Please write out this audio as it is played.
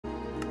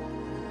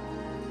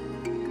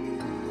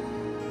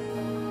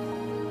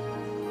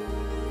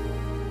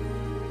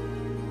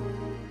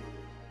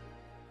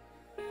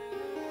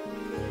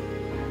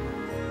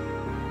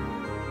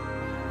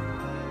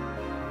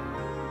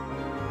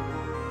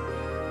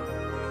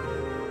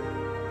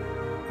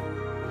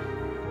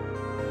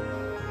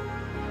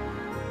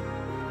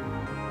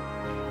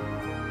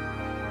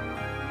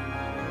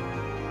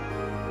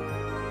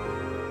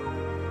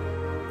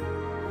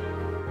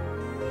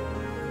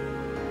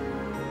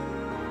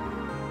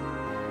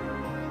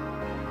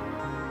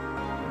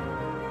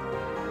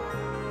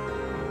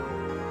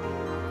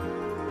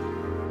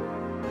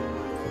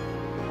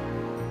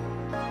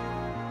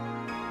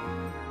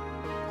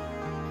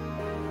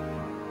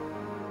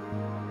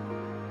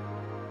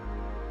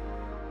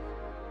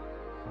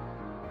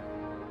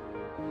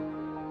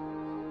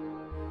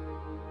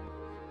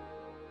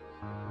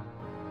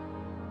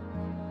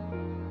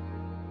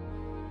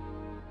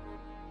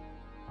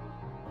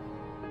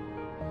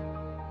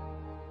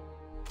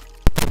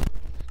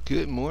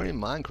Good morning,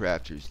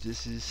 Minecrafters.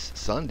 This is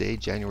Sunday,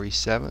 January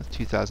 7th,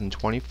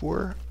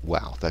 2024.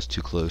 Wow, that's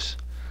too close.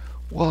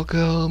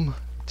 Welcome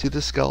to the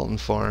Skeleton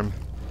Farm.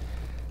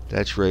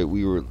 That's right,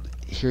 we were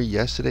here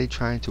yesterday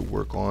trying to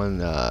work on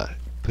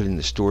putting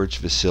the storage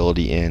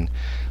facility in.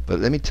 But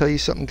let me tell you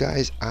something,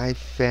 guys. I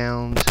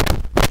found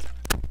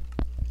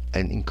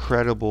an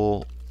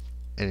incredible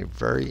and a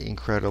very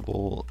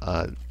incredible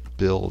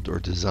build or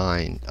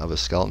design of a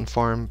skeleton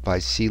farm by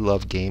Sea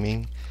Love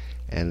Gaming.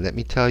 And let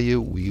me tell you,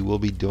 we will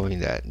be doing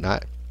that.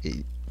 Not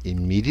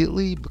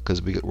immediately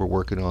because we're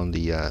working on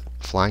the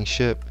flying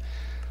ship,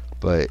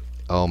 but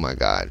oh my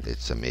god,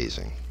 it's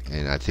amazing.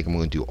 And I think I'm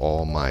going to do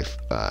all my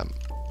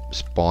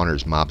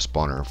spawners, mob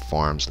spawner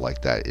farms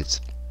like that. It's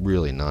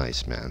really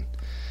nice, man.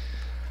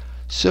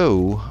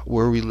 So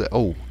where we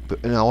and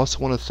I also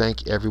want to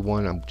thank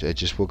everyone. I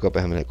just woke up,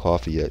 I haven't had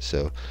coffee yet,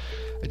 so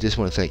I just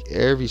want to thank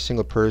every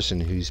single person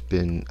who's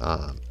been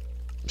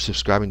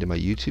subscribing to my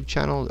YouTube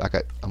channel.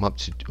 I'm up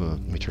to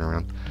let me turn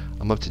around.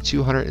 I'm up to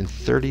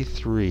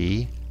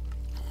 233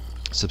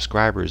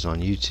 subscribers on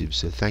YouTube.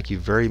 So thank you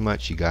very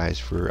much, you guys,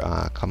 for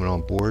coming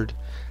on board.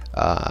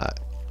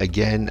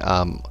 Again,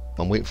 I'm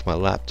waiting for my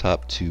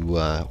laptop to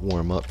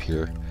warm up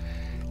here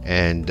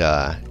and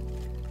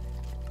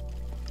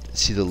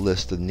see the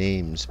list of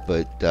names.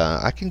 But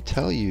I can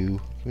tell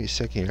you. Give me a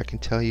second here. I can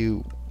tell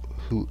you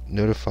who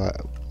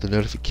the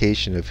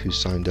notification of who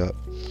signed up.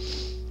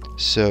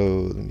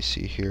 So let me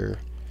see here.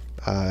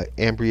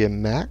 Ambria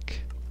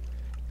Mack,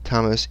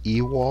 Thomas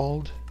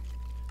Ewald,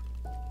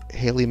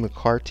 Haley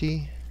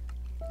McCarty.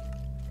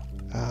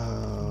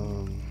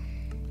 I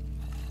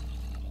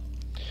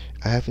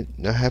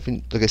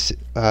haven't, like I said,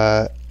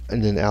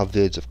 and then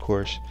Alvids, of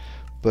course.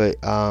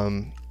 But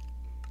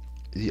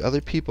the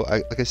other people,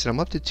 like I said, I'm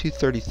up to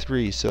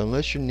 233. So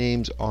unless your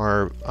names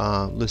are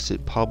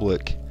listed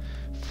public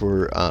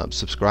for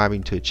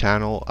subscribing to a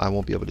channel, I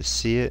won't be able to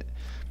see it.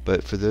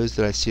 But for those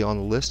that I see on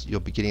the list, you'll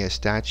be getting a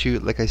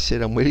statue. Like I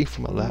said, I'm waiting for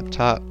my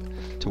laptop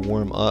to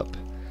warm up,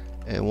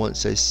 and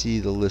once I see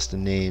the list of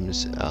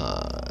names,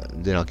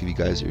 then I'll give you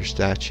guys your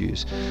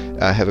statues.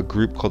 I have a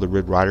group called the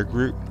Red Rider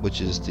Group,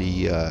 which is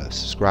the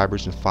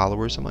subscribers and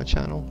followers on my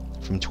channel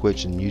from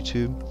Twitch and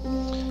YouTube.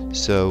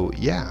 So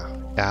yeah,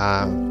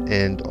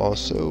 and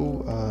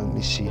also let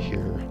me see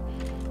here.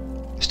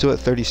 Still at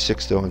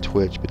 36 though on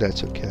Twitch, but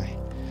that's okay.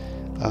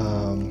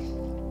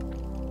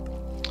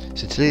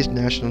 So today's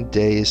National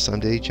Day is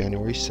Sunday,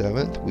 January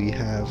 7th. We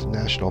have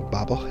National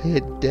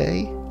Bobblehead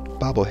Day.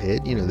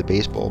 Bobblehead, you know, the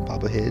baseball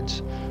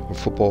bobbleheads, or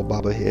football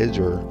bobbleheads,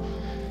 or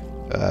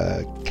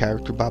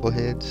character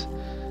bobbleheads.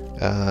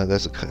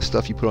 That's the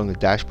stuff you put on the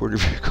dashboard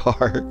of your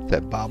car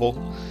that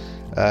bobble.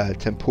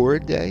 Tempura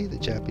Day, the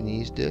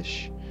Japanese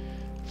dish.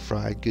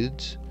 Fried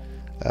goods.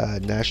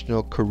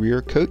 National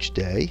Career Coach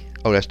Day.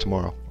 Oh, that's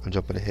tomorrow. I'm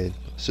jumping ahead.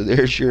 So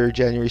there's your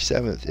January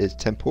 7th. It's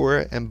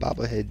Tempura and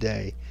Bobblehead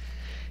Day.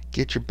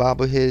 Get your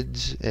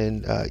bobbleheads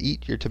and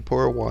eat your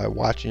tempura while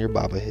watching your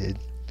bobblehead.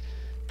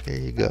 There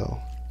you go.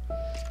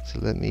 So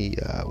let me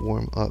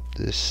warm up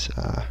this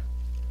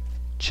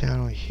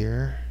channel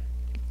here.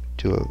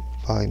 Do a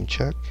volume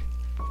check.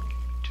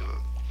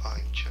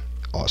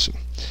 Awesome.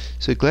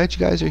 So glad you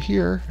guys are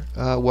here.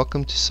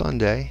 Welcome to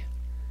Sunday.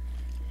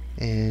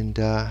 And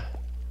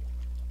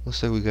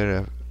looks like we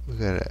got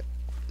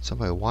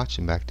somebody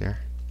watching back there.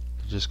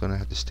 They're just gonna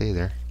have to stay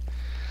there.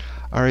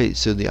 Alright,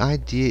 so the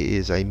idea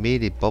is I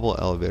made a bubble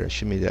elevator. I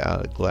should have made it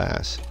out of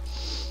glass.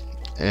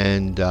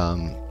 And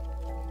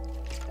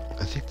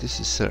I think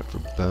this is set up for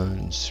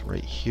bones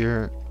right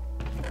here.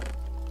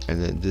 And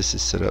then this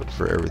is set up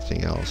for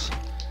everything else.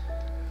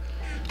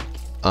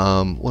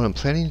 What I'm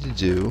planning to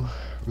do,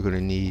 we're going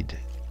to need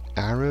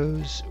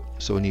arrows.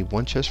 So we need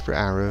one chest for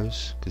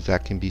arrows, because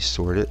that can be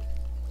sorted.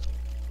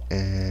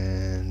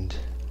 And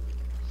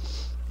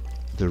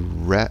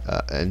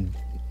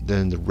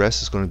then the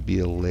rest is going to be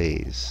a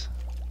lathe.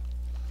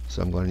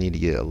 So I'm going to need to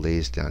get a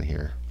lathe down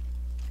here,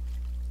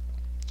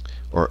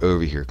 or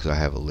over here, because I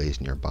have a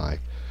lathe nearby.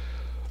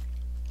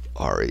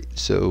 Alright,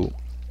 so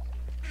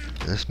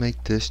let's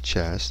make this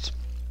chest.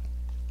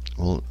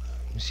 Well,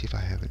 let me see if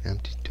I have an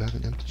empty. Do I have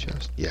an empty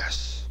chest?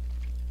 Yes.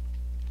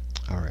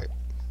 Alright.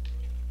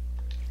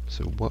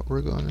 So what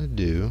we're going to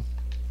do,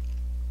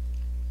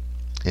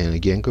 and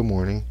again, good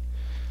morning.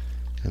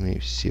 Let me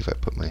see if I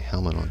put my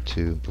helmet on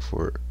too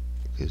before,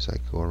 because I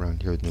go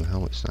around here with no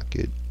helmet. It's not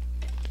good.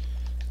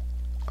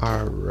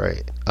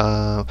 Alright.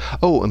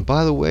 Oh, and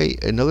by the way,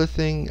 another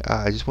thing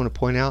I just want to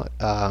point out,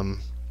 I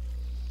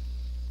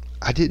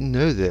didn't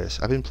know this.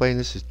 I've been playing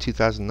this since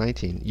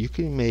 2019. You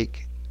can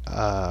make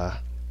a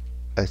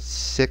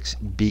 6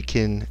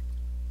 beacon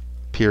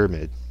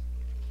pyramid.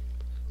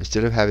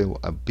 Instead of having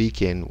a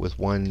beacon with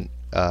one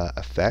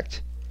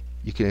effect,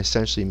 you can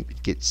essentially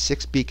get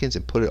 6 beacons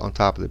and put it on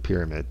top of the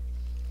pyramid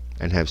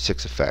and have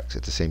 6 effects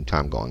at the same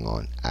time going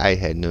on. I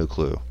had no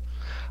clue.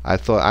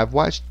 I've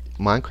watched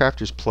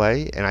Minecrafters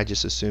play, and I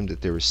just assumed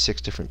that there were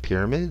 6 different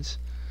pyramids.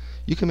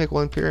 You can make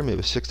one pyramid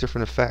with 6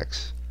 different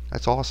effects.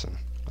 That's awesome.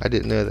 I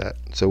didn't know that.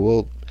 So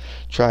we'll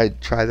try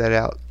that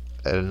out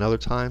at another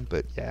time,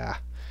 but yeah.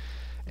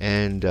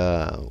 And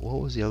what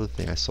was the other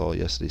thing I saw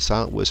yesterday?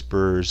 Silent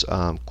Whispers,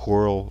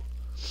 Coral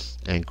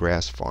and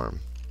Grass Farm.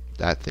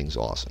 That thing's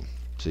awesome.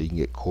 So you can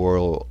get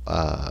coral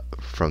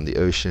from the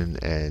ocean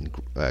and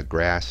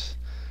grass,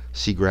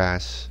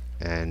 seagrass,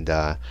 and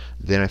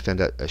then I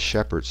found out a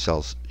shepherd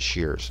sells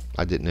shears.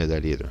 I didn't know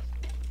that either.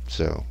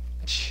 So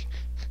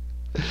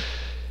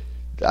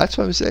that's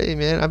what I'm saying,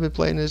 man. I've been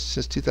playing this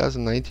since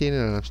 2019,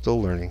 and I'm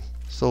still learning.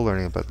 Still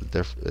learning about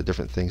the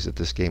different things that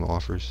this game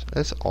offers.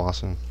 That's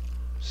awesome.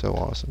 So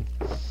awesome.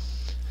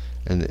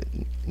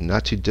 And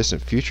not too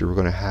distant future, we're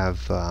going to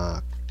have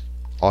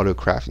auto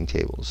crafting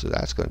tables, so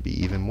that's going to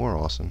be even more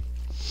awesome.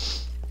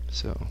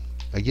 So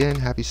again,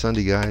 happy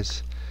Sunday,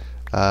 guys.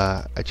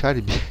 I tried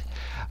to be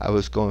I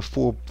was going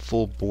full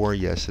bore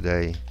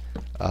yesterday,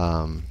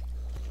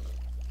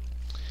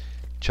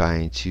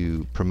 trying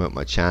to promote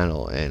my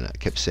channel, and I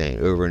kept saying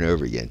over and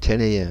over again,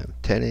 10 a.m.,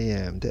 10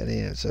 a.m., 10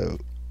 a.m. So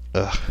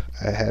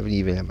I haven't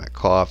even had my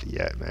coffee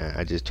yet, man.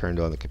 I just turned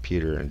on the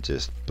computer and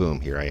just boom,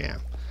 here I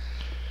am.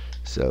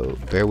 So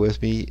bear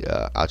with me.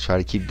 I'll try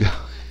to keep going.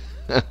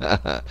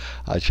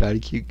 I'll try to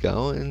keep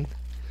going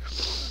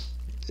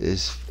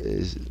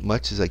as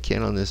much as I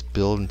can on this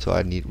build until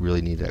I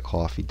really need that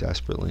coffee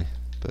desperately.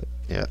 But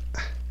yeah.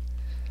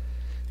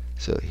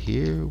 So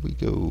here we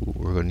go.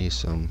 We're gonna need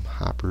some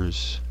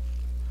hoppers.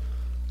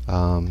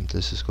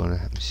 This is gonna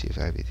let me see if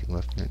I have anything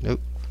left in it.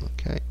 Nope.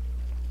 Okay.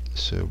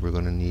 So we're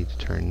going to need to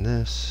turn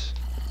this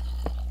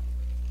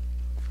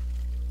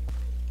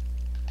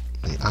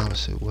the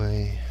opposite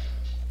way.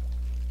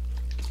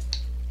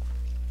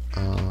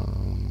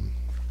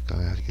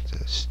 Gonna have to get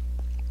this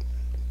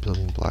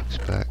building blocks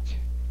back.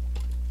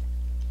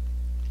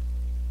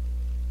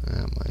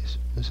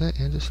 Is that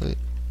andesite?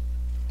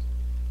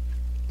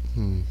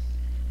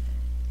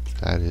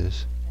 That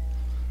is.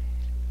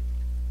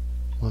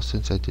 Well,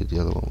 since I did the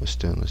other one with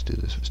stone, let's do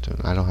this with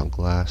stone. I don't have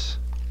glass.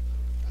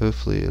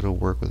 Hopefully it'll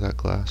work with that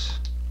glass.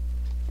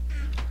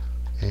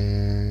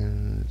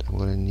 And I'm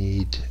going to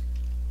need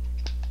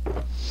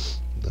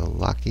the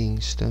locking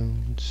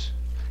stones.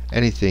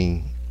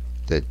 Anything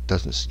that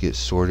doesn't get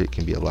sorted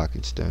can be a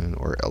locking stone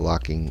or a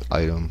locking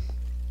item.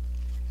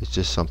 It's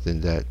just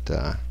something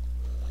that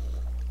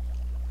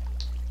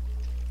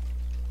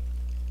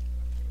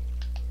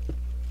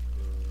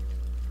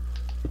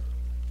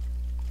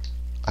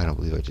I don't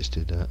believe I just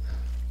did that.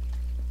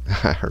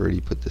 I already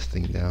put this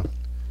thing down.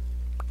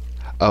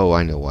 Oh,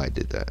 I know why I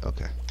did that.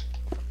 Okay.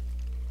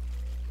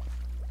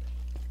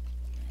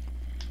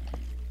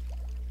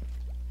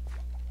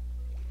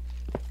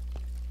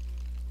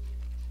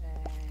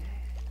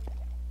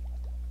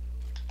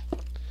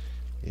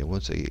 Yeah,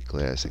 once I get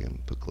glass, I can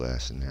put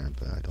glass in there,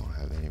 but I don't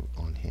have any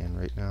on hand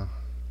right now.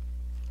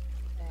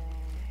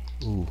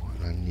 Ooh,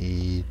 I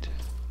need...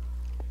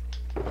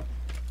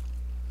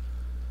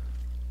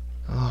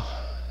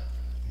 Oh,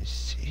 let me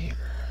see here.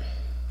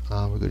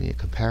 We're going to need a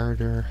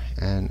comparator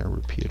and a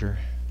repeater.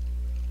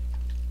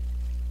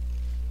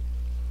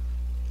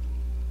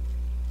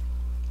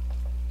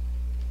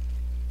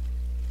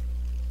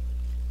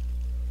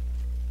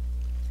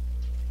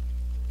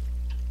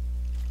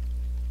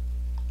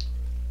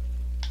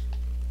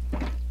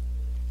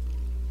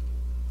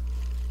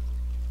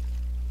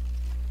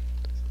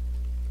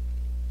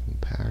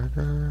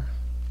 Comparator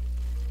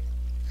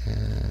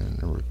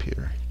and a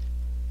repeater.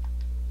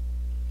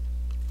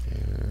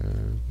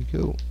 There we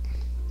go.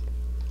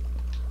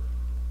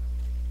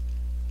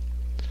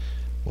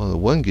 Well, the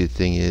one good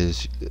thing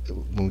is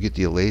when we get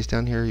the allays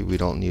down here, we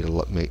don't need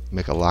to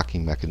make a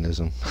locking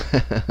mechanism.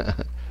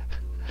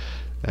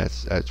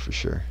 That's for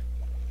sure.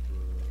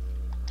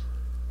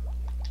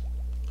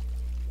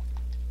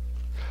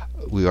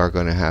 We are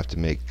going to have to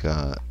make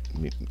I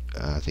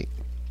think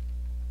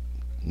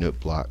note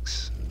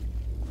blocks.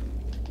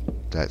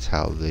 That's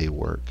how they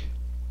work.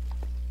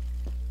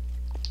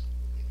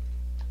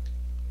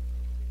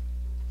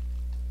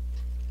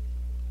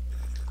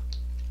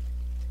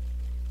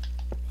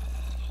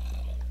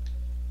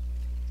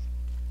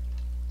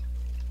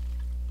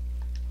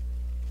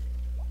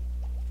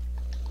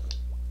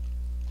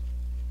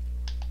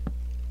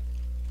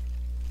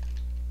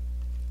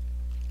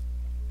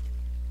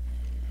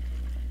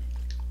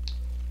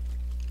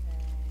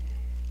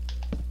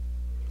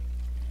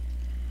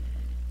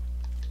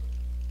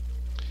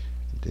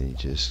 Then you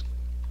just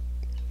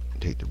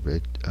take the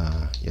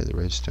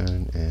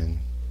redstone and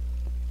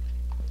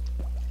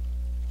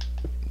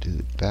do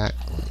the back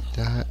like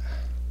that.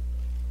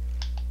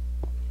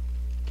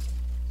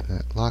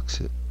 That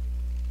locks it.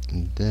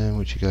 And then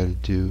what you got to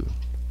do?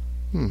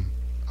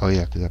 Oh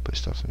yeah, because I put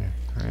stuff in there.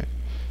 All right.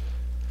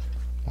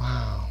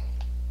 Wow.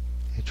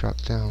 It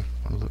dropped down.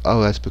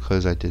 Oh, that's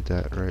because I did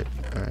that. Right.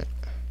 All right.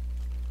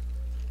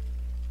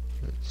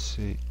 Let's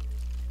see.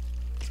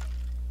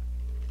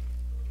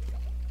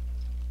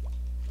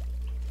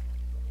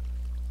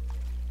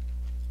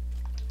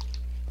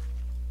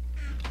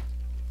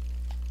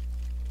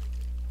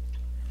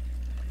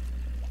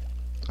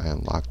 I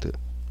unlocked it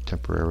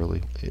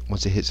temporarily.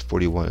 Once it hits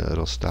 41,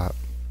 it'll stop.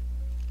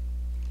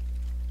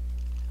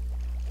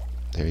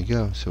 there you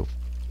go. So,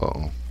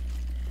 uh-oh.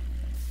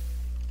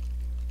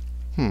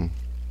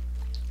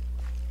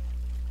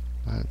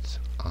 That's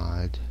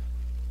odd.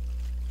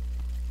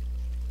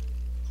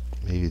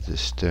 Maybe the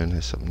stone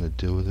has something to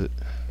do with it.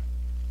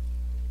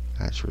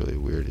 That's really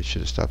weird. It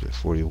should have stopped at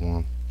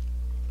 41.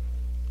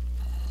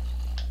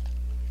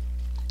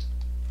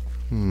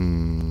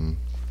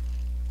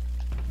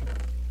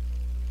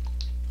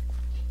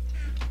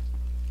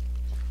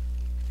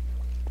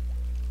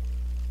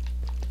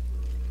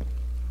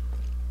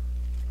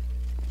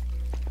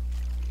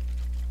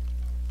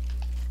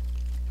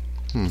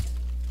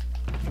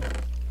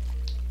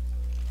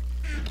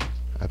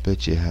 I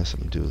bet you it has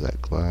something to do with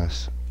that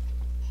glass.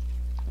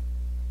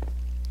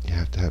 You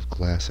have to have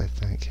glass, I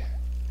think.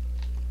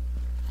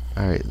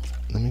 Alright,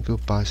 let me go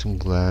buy some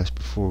glass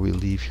before we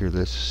leave here.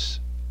 Let's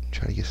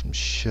try to get some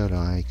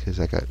shut-eye, because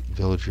I got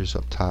villagers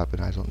up top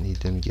and I don't need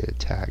them to get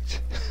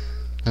attacked.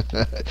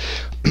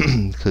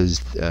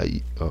 Because,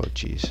 oh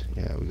jeez,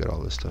 yeah, we got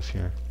all this stuff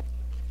here.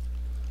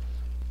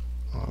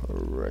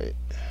 Alright.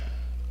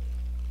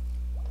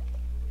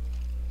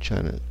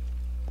 Trying to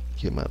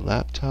get my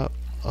laptop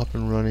up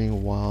and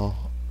running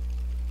while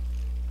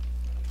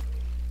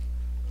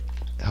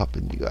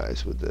helping you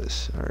guys with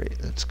this. Alright,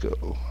 let's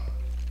go.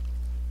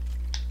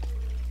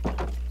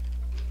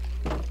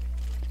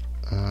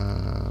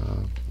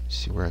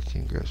 See where I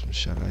can grab some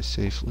shut-eye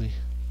safely.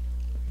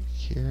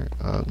 Here.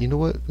 You know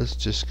what? Let's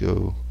just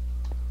go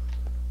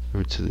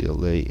over to the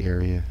LA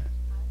area.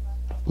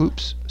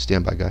 Oops.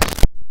 Stand by, guys.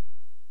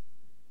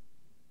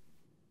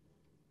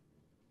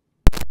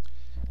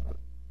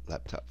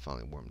 Laptop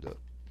finally warmed up.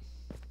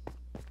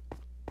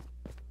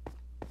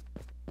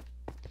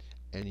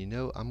 And you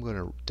know, I'm going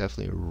to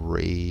definitely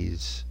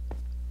raise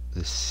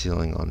the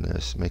ceiling on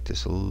this. Make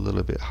this a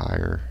little bit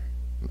higher.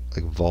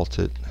 Like vault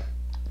it.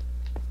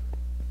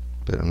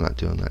 But I'm not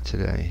doing that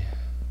today.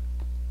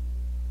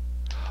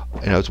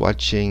 And I was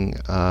watching,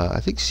 I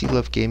think Sea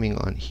Love Gaming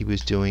on, he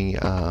was doing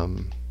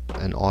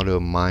an auto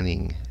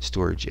mining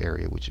storage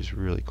area, which is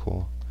really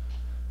cool.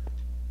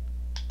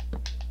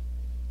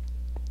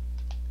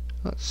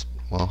 That's,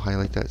 well,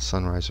 highlight that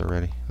sunrise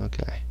already.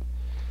 Okay.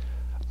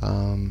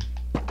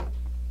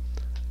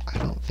 I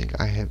don't think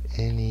I have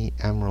any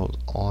emeralds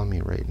on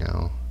me right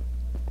now.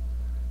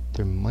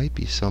 There might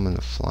be some in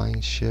the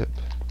flying ship,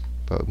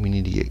 but we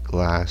need to get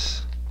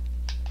glass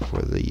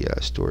for the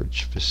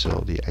storage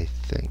facility, I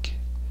think.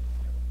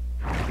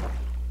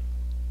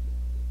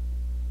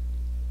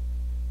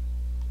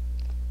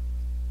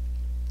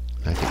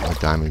 I think my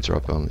diamonds are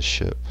up on the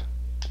ship.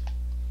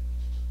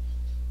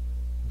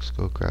 Let's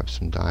go grab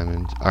some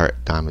diamonds.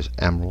 Alright, diamonds,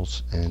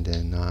 emeralds, and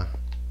then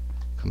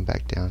come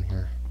back down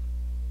here.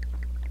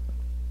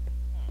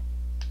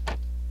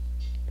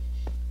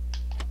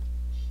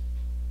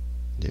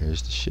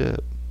 There's the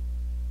ship.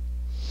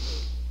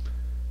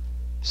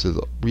 So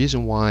the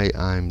reason why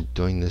I'm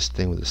doing this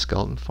thing with the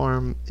skeleton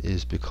farm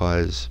is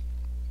because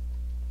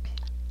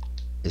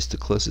it's the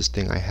closest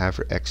thing I have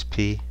for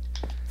XP,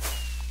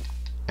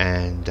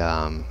 and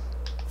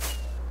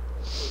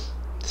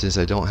since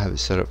I don't have it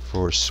set up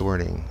for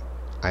sorting,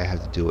 I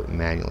have to do it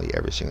manually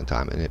every single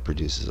time, and it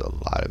produces a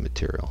lot of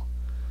material.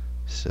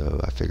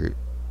 So I figured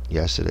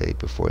yesterday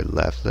before I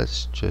left,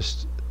 let's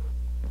just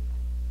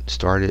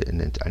start it, and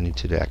then I knew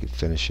today I could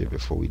finish it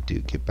before we do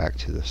get back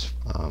to this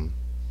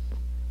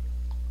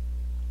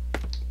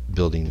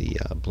building the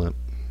blimp.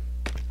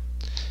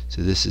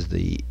 So this is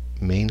the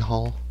main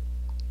hull.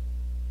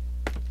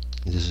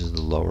 This is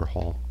the lower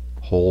hull.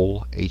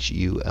 Hull,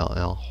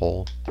 H-U-L-L,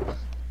 hull.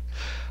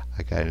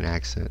 I got an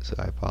accent, so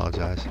I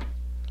apologize.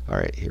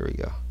 Alright, here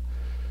we go.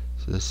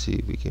 So let's see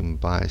if we can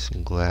buy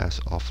some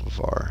glass off of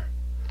our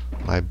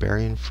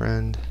librarian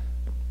friend.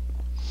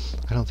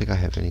 I don't think I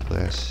have any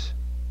glass.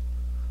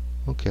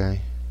 Okay,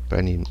 but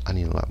I need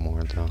a lot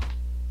more though,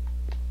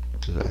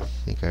 because I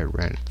think I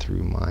ran it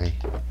through my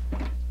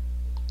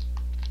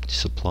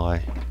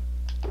supply.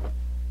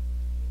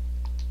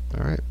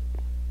 Alright.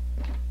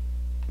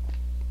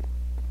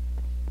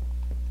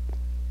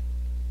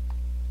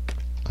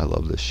 I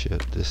love this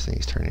ship. This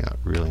thing's turning out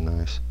really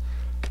nice.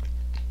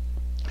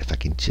 If I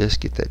can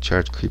just get that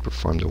charged creeper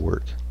farm to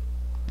work,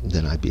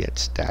 then I'd be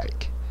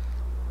ecstatic.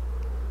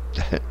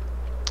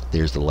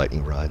 There's the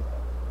lightning rod.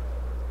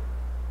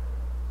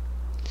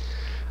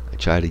 I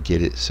try to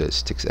get it so it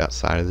sticks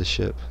outside of the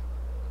ship,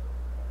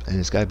 and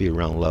it's got to be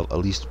around level.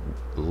 At least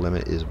the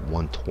limit is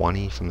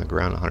 120 from the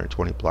ground,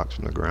 120 blocks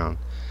from the ground,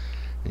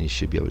 and you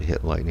should be able to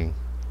hit lightning.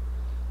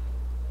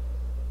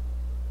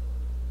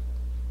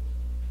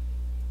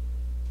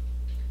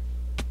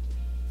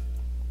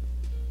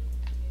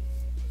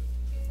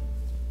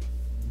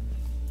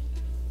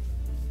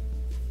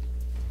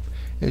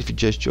 And if you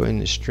just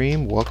joined the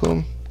stream,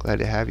 welcome. Glad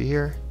to have you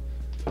here.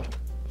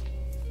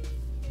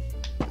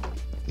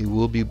 We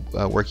will be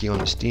working on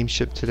the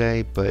steamship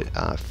today, but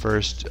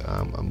first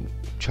I'm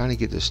trying to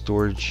get the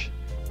storage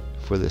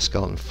for the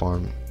skeleton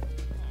farm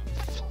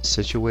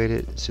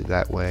situated, so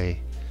that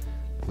way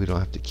we don't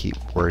have to keep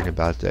worrying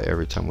about that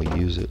every time we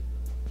use it.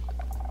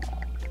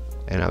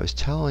 And I was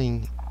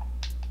telling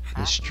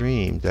the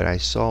stream that I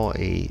saw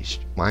a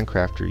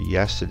Minecrafter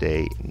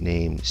yesterday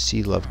named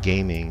Sea Love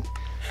Gaming,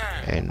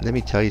 and let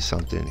me tell you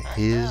something,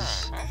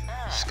 his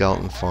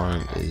skeleton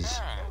farm is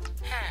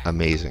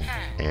amazing,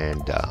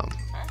 and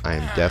I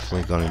am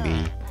definitely going to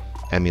be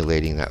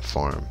emulating that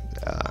farm,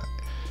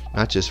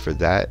 not just for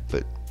that,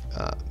 but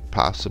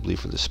possibly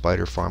for the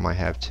spider farm I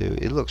have too.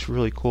 It looks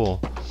really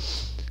cool.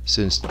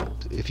 Since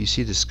if you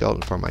see the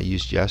skeleton farm I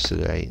used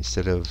yesterday,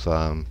 instead of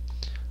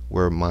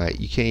where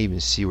you can't even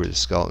see where the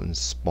skeletons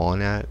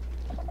spawn at,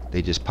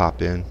 they just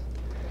pop in.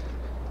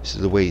 So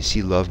the way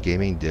Sea Love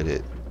Gaming did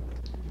it,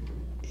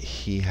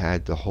 he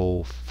had the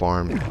whole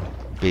farm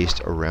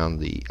based around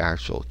the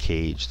actual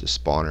cage, the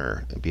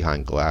spawner,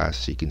 behind glass,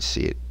 so you can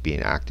see it being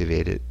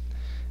activated,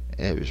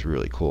 and it was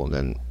really cool. And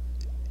then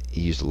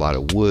he used a lot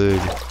of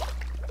wood.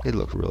 It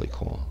looked really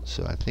cool,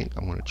 so I think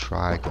I'm going to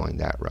try going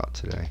that route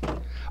today.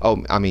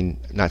 Oh, I mean,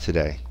 not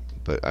today,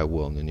 but I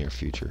will in the near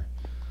future.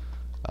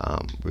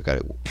 We got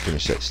to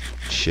finish that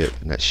ship,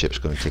 and that ship's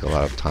going to take a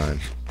lot of time,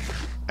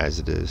 as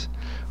it is.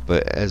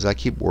 But as I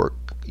keep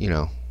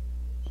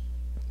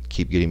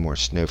keep getting more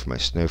snow for my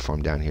snow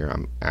farm down here,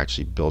 I'm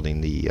actually building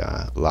the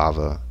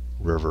lava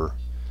river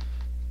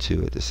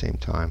too at the same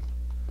time.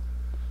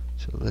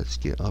 So let's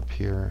get up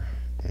here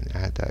and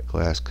add that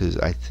glass, because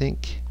I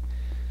think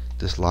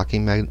this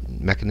locking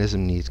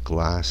mechanism needs a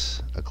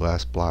glass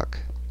block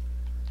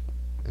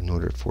in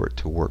order for it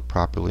to work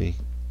properly.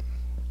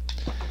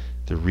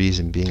 The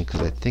reason being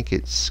because I think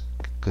it's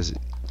because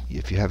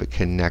if you have it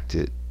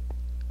connected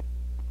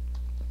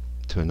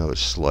to another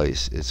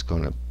slice, it's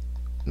going to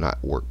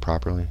not work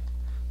properly.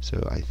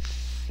 So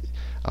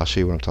I'll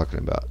show you what I'm talking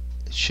about.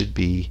 It should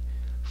be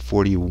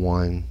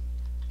 41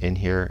 in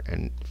here,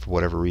 and for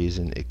whatever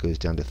reason it goes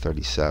down to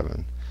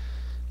 37.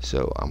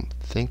 So I'm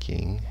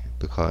thinking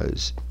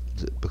because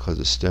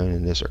the stone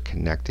and this are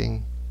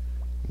connecting,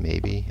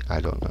 maybe,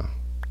 I don't know,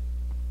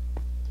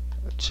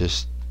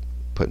 just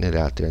putting it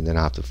out there, and then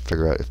I'll have to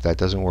figure out if that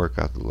doesn't work.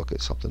 I'll have to look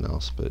at something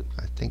else, but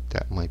I think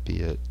that might be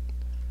it,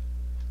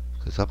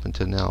 because up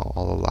until now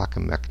all the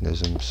locking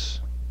mechanisms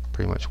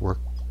pretty much work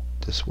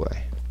this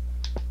way.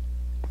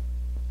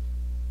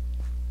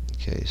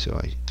 Okay, so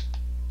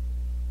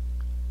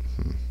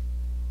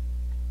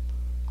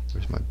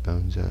where's my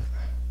bones at?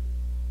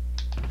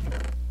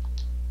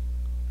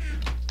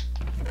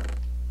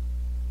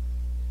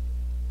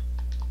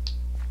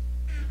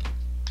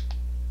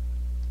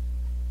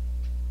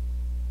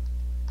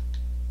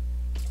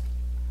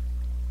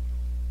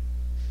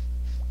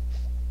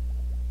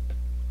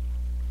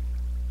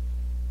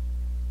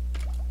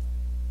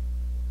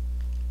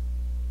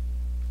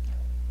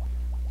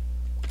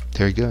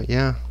 There you go.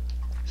 Yeah,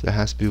 so it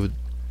has to be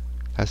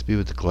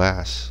with the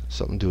glass.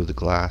 Something to do with the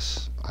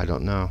glass. I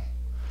don't know.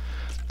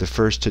 The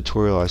first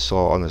tutorial I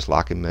saw on this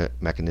locking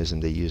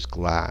mechanism, they used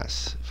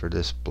glass for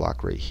this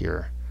block right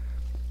here.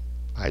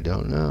 I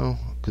don't know,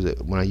 because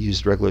when I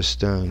used regular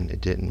stone,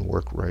 it didn't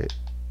work right.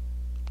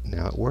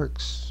 Now it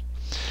works.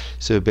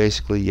 So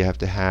basically, you have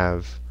to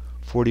have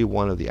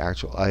 41 of the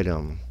actual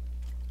item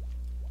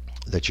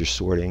that you're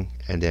sorting,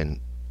 and then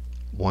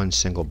one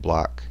single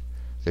block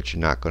that you're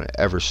not going to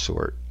ever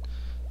sort,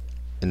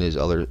 and there's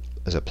other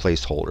as a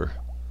placeholder.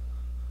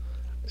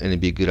 And it'd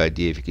be a good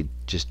idea if you could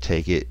just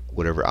take it,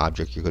 whatever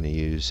object you're going to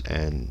use,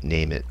 and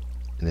name it,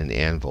 and then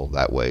anvil.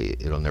 That way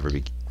it'll never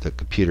be, the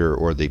computer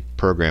or the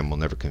program will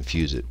never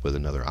confuse it with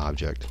another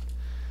object.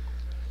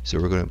 So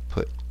we're going to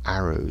put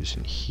arrows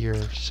in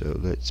here. So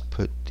let's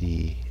put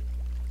the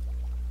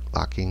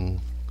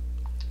locking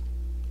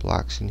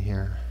blocks in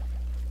here,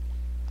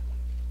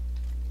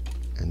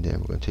 and then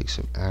we're going to take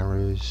some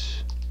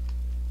arrows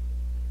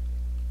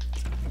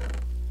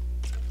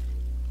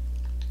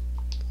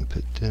and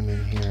put them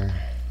in here.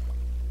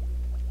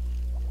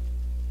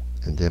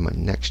 And then my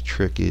next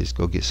trick is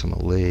go get some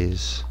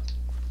allays.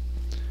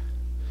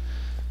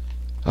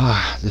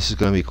 This is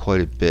going to be quite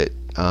a bit.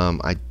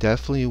 I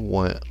definitely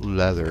want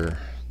leather,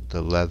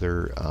 the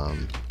leather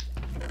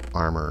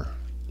armor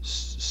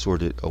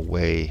sorted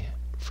away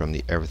from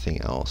the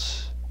everything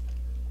else.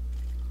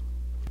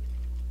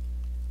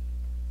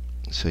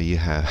 So you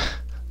have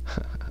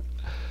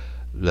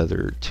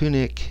leather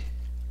tunic,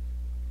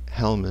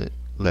 helmet,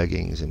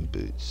 leggings, and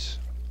boots.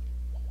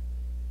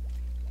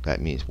 That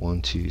means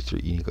 1, 2,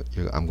 3.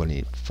 I'm going to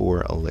need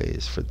 4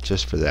 allays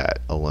just for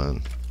that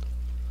alone.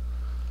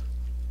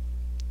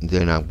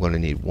 Then I'm going to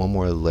need one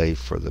more allay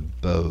for the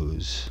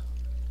bows,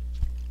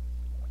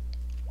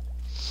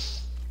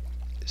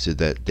 so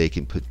that they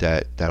can put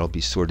that'll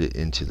be sorted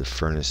into the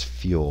furnace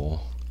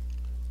fuel,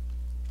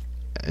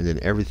 and then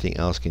everything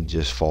else can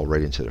just fall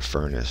right into the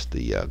furnace.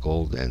 The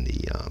gold and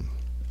the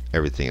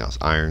everything else,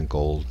 iron,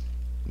 gold,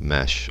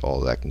 mesh,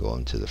 all that can go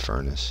into the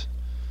furnace.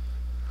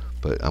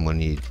 But I'm going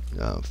to need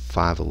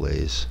 5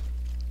 allays.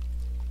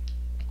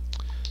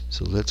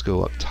 So let's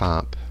go up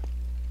top.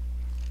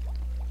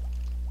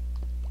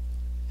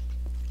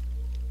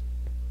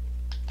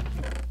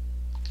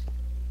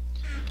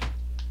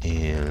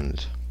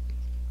 And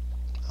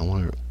I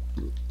want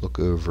to look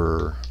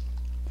over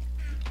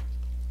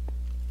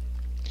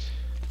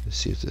Let's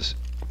see if this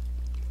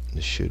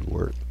should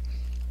work.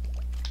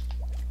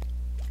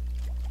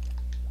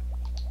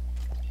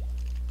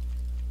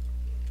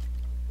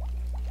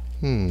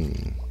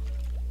 I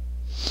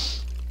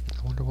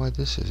wonder why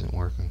this isn't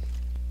working.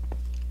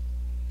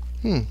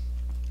 It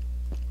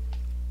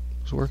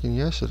was working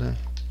yesterday.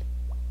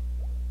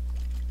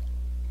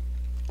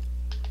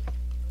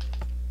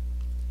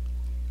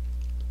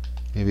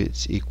 Maybe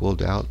it's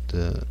equaled out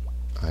the...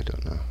 I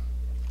don't know.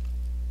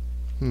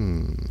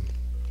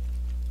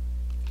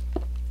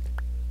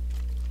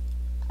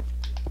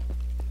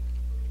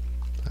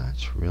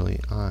 That's really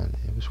odd.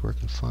 It was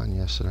working fine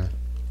yesterday.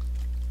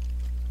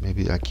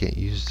 Maybe I can't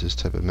use this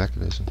type of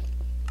mechanism.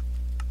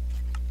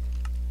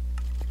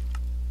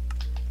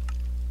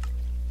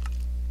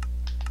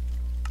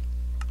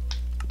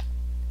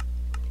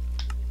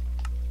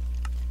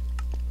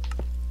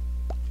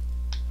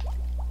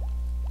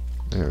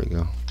 There we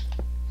go.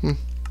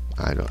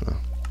 I don't know.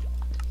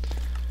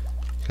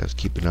 You have to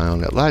keep an eye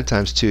on that. A lot of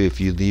times too, if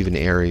you leave an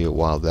area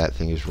while that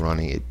thing is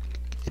running, it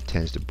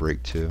tends to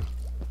break too.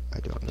 I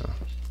don't know.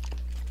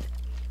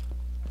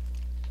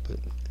 But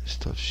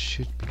stuff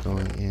should be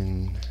going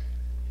in.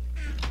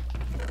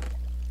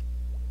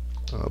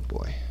 Oh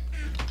boy.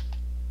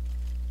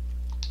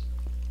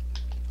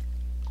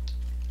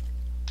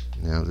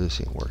 Now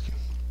this ain't working.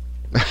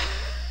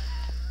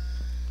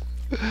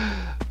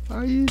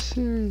 Are you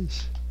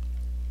serious?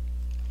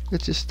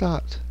 It just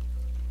stopped.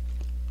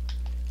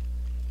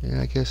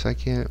 Yeah, I guess I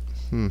can't.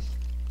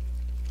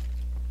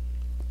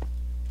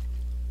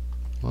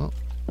 Well.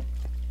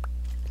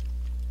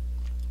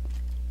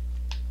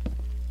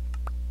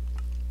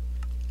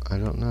 I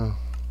don't know.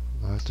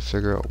 I'll have to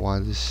figure out why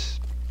this...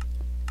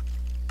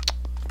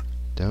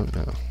 Don't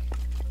know.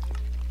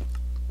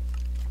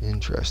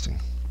 Interesting.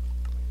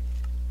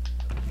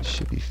 It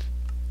should be...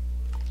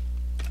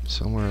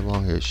 somewhere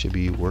along here it should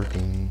be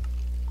working.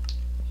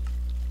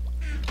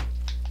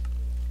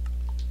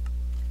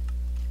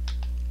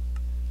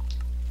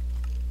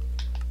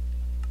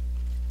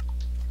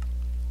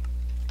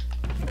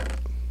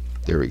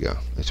 There we go.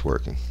 It's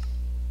working.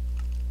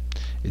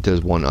 It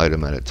does one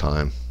item at a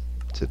time.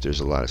 So if there's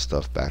a lot of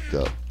stuff backed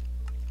up.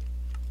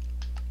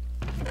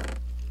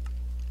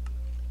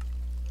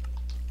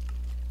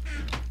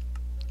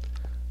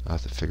 I'll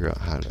have to figure out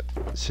how to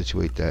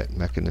situate that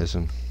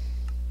mechanism.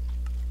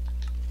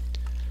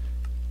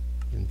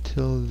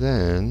 Until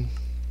then,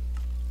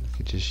 I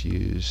could just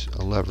use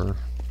a lever.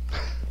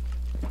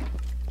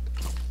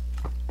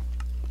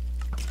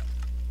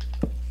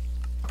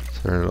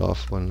 Turn it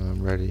off when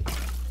I'm ready.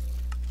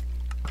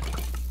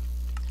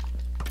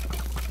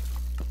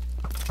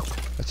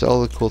 That's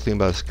all the cool thing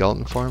about a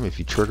skeleton farm. If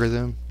you trigger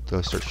them,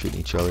 they'll start shooting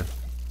each other.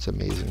 It's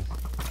amazing.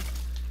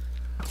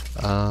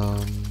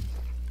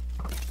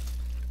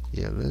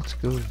 Yeah, let's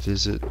go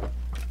visit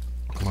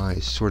my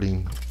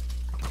sorting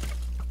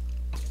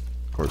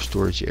or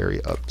storage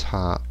area up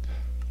top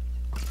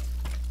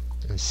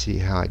and see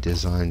how I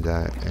designed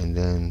that, and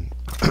then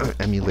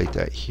emulate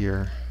that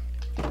here.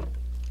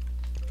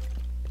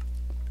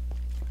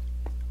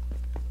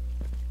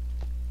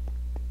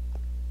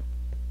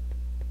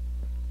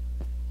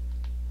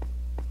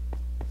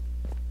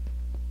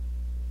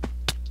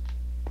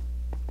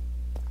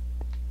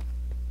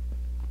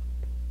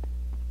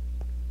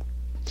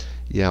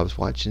 Yeah, I was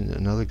watching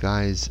another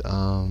guy's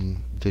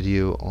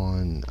video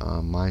on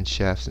mine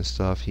shafts and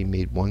stuff.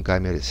 One guy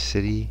made a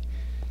city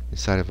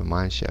inside of a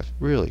mine shaft.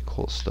 Really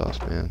cool stuff,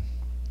 man.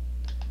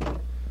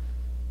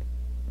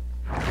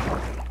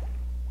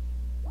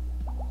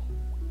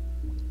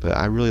 But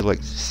I really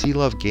like Sea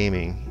Love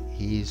Gaming.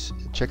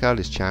 Check out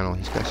his channel.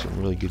 He's got some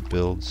really good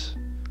builds.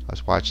 I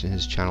was watching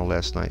his channel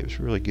last night. It was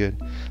really good.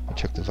 I'll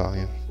check the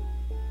volume.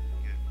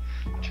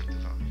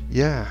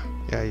 Yeah.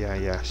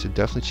 So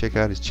definitely check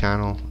out his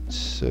channel. It's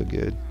so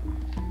good.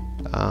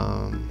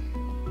 I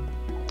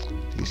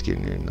think it's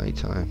getting near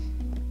nighttime.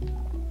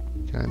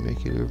 Can I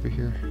make it over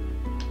here?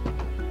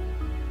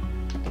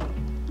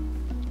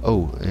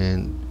 Oh,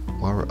 and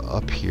while we're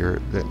up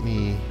here, let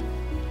me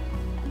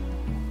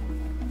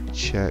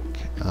check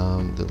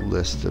the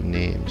list of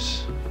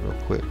names real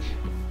quick.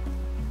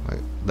 My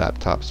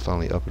laptop's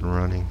finally up and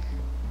running.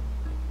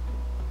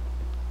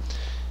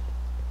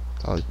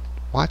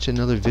 Watch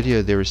another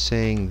video. They were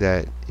saying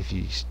that if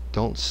you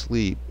don't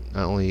sleep,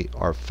 not only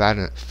are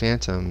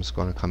phantoms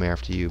going to come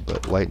after you,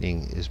 but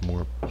lightning is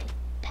more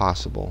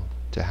possible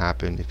to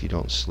happen if you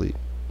don't sleep.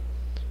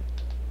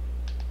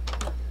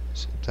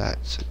 So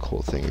that's a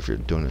cool thing if you're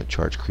doing a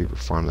charge creeper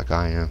farm like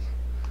I am.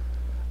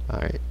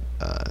 Alright,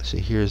 so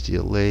here's the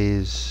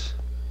allays.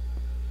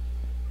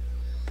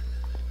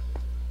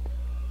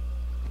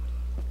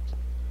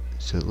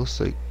 So it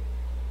looks like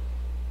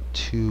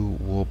 2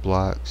 wool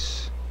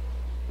blocks,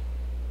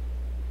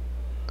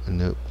 a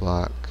note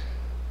block.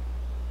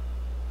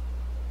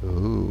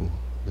 Ooh,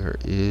 there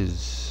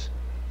is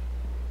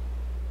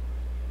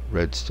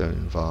redstone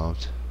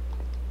involved.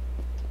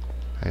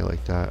 How you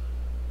like that?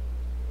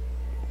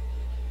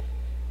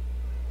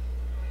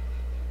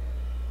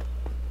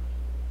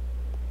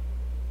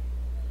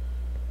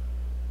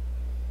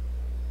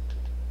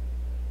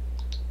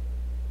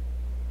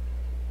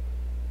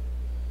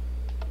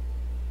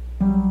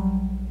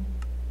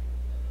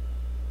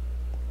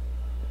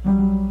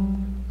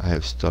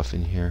 have stuff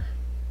in here.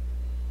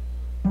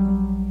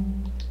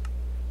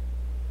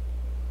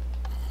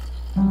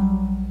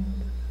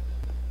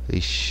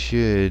 They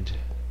should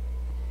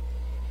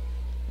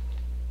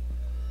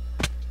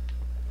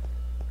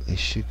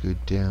go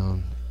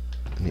down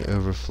in the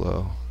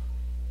overflow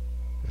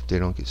if they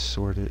don't get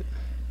sorted.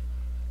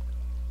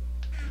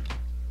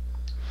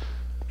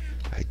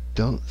 I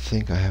don't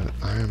think I have an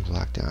iron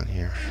block down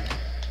here.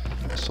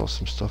 I saw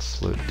some stuff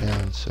float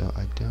down, so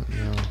I don't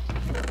know.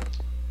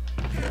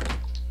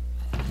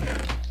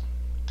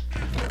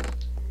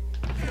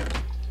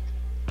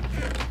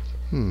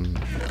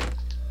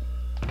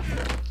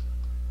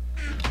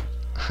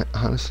 I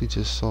honestly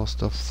just saw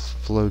stuff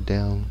flow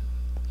down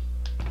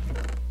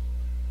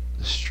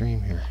the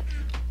stream here.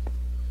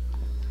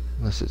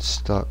 Unless it's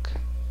stuck.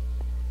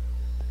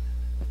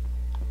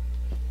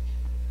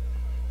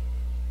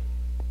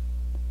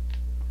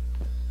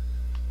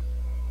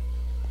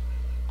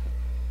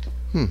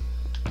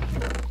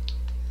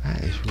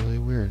 That is really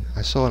weird.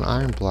 I saw an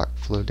iron block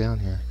flow down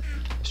here.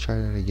 Let's try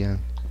that again.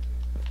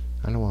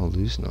 I don't want to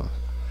lose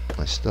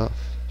my stuff.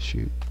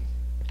 Shoot.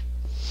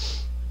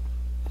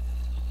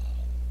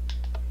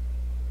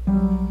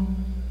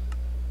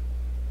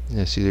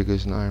 Yeah, see, there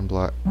goes an iron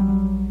block.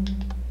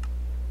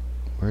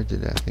 Where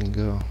did that thing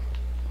go?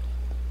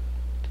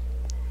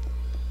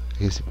 I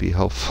guess it'd be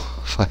helpful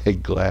if I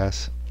had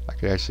glass. I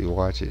could actually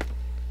watch it.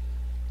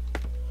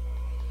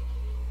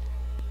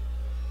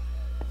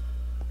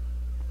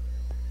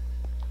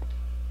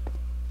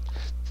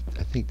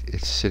 I think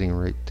it's sitting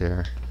right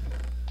there.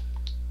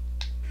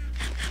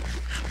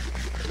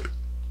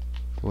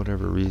 For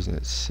whatever reason,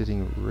 it's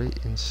sitting right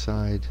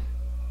inside.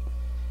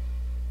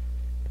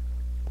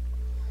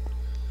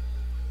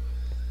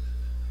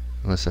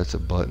 Unless that's a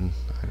button,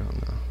 I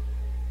don't know.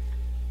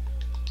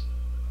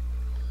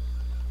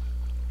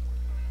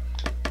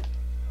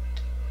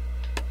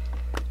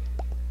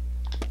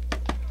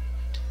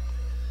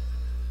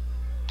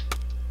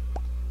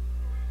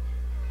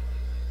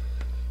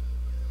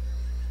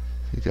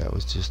 I think that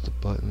was just the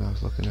button I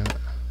was looking at.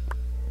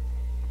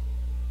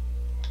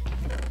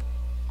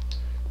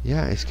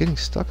 Yeah, it's getting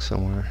stuck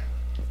somewhere.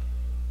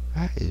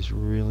 That is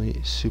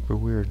really super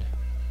weird.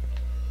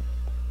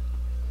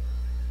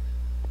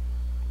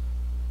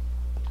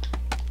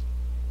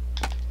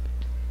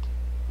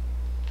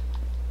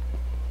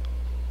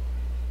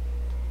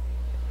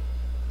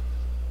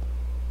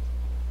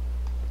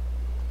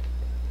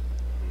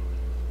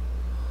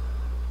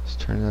 Let's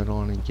turn that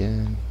on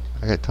again.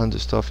 I got tons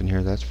of stuff in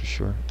here, that's for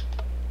sure.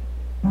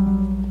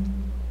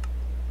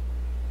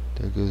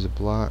 There goes a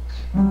block.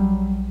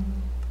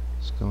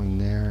 It's going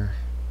there.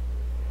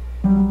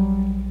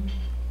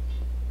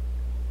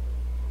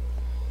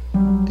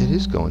 It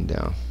is going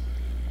down.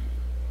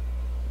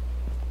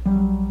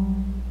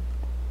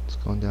 It's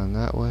going down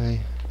that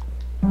way.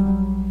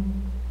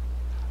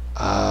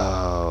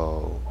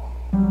 Oh.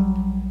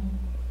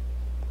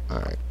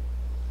 Alright.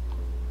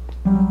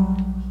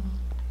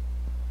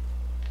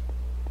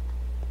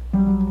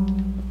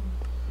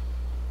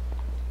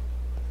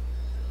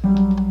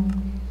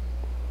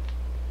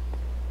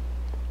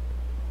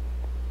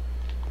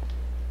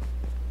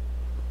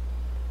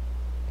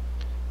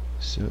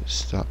 So it's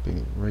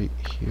stopping right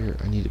here.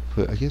 I need to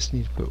put, I guess I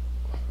need to put,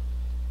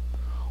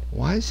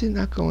 why is it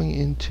not going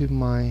into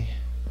my,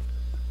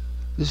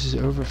 this is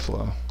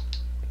overflow.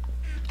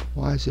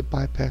 Why is it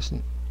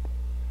bypassing?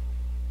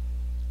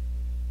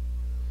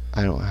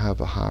 I don't have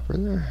a hopper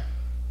there.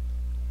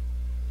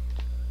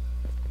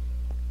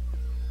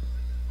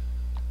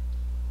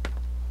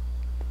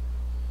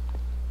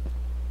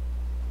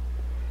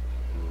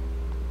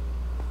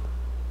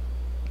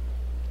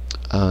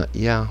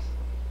 Yeah,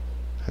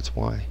 that's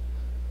why.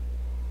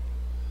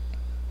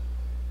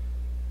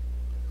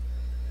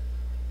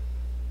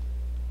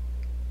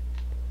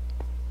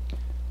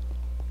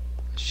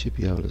 Should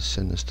be able to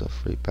send the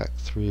stuff right back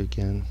through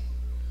again.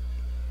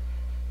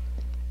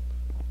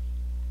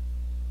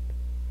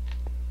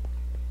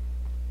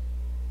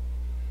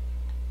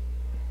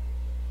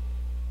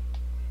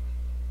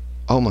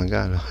 Oh my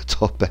god, it's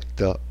all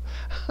backed up.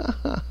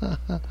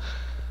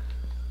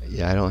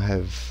 Yeah, I don't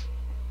have,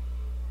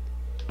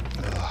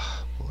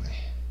 oh boy,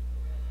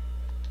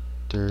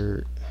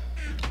 dirt.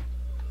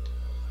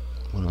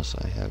 What else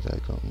I have that I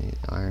don't need?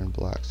 Iron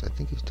blocks, I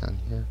think it's down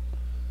here.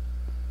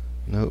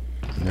 Nope,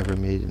 I never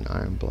made an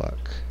iron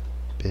block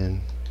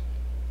bin.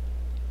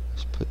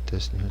 Let's put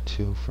this in here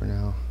too for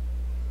now.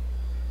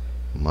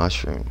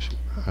 Mushrooms,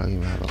 I don't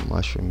even have a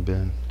mushroom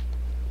bin.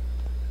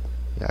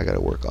 Yeah, I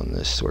gotta work on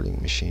this sorting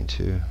machine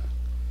too.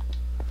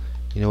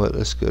 You know what,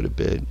 let's go to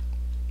bed.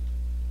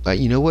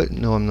 You know what,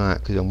 no I'm not,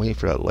 because I'm waiting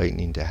for that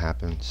lightning to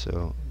happen,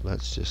 so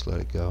let's just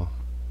let it go.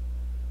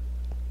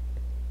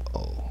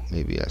 Oh,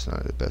 maybe that's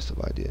not the best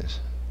of ideas.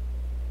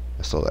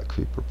 I saw that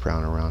creeper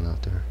prowling around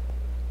out there.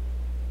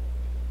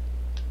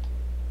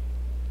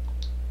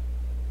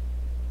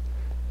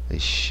 They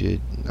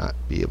should not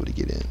be able to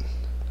get in.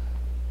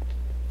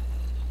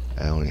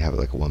 I only have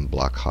like 1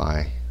 block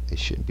high. They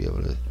shouldn't be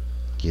able to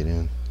get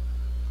in.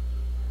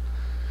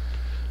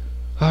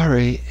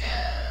 Alright,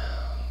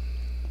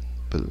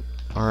 but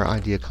our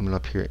idea coming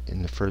up here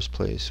in the first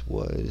place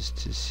was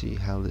to see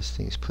how this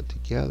thing's put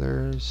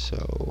together,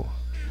 so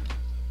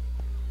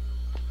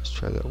let's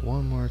try that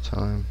one more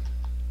time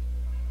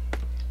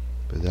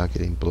without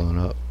getting blown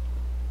up.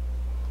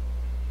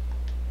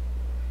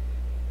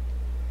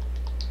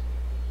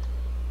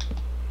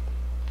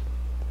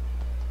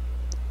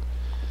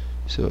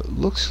 So it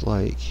looks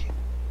like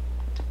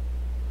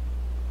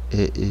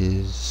it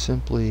is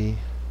simply,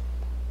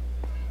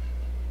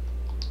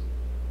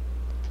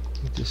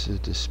 I think this is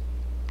this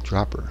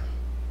dropper.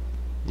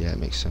 Yeah, it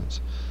makes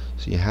sense.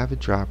 So you have a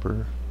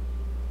dropper,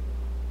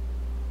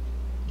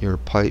 your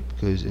pipe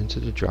goes into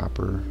the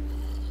dropper,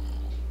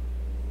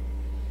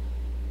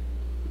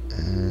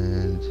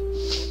 and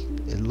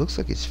it looks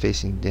like it's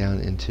facing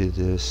down into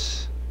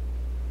this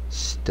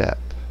step.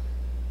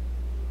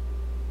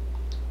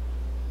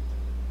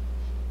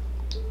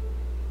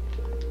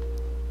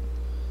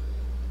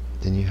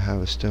 Then you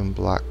have a stone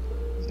block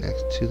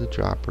next to the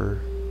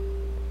dropper,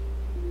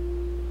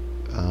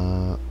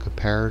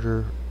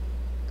 comparator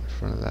in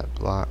front of that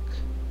block.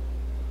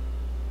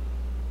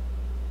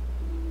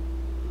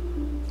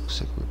 Looks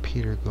like a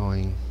repeater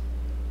going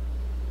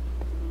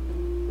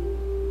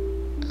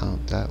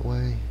out that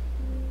way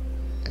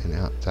and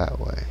out that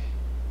way.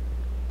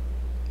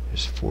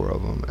 There's 4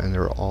 of them, and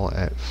they're all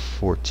at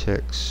 4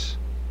 ticks.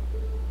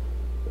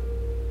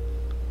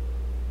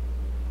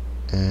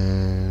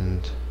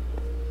 And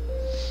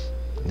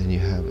then you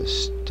have a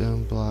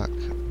stone block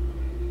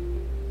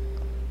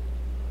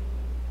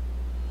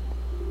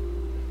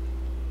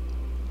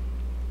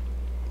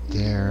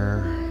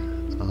there,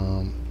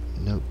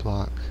 note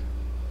block,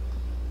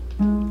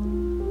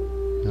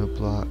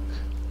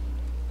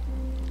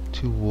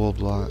 2 wool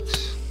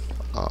blocks.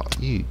 Oh,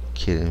 you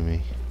kidding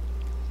me?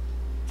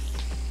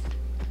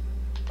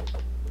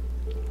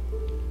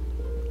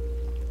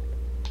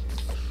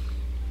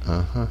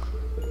 Uh-huh.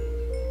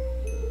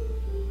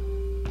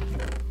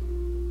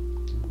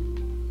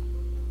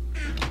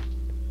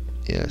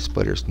 Yeah,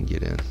 spiders can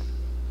get in.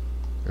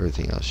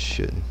 Everything else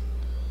shouldn't.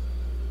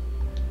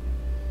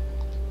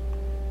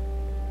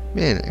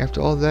 Man,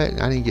 after all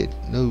that, I didn't get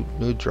no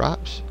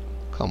drops?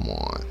 Come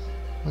on.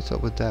 What's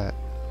up with that?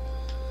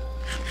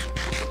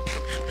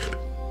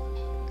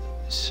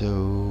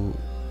 So,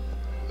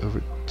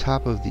 over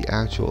top of the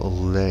actual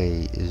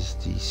allay is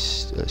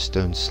these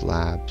stone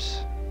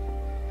slabs.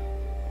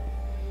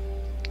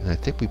 And I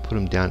think we put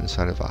them down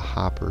inside of a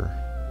hopper.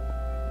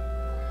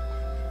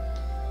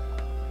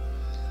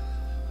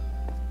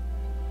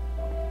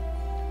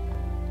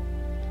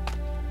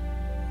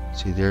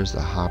 See, there's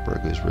the hopper.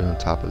 It goes right on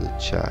top of the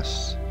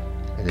chest,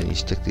 and then you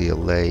stick the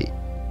allay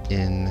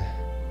in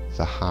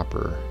the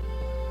hopper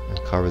and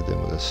cover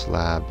them with a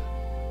slab.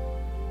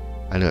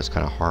 I know it's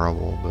kind of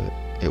horrible, but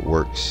it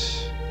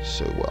works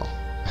so well.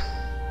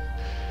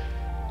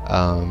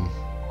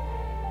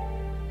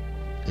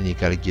 And you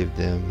got to give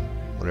them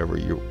whatever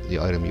the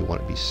item you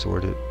want to be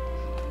sorted.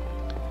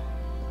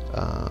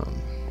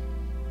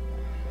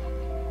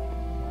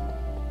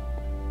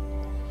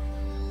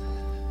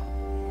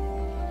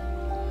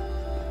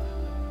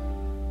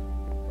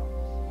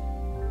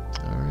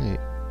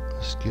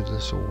 Let's give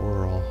this a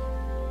whirl.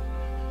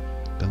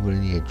 I'm going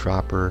to need a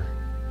dropper.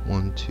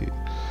 1, 2,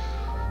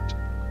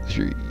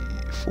 3,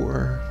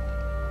 4.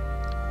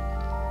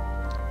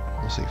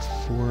 Let's say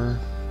 4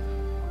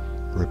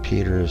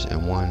 repeaters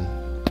and 1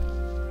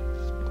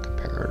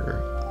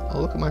 comparator.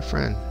 Oh, look at my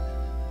friend.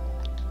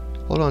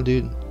 Hold on,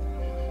 dude.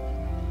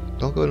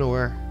 Don't go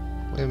nowhere.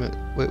 Wait a minute.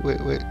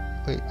 Wait.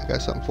 I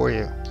got something for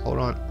you. Hold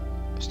on.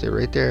 Stay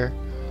right there.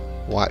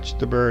 Watch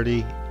the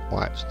birdie.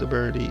 Watch the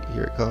birdie.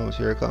 Here it comes.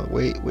 Here it comes.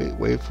 Wait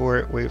for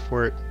it. Wait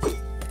for it.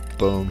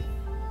 Boom.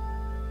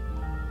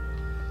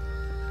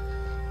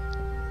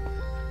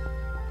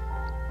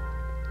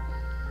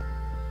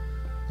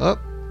 Up.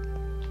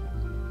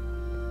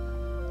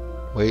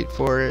 Wait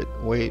for it.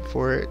 Wait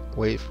for it.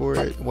 Wait for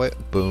it. Wait.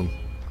 Boom.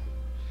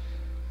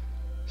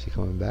 Is he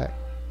coming back?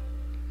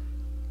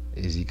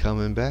 Is he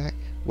coming back?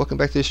 Welcome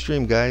back to the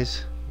stream,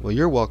 guys. Well,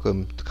 you're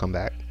welcome to come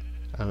back.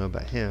 I don't know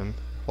about him.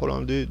 Hold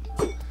on, dude.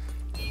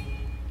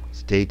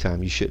 It's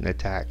daytime. You shouldn't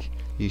attack.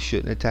 You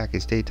shouldn't attack.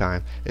 It's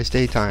daytime. It's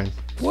daytime.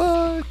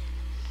 What?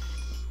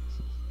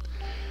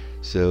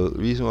 So the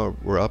reason why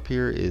we're up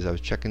here is I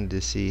was checking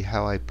to see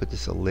how I put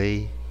this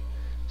allay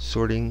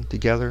sorting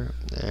together,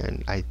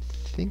 and I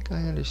think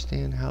I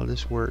understand how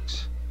this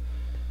works.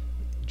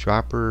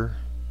 Dropper,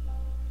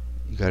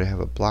 you got to have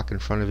a block in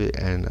front of it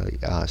and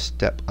a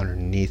step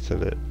underneath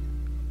of it.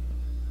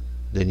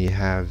 Then you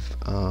have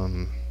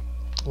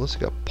looks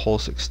like a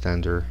pulse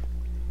extender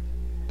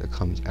that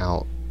comes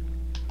out.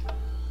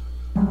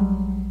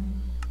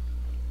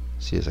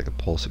 See, it's like a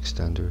pulse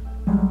extender.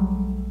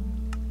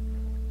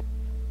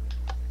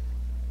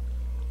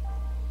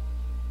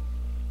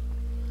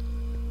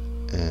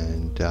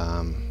 And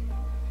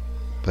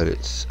but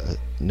it's a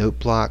note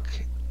block,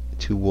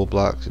 2 wool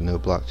blocks, a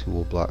note block, 2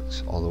 wool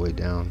blocks all the way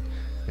down,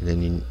 and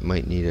then you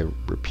might need a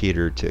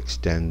repeater to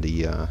extend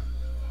the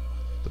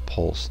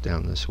pulse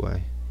down this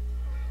way.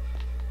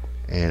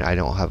 and I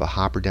don't have a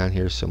hopper down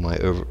here, so my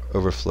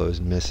overflow is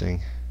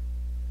missing.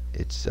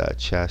 It's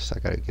chest. I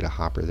gotta get a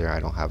hopper there. I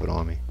don't have it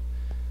on me.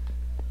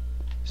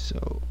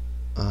 So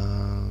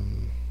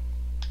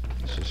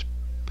let's just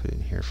put it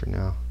in here for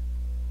now.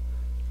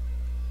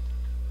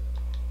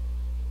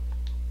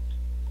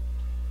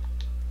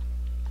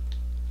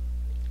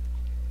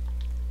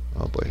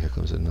 Oh boy, here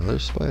comes another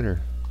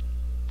spider.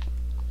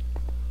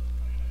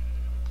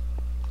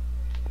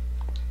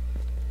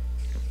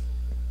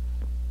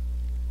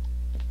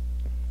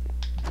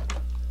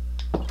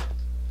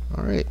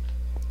 Alright,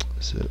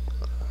 so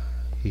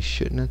he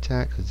shouldn't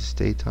attack because it's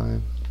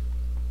daytime.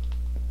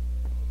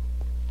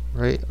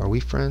 Right? Are we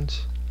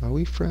friends? Are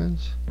we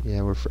friends?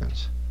 Yeah, we're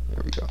friends.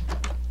 There we go.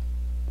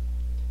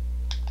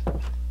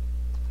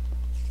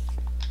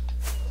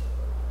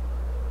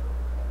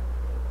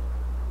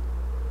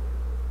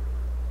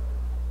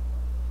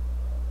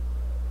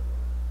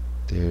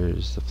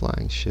 There's the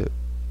flying ship.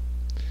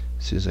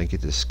 As soon as I get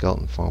this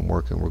skeleton farm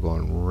working, we're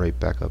going right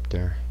back up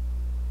there.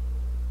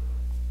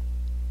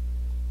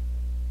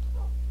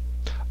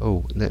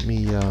 Oh, let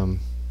me go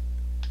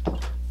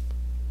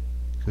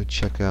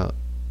check out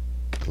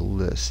the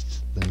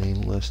list, the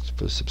name list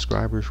for the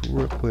subscribers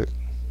real quick.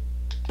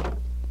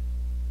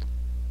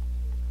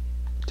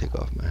 Take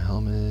off my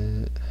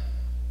helmet.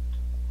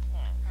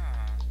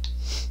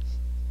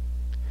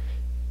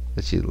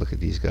 Let's see, look at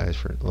these guys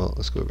for, well,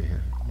 let's go over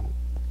here.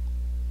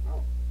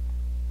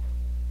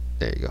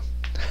 There you go.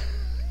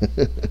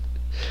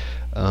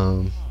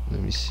 Let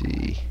me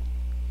see.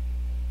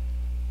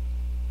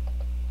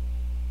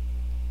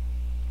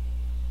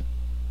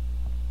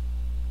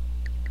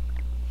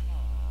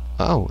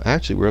 Oh,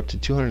 actually we're up to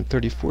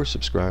 234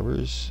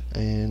 subscribers,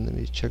 and let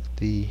me check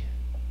the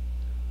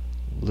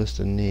list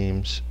of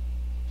names.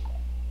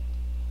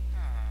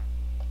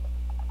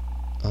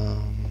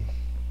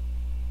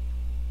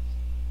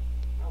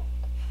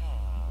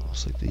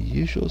 Looks like the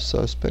usual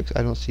suspects.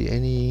 I don't see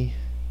any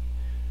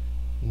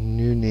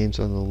new names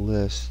on the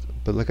list,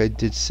 but like I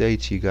did say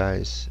to you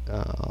guys,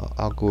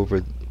 I'll go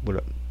over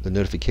what the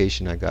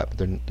notification I got, but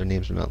their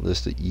names are not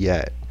listed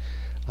yet.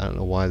 I don't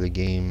know why the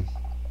game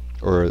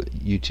or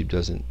YouTube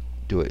doesn't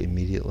do it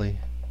immediately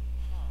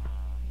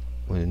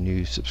when a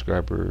new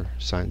subscriber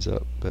signs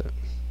up, but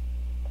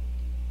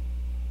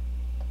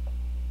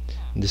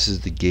this is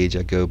the gauge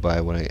I go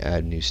by when I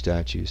add new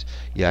statues.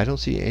 Yeah, I don't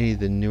see any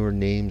of the newer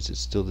names. It's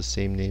still the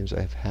same names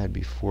I've had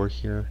before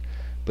here.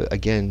 But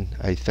again,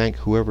 I thank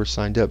whoever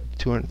signed up,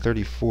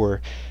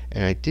 234,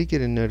 and I did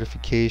get a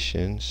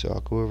notification, so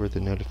I'll go over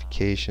the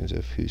notifications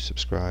of who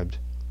subscribed.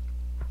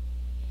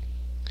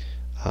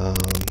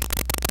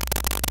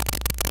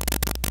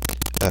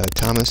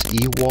 Thomas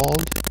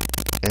Ewald,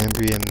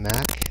 Ambria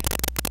Mack,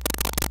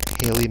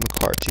 Haley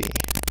McCarthy,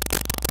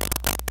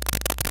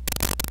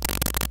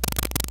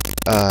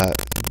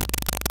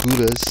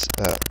 Gouda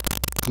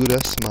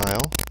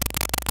Smile,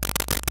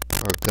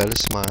 or Gouda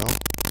Smile,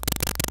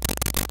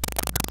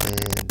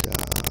 and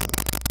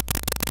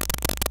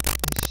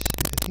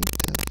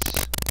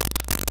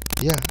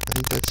I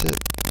think that's it.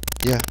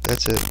 Yeah,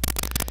 that's it.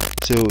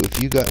 So if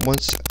you got I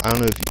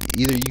don't know if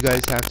either you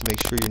guys have to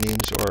make sure your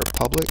names are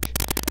public,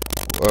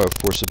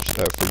 for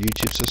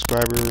YouTube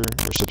subscriber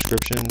or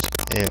subscriptions,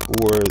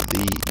 or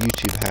the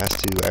YouTube has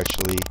to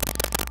actually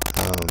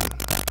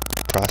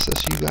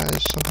process you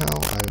guys somehow.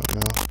 I don't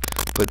know.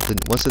 But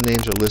once the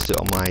names are listed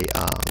on my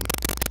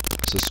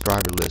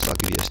subscriber list, I'll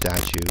give you a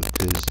statue,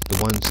 because the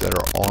ones that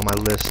are on my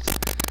list,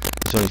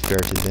 it's only fair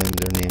to them,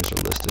 their names are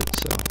listed.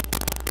 So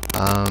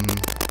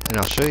and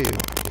I'll show you,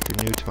 if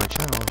you're new to my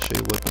channel, I'll show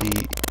you what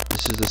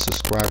this is the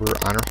subscriber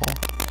honor hall.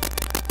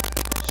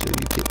 So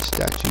you get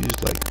statues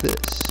like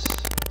this,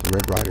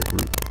 Red Rider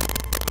Group.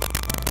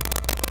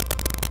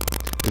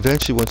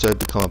 Eventually, once I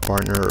become a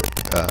partner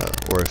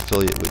or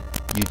affiliate with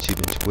YouTube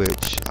and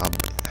Twitch, I'll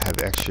have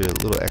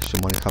little extra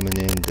money coming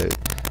in that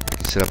I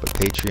can set up a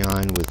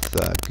Patreon with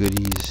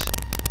goodies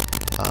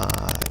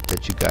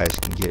that you guys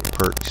can get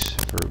perks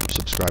for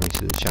subscribing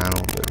to the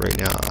channel. But right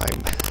now,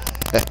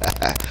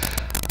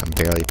 I'm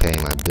barely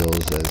paying my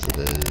bills as it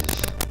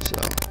is. So,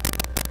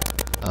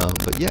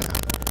 but yeah,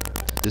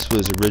 this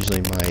was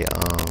originally my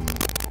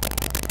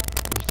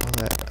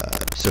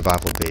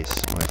survival base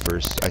when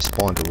I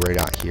spawned right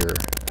out here.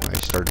 I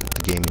started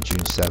the game in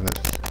June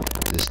 7th.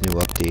 This new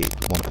update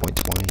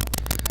 1.20,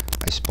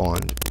 I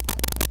spawned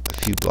a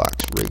few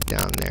blocks right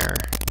down there,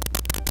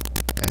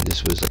 and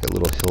this was like a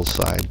little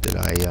hillside that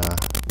I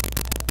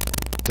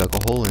dug a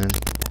hole in, a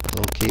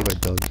little cave I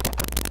dug,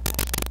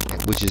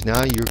 which is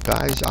now your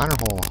guys' honor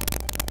hall.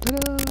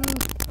 Ta-da!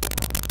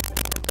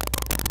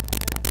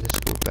 Let's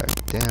go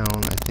back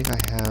down. I think I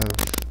have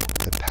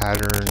the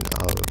pattern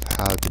of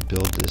how to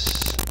build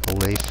this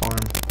lay farm,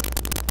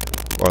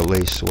 or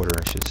lay sorter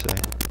I should say.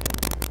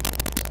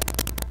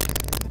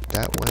 And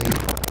that way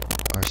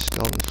our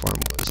skeleton farm,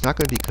 it's not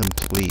going to be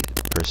complete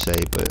per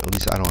se, but at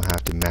least I don't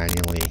have to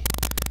manually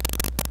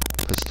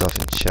put stuff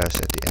in chests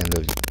at the end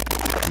of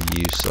the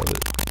use of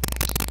it.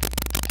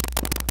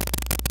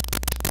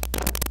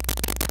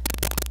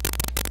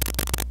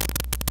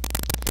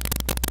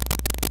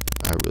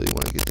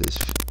 to get this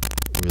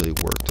really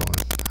worked on.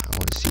 I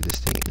want to see this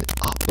thing in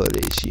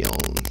operation.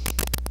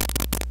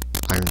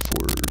 Iron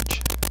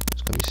Forge.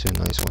 It's going to be so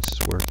nice once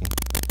it's working.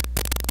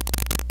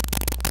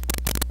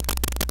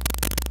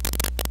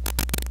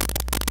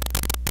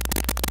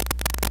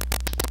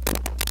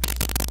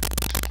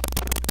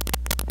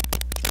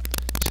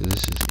 So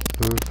this is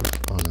over.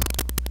 Oh no.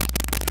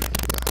 There we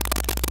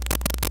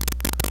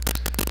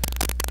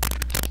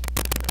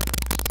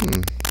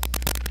go.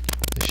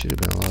 There should have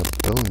been a lot of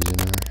bones in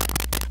there.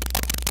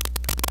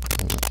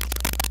 Hold on.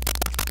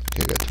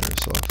 Okay, I gotta turn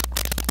this off.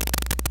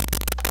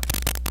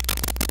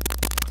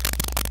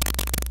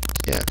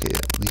 Yeah, okay,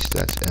 at least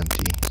that's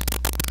empty.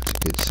 That's a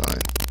good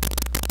sign.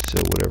 So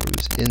whatever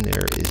was in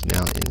there is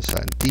now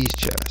inside these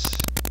chests.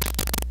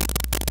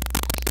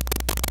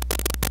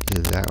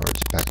 Either that or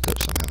it's backed up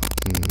somehow.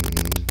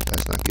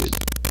 That's not good.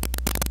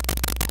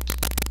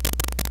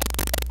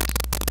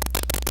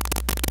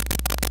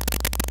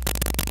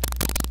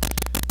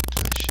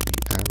 That should be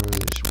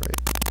arrows,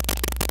 right?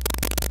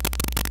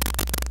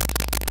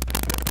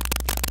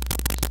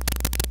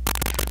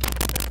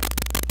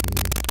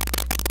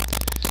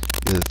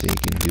 The other thing you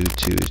can do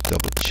too is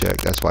double check.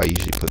 That's why I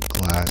usually put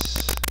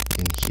glass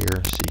in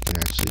here so you can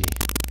actually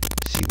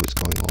see what's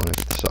going on if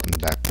there's something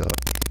backed up.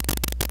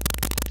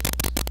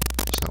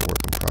 It's not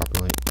working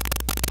properly.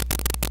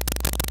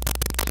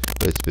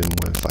 But it's been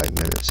more than 5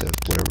 minutes, so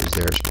whatever's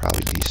there is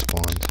probably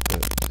despawned,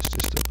 but let's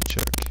just double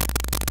check.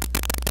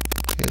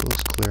 Okay, it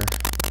looks clear.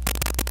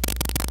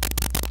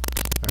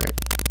 Alright.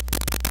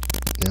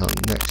 Now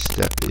next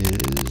step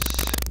is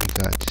we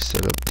got to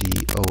set up the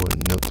a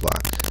note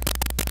block.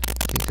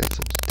 I think that's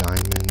a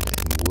diamond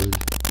and wood.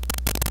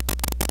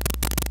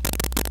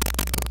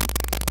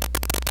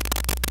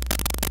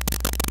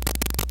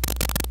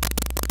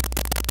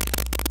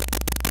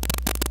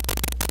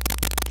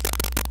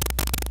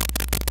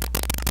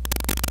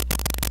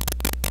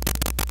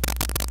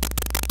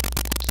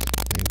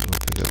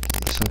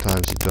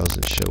 Sometimes it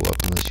doesn't show up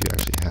unless you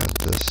actually have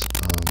this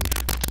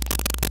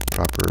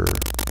proper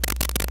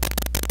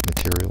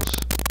materials.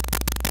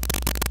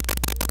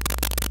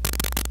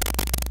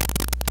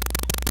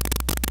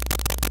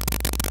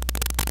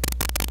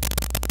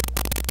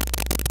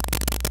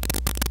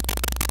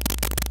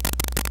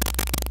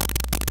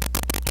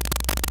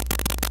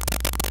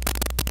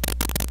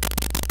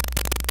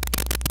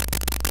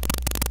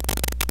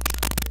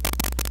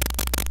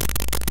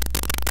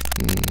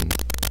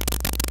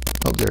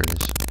 Oh, there it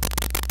is.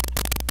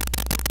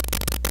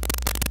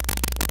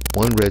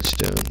 1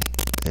 redstone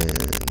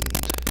and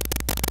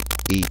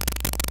 8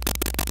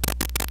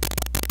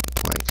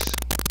 planks.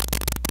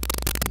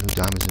 No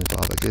diamonds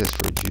involved like this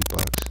for a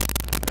jukebox.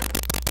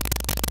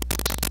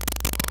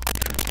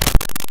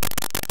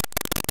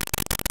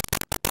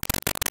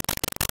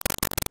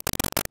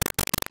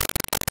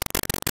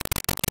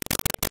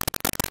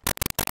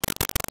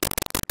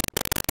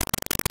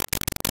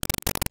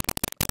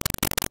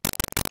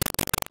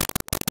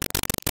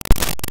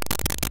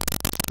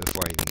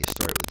 Before I even get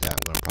started with that,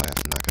 I'm going to probably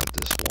have to knock out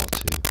this wall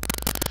too.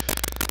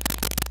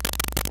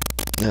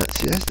 Now,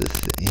 see, that's the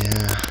thing,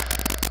 yeah.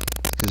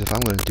 Because if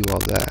I'm going to do all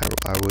that,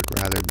 I would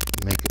rather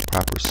make a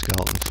proper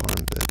skeleton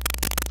farm, but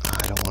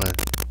I don't want to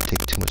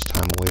take too much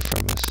time away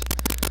from us.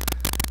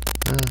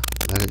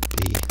 Let it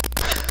be.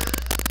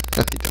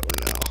 I don't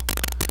know.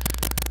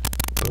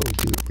 But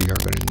we are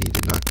going to need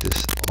to knock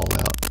this all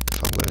out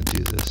if I'm going to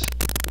do this.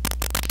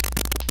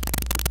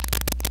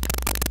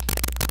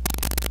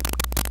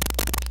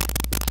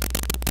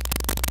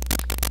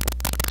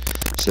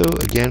 So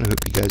again, I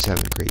hope you guys have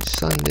a great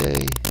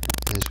Sunday.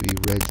 As we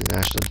read the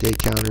National Day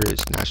Counter,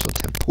 it's National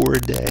Tempura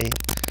Day,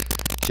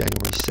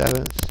 January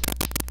 7th.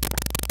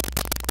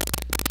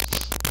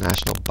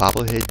 National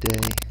Bobblehead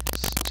Day.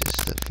 It's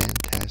just a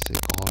fantastic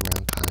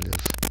all-around kind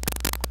of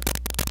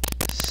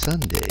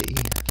Sunday.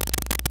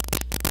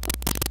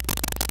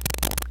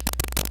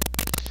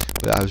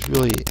 But I was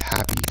really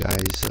happy,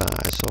 guys.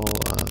 I saw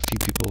a few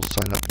people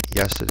sign up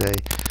yesterday.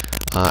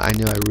 I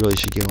know I really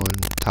should get on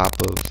top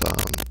of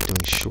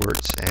doing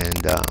shorts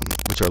and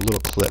which are little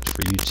clips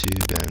for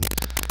YouTube and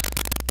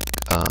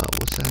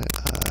what's that?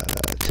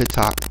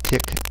 TikTok,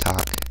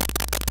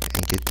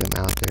 and get them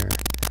out there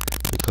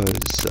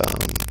because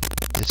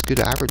it's good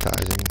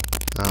advertising.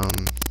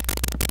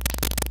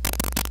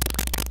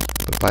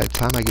 But by the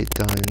time I get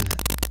done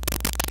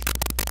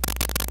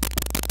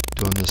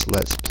doing this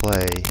Let's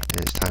Play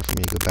and it's time for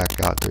me to go back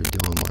out there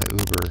doing my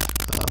Uber,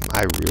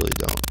 I really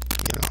don't,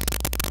 you know.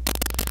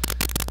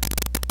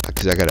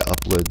 Because I got to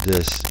upload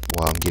this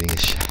while I'm getting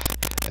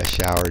a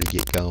shower to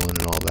get going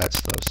and all that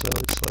stuff, so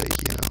it's like,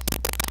 you know.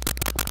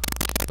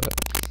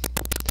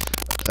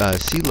 But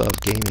Sea Love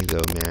Gaming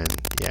though, man,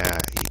 yeah,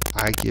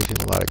 I give him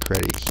a lot of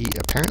credit.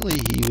 Apparently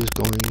he was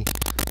going to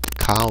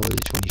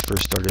college when he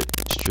first started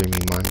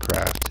streaming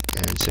Minecraft,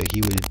 and so he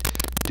would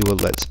do a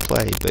Let's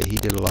Play, but he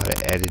did a lot of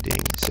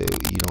editing, so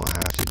you don't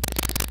have to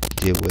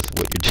deal with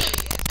what you're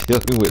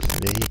dealing with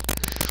me.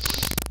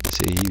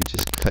 So you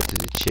just cut to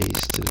the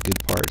chase, to the good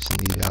parts, and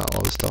leave out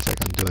all the stuff like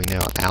I'm doing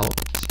now out,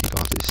 so you don't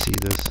have to see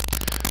this.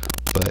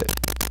 But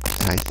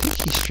I think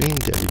he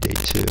streamed every day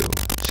too.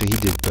 So he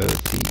did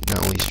both. He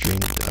not only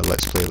streamed a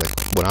Let's Play like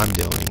what I'm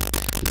doing,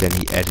 but then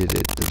he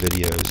edited the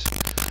videos,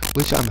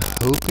 which I'm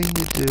hoping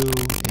to do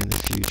in the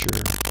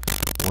future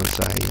once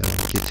I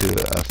get to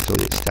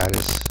affiliate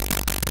status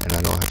and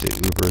I don't have to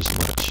Uber as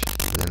much.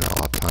 Then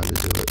I'll have time to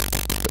do it.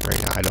 But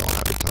right now I don't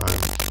have the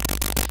time.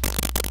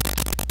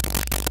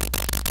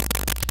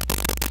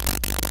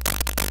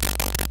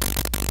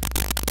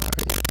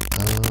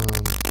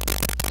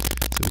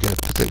 So we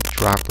gotta put the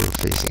dropper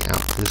facing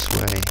out this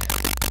way.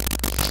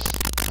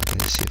 I'm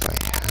gonna see if I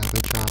have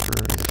a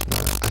dropper. If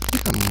not, I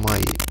think I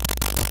might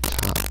up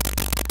top.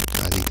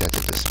 I think that's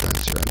a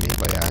dispenser I made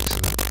by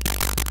accident.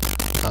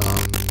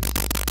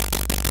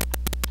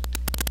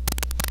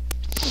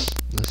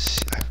 Let's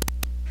see.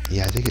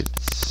 Yeah, I think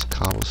it's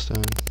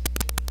cobblestone.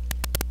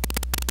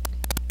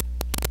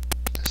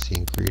 That's the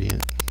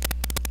ingredient.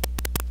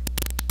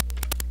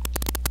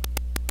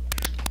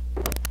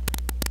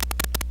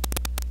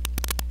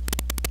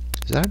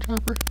 Is that a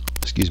dropper?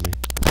 Excuse me.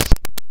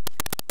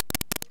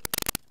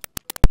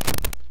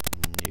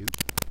 Nope.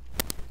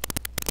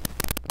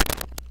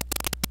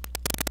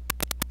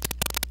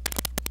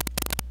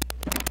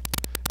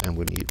 And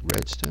we need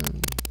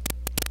redstone.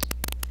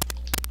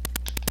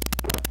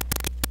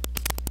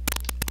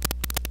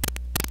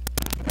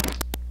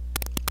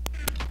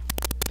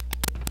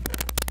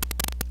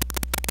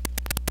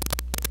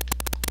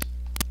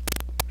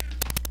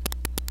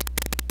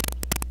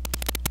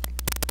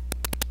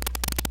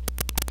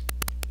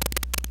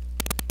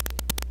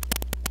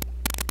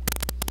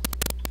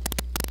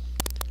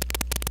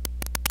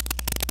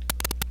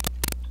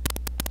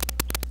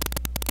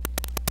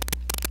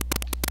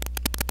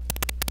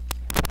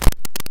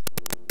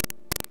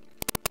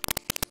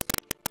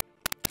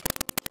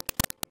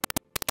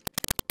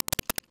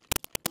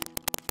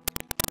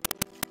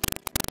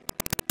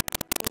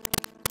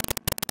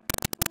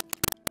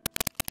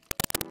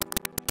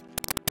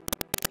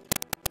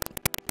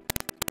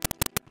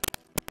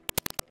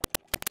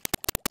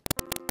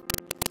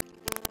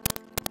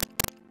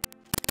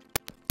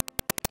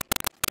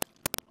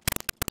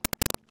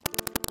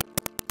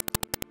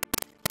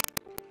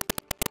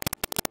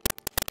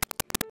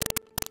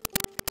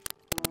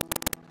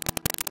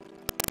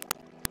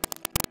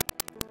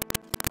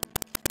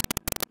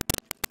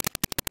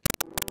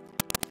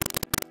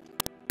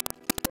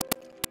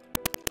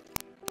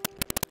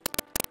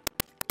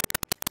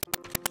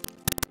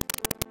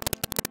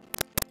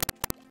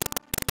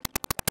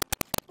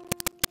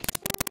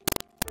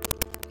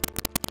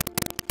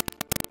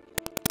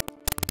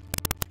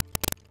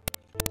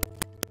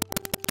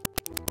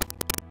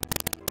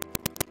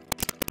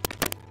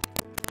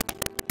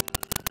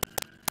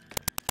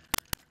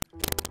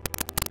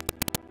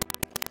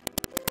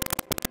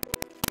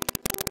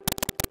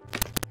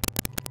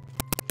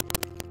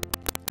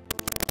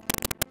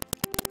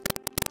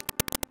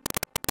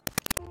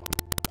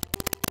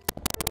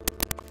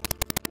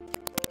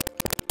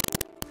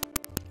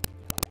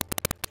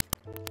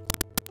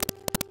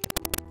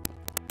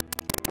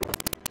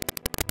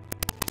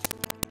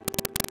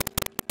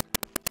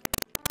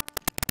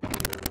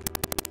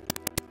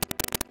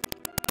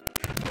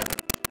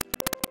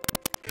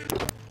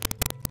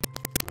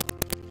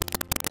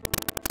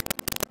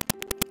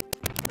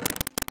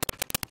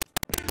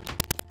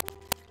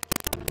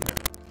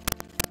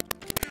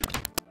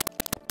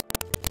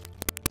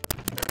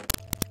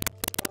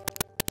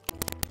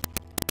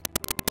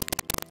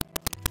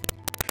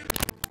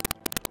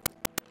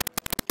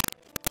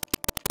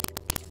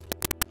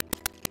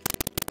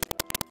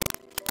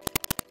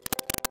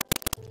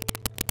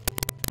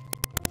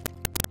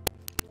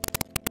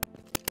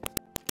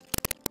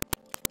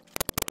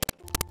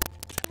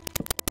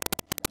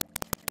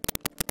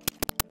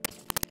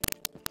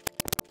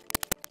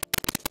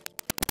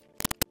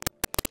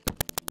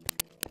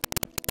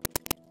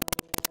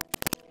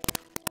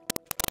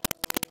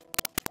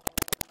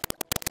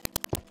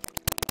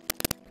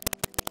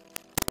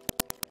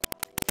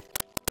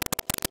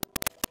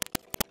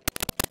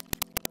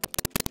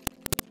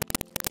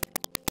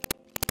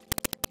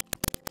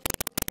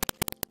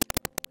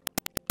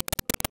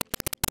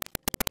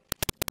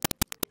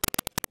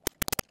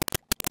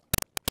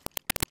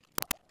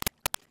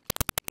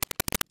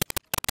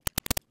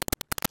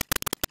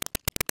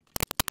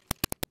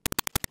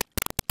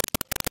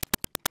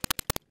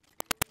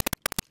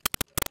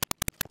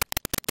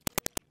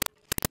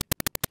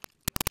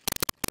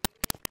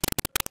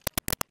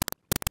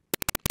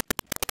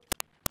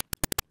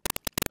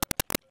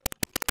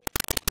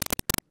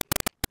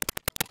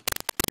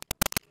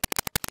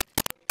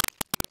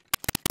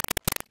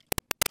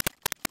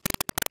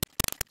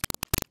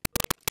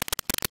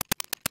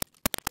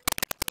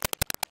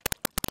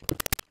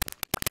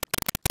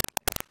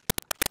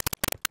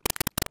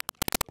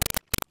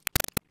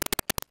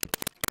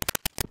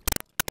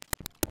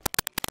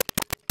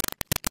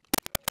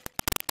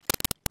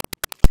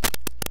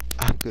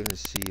 gonna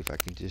see if I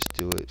can just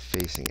do it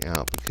facing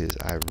out, because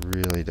I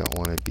really don't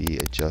want to be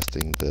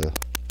adjusting the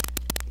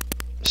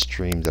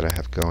stream that I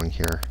have going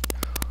here.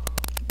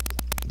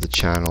 the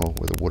channel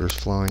where the water's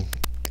flowing.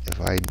 If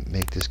I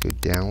make this go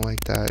down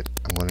like that,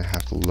 I'm going to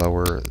have to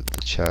lower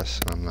the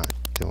chest. I'm not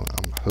doing.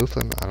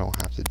 Hopefully I don't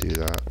have to do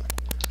that.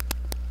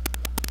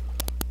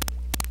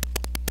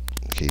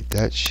 Okay,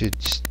 that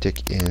should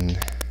stick in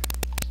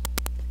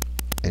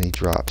any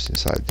drops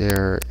inside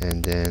there,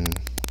 and then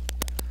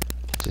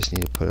just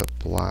need to put a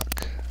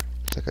block.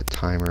 It's like a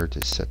timer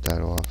to set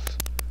that off.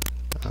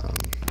 I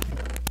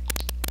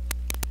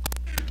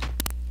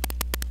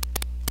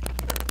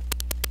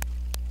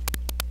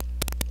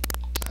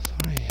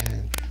thought I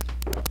had,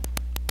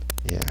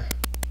 yeah.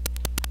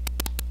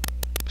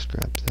 Just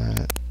grab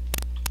that.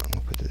 I'm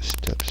gonna put the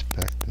steps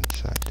back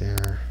inside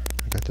there.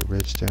 I got the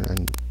redstone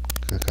and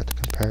I got the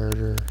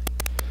comparator.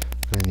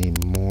 I'm gonna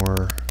need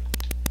more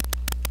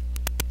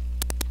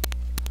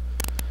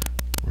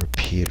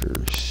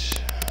repeaters.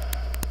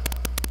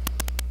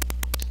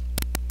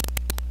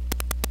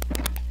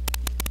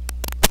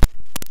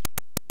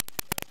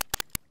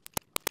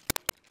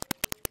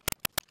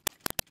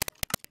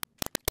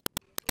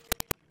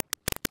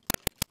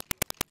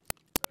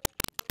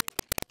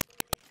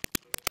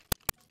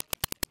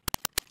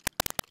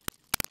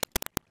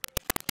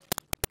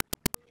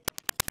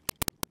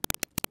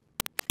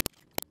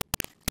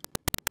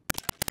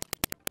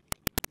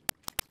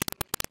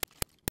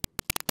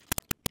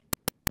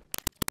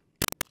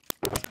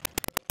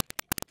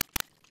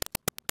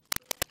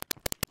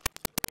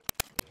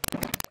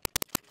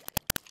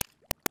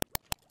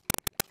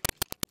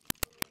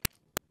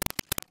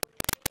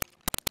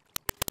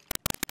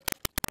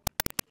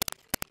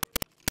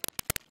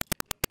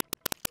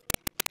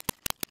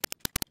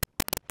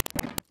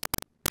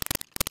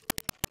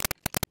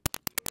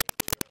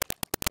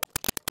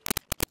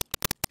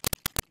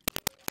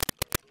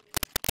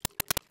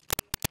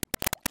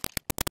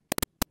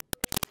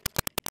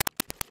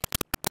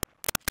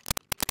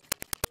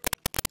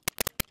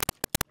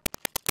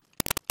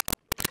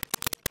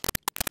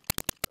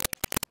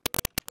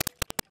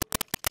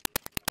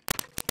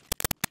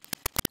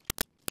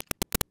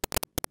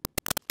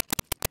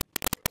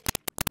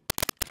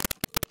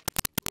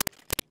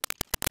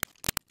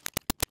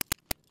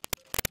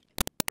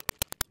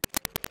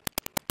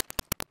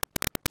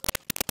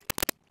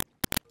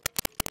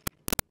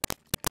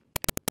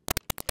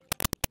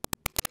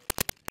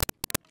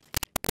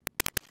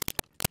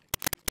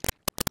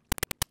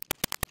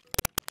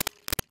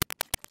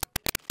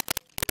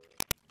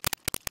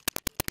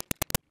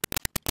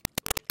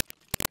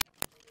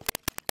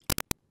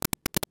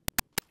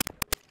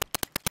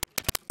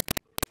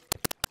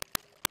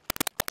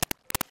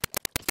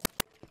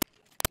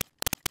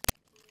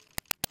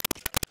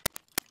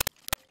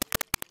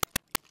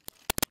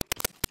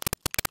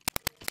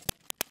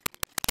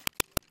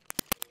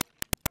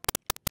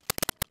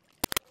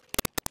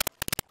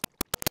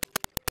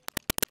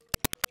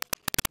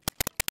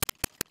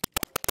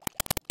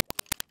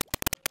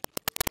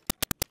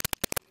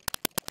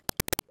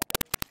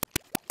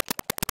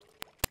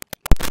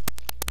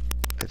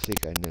 I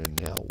think I know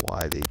now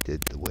why they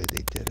did the way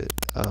they did it.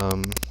 I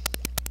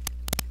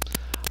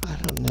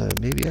don't know.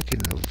 Maybe I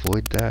can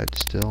avoid that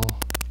still.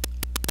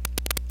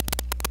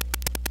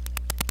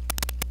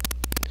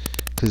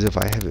 Because if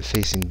I have it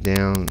facing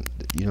down,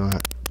 you know,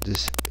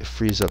 this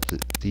frees up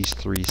these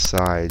three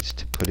sides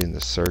to put in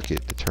the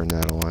circuit to turn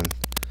that on.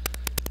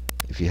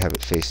 If you have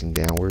it facing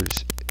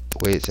downwards, the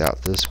way it's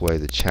out this way,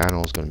 the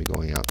channel is going to be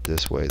going out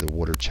this way. The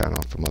water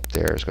channel from up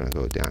there is going to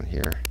go down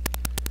here.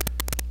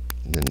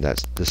 And then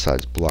this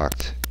side's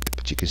blocked,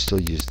 but you can still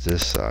use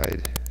this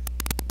side.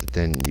 But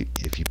then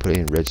if you put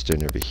in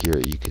redstone over here,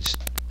 you could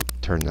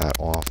turn that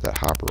off, that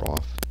hopper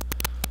off.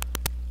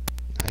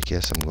 I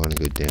guess I'm going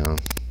to go down.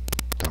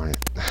 Darn it.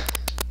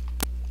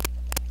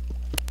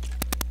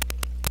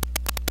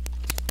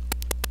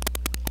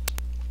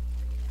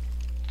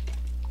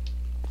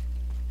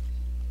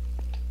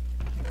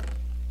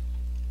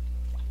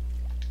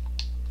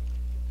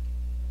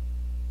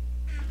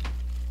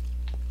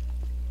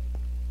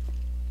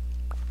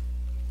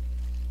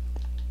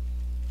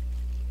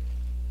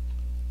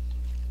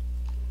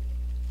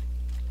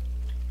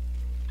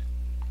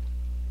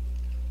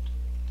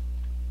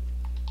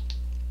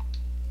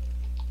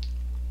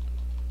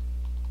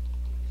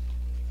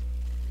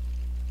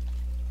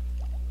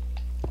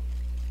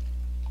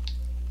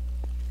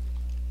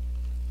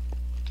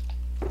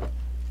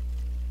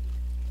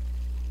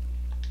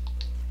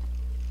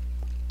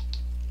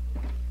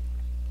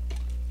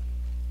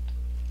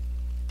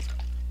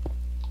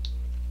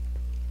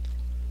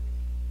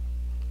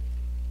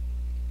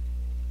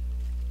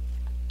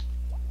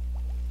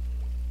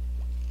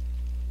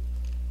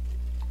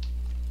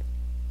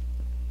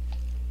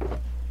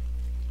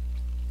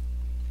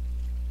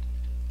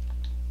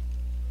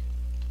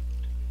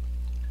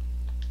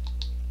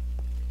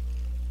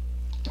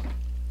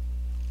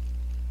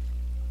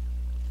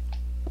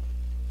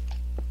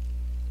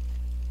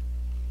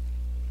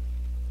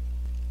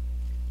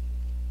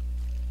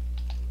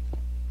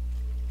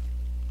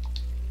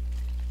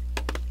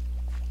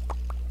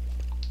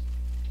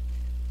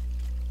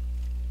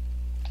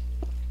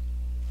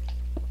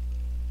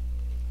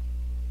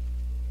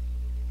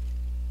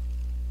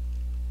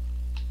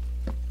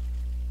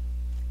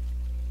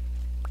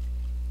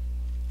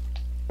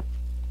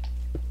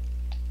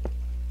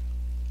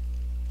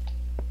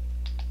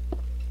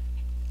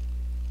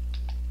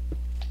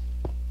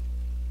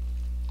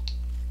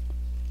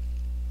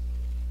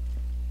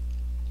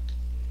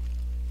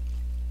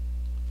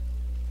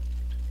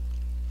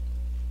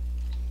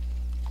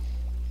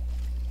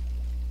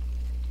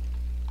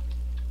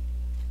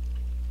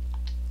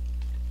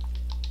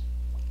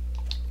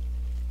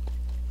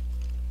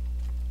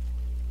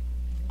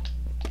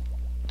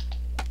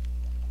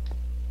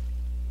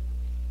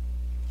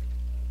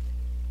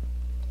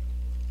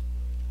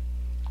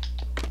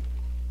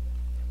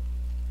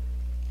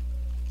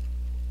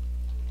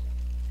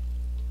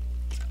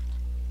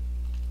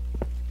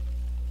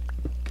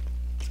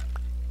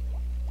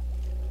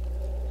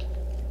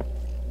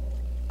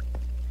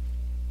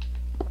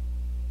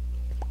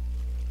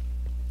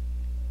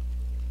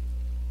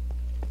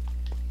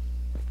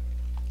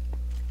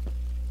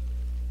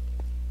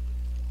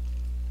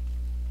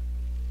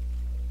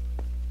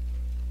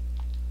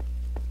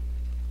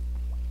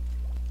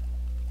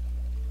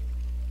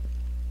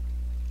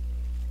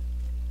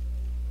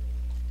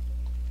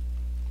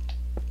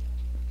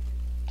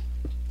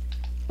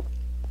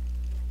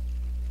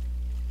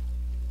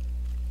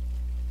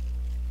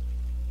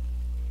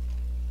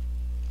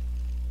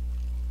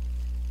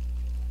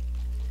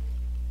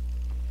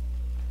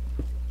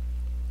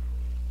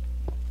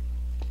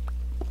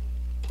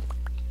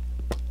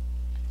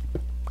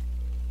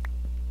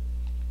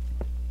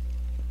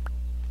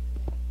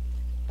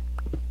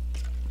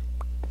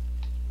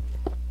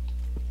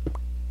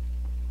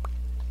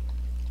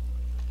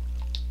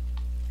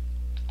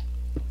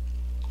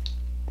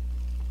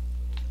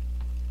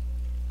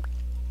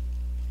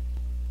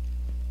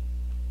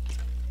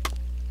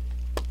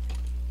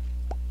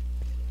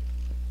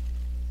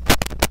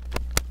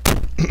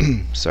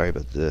 Sorry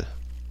about the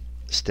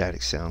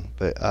static sound,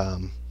 but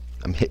I'm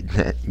hitting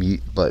that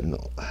mute button.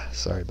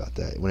 Sorry about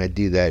that. When I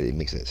do that, it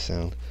makes that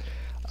sound.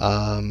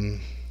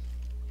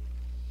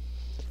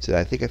 So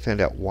I think I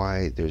found out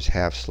why there's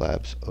half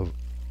slabs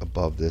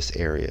above this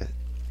area.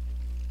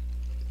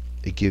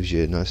 It gives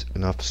you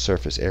enough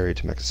surface area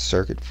to make a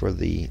circuit for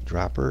the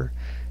dropper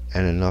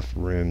and enough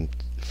room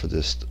for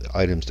this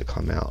items to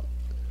come out.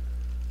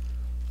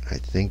 I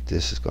think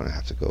this is going to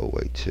have to go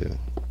away too.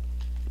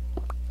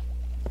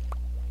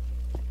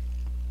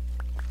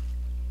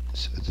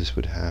 So this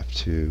would have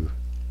to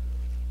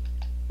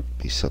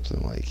be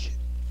something like,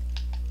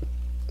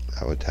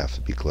 that would have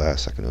to be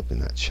glass. I can open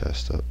that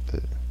chest up,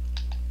 but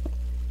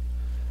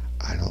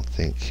I don't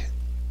think,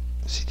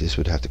 see, this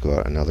would have to go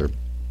out another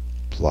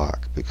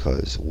block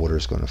because water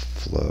is going to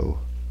flow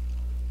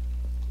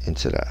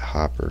into that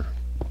hopper.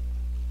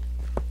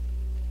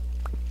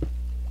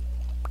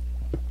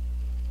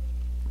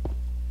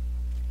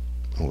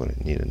 I'm going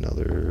to need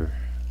another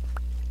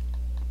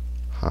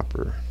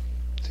hopper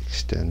to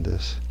extend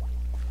this.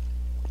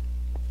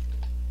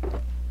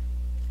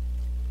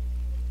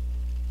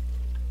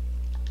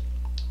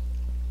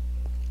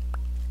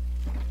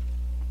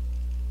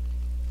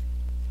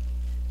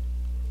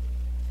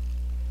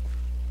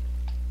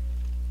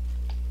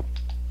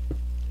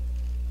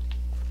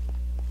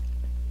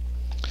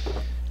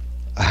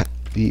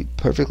 Be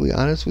perfectly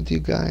honest with you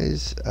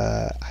guys,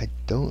 I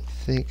don't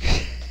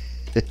think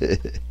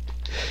that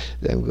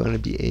I'm going to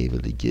be able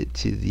to get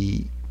to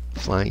the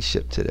flying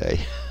ship today.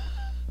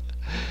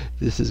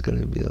 This is going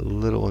to be a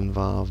little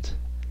involved,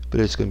 but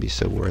it's going to be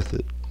so worth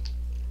it.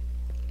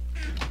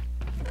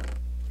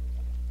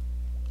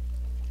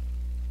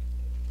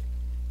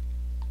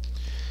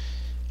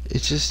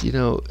 It's just, you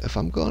know, if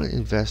I'm going to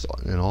invest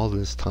in all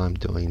this time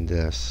doing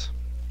this,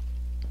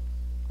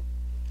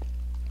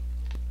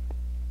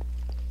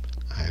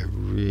 I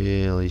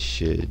really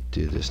should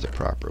do this the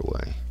proper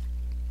way.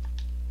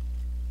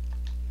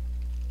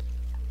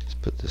 Let's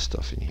put this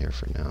stuff in here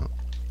for now.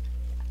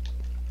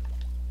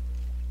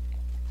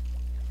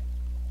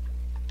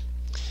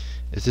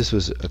 If this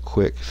was a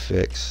quick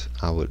fix,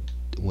 I would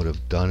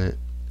have done it,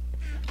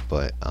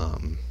 but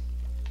I'll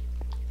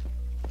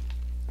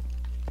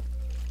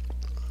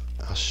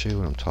show you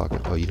what I'm talking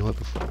about. Oh, you know what?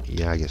 Before,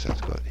 yeah, I guess I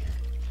have to go out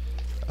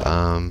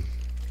here.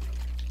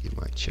 Get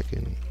my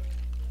chicken.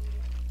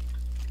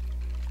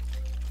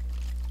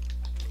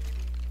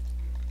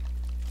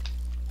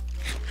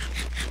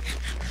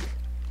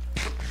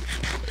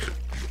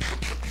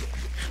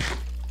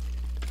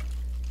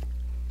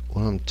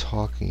 What I'm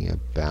talking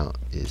about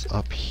is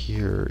up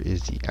here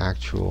is the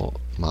actual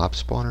mob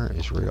spawner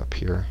is right up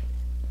here.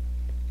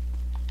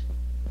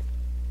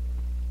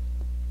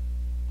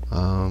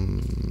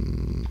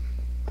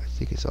 I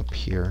think it's up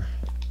here.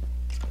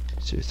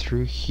 So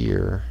through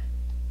here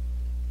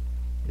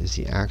is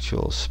the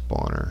actual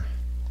spawner.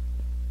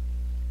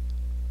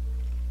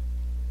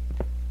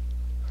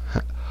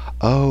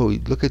 Oh,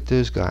 look at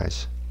those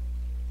guys.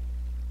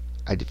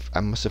 I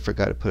must have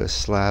forgot to put a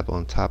slab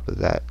on top of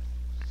that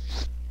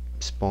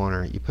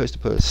spawner. You're supposed to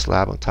put a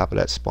slab on top of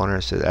that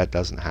spawner so that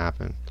doesn't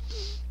happen.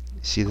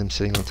 See them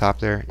sitting on top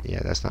there?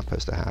 Yeah, that's not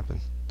supposed to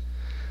happen.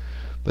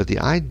 But the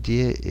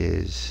idea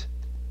is,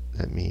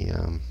 let me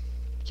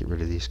get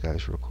rid of these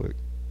guys real quick.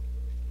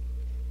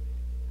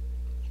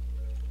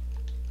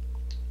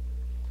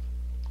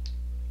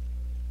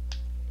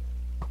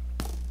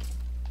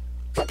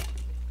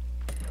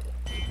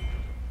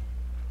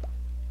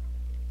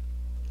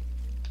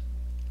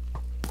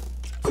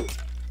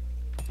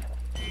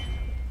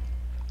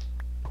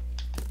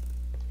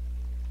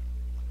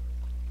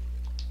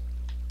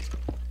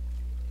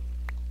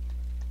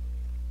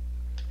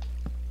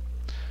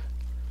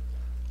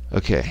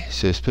 Okay,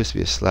 so there's supposed to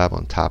be a slab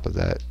on top of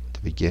that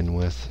to begin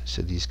with,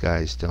 so these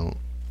guys don't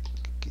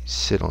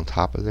sit on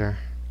top of there.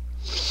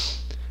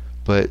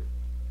 But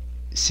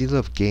Sea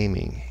Love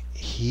Gaming,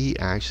 he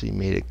actually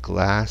made a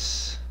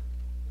glass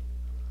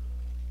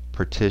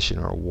partition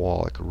or a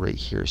wall like right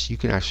here, so you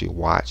can actually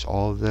watch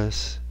all of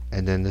this,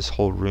 and then this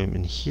whole room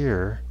in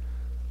here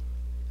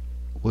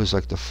was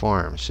like the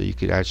farm, so you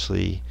could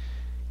actually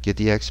get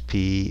the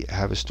XP,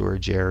 have a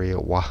storage area,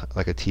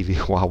 like a TV,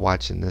 while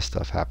watching this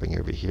stuff happening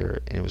over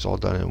here. And it was all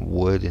done in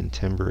wood and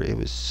timber. It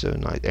was so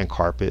nice, and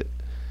carpet.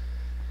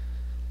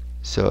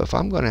 So if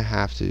I'm going to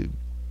have to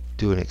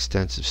do an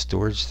extensive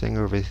storage thing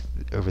over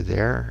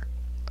there,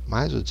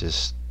 might as well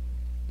just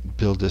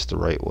build this the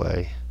right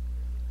way.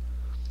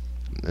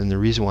 And the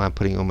reason why I'm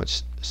putting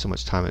so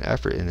much time and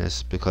effort in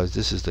this, because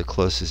this is the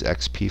closest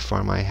XP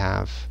farm I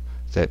have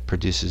that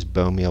produces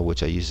bone meal,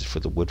 which I use for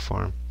the wood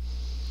farm.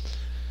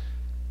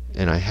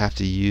 And I have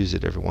to use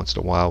it every once in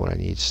a while when I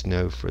need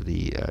snow for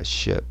the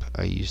ship.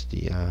 I use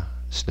the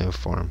snow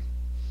farm.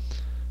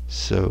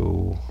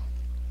 So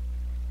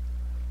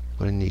I'm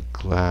going to need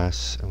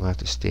glass. I'm going to have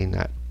to stain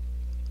that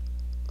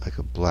like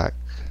a black.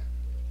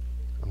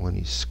 I'm going to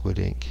need squid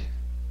ink.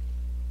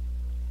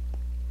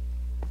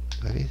 Do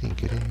I have anything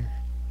good in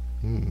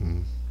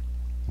here?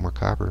 More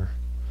copper.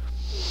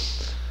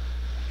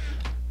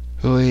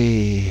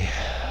 Oy,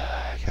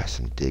 I got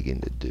some digging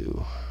to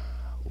do.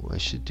 What I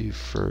should do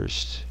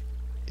first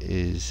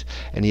is,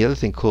 and the other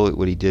thing cool,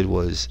 what he did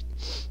was,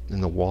 in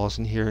the walls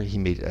in here, he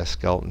made a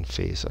skeleton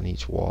face on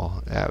each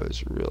wall. That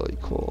was really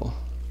cool.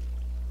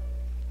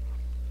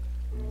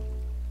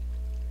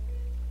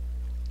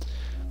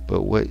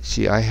 But what,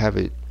 see, I have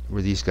it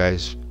where these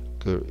guys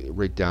go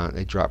right down,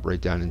 they drop right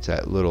down into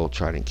that little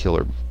trident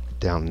killer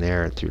down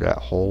there through that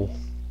hole.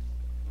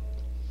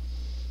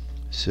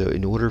 So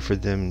in order for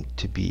them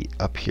to be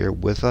up here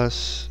with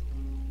us,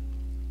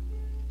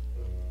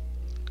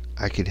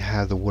 I could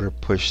have the water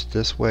pushed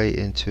this way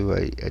into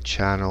a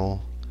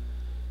channel,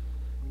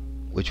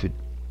 which would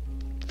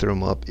throw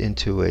them up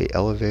into a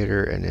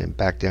elevator and then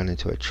back down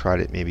into a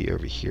trident, maybe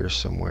over here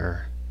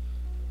somewhere.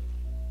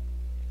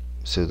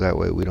 So that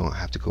way we don't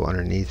have to go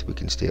underneath, we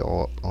can stay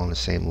all on the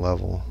same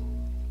level.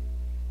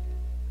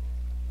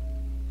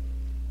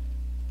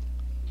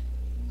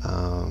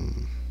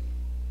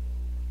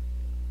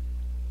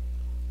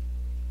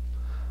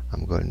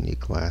 I'm going to need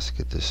glass to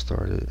get this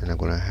started, and I'm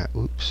going to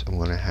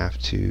have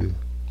to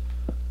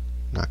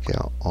knock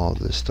out all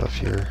this stuff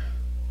here.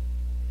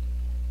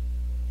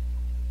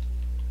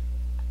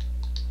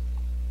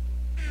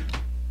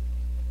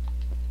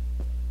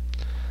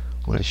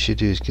 What I should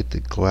do is get the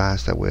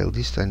glass, that way at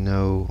least I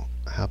know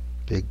how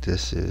big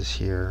this is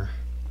here,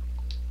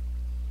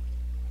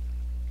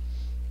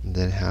 and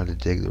then how to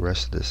dig the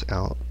rest of this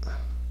out.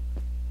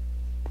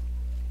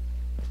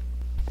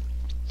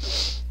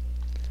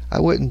 I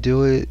wouldn't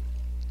do it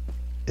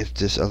if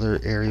this other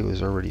area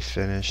was already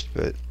finished,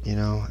 but you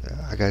know,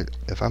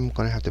 if I'm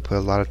gonna have to put a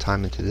lot of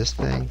time into this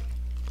thing,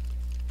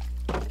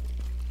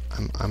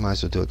 I might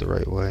as well do it the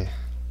right way.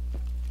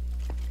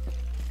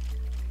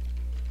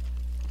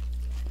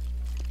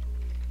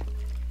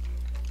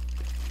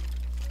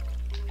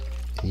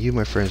 And you,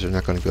 my friends, are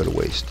not going to go to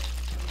waste.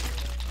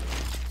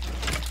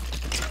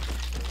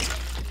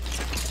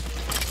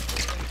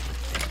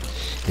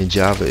 In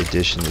Java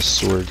Edition, the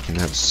sword can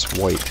have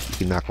swipe. You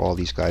can knock all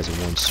these guys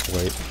in one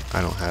swipe.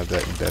 I don't have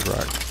that in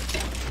Bedrock.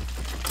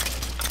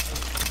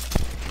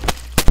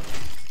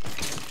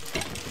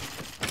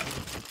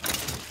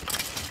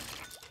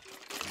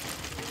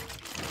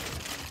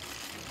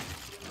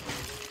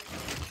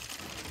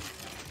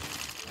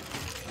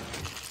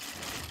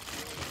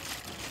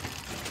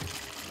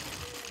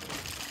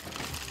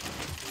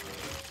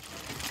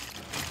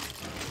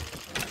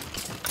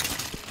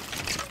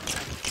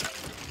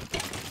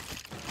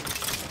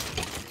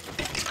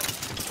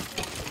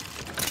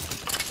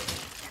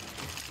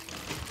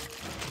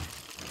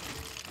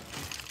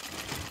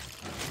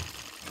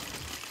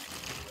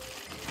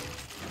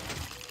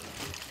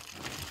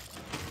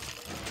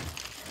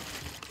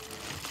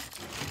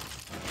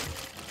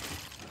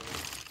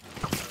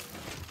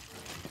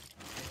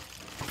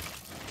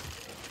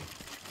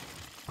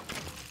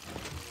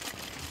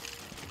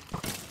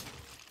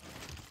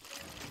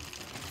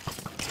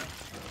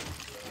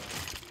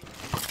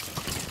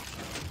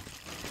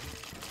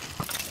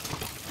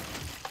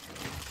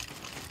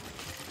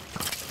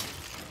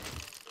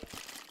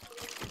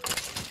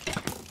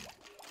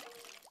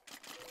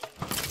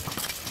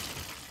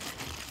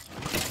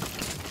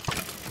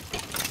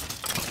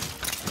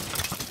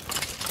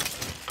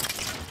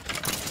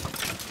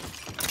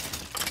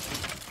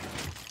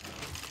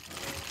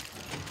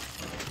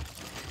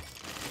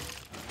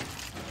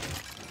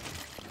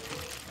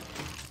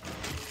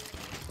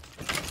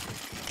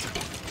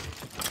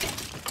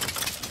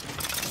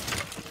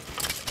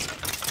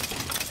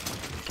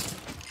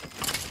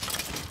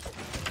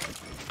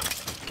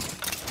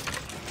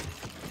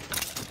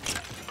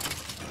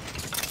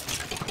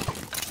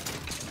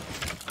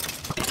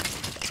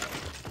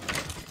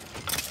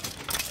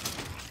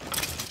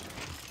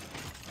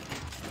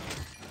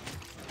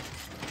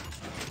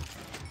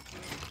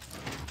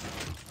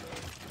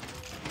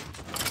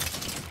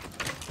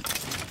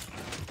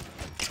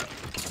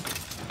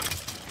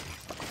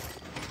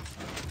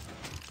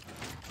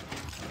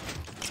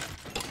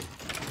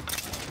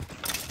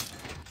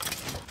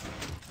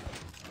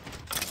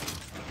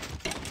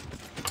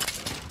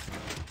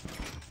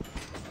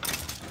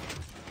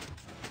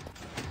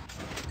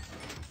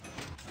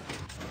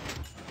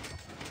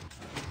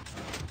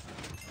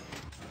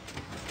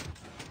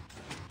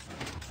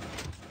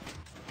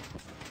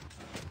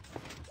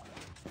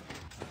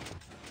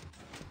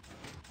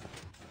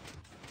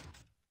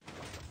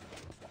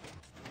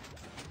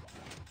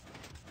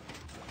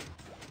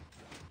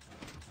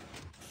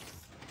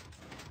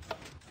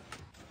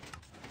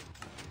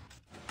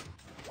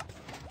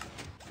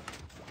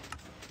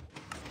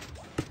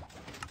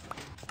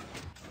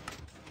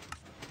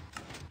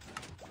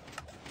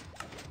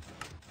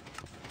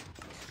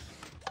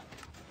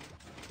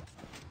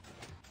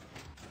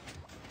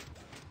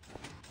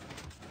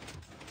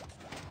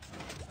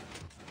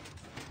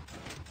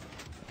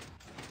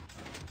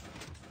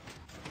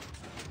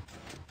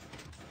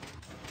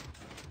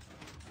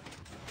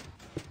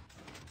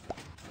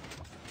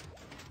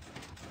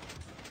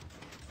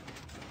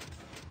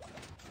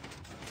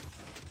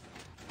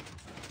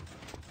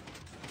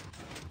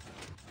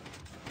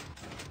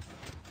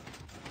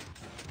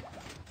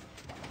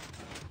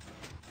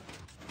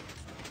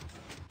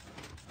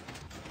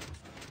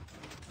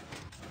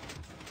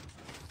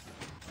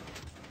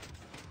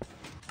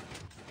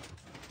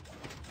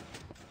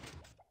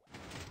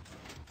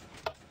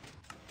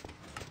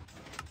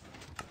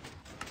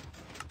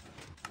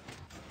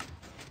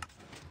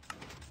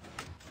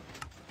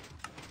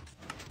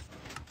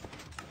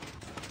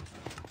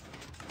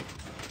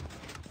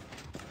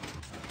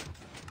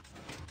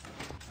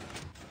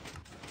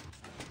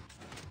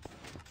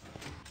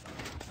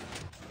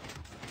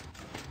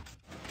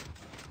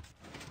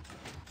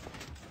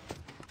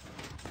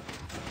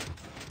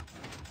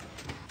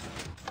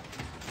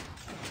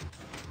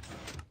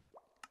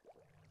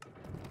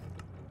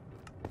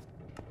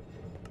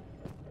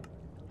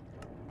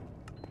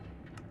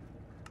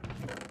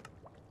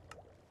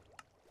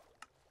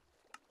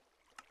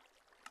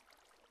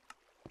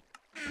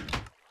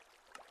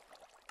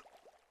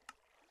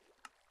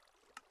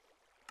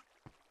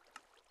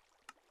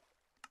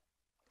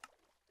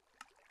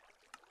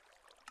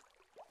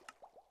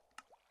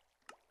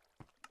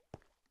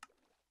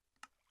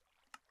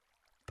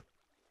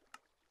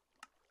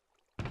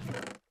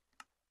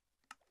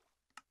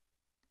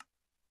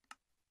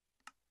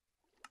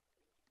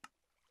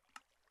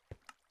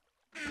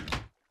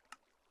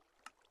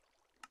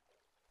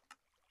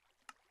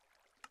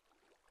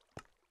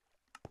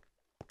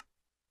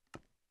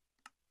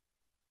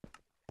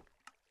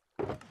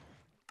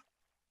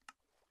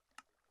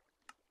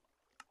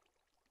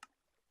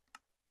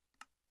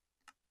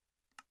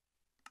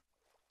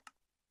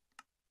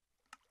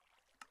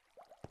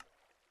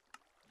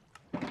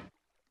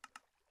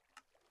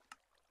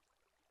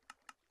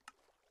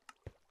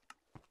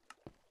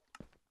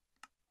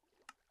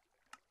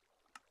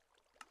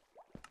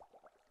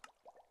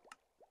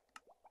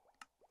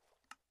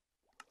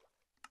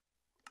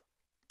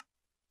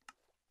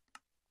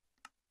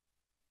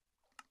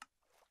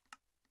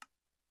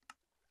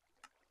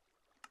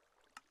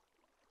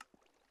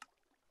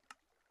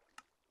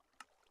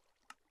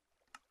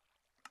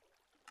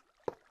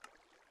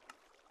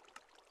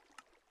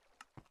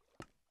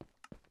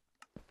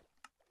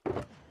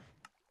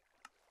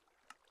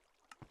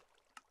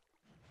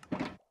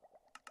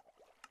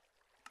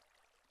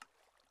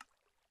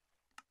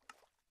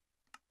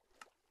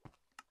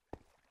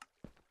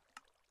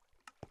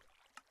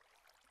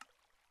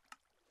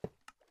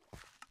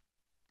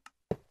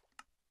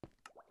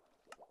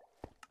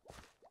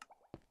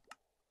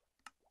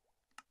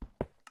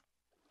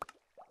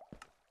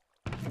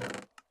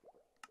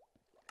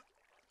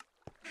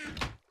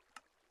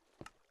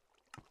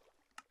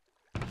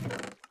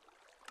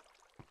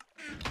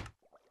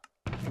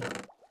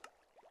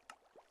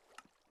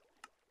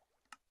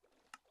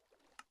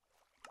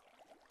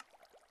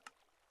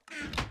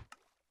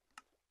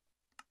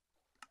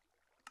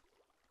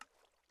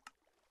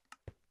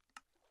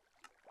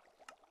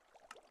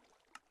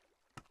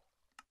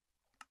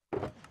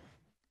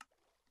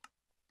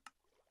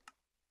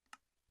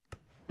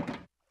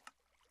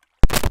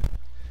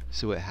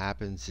 So what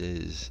happens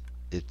is,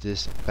 if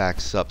this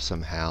backs up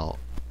somehow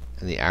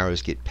and the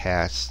arrows get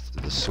past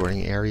the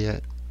sorting area,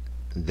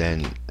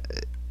 then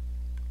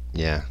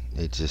yeah,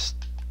 it just,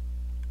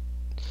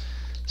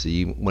 so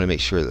you want to make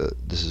sure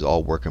that this is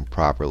all working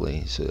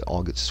properly, so it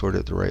all gets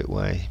sorted the right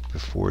way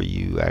before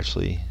you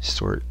actually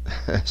start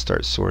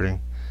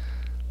sorting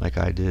like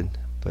I did.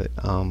 But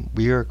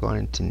we are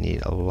going to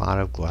need a lot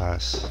of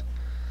glass,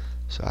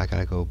 so I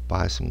gotta go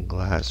buy some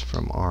glass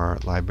from our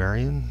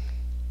librarian.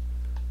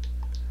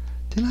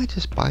 Didn't I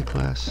just buy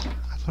glass?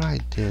 I thought I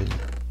did.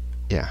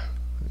 Yeah,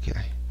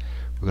 okay.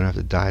 We're gonna have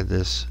to dye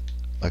this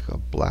like a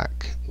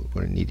black.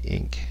 We're gonna need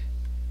ink.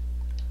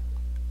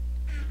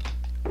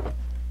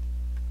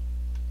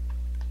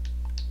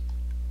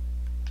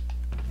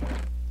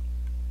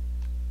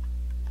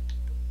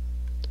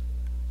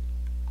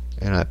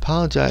 And I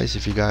apologize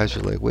if you guys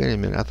are like, wait a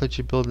minute, I thought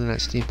you were building that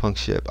steampunk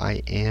ship.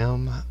 I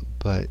am,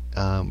 but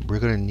we're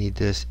going to need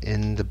this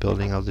in the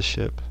building of the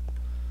ship.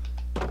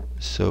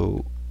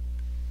 So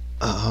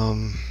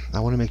I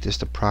want to make this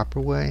the proper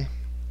way.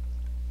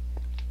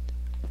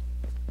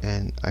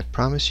 And I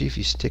promise you, if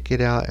you stick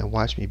it out and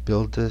watch me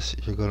build this,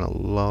 you're going to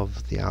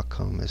love the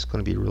outcome. It's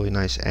going to be really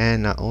nice.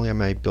 And not only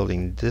am I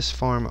building this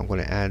farm, I'm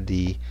going to add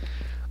the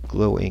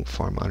glow ink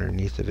farm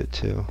underneath of it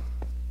too.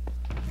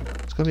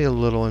 It's going to be a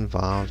little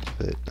involved,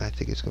 but I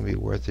think it's going to be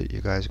worth it.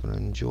 You guys are going to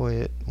enjoy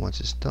it once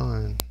it's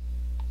done.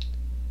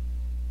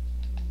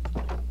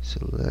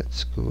 So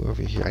let's go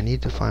over here. I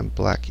need to find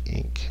black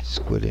ink,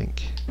 squid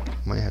ink. I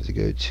might have to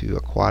go to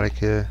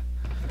Aquatica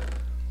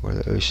or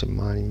the Ocean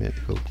Monument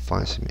to go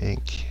find some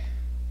ink.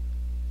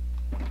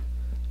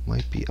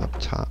 Might be up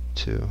top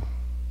too.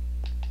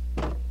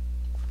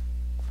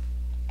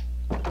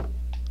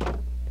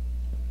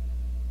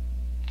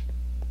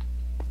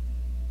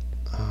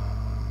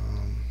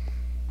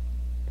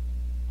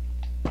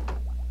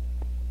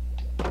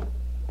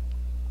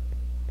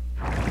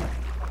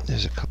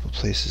 There's a couple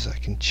places I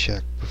can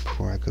check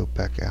before I go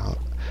back out.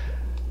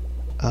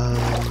 I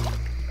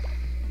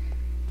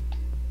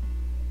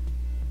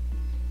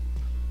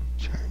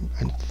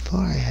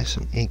thought I had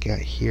some ink out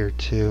here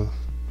too.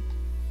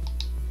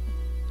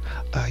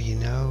 You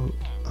know,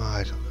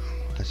 I don't know.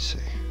 Let's see.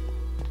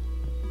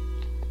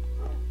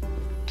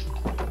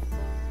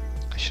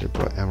 I should have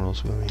brought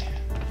emeralds with me.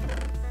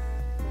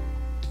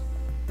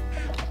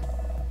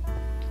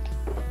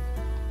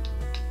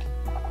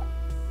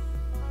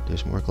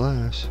 There's more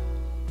glass.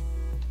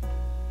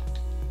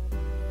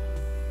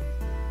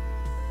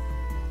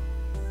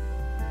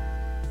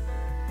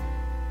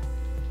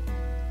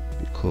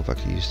 Be cool if I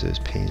could use those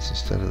paints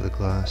instead of the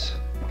glass.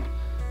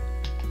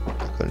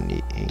 I'm gonna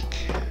need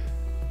ink.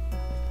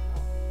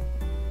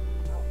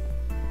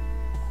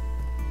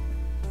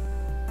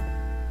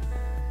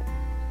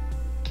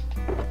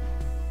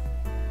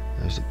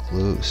 There's a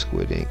glow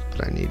squid ink,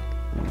 but I need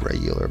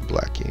regular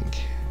black ink.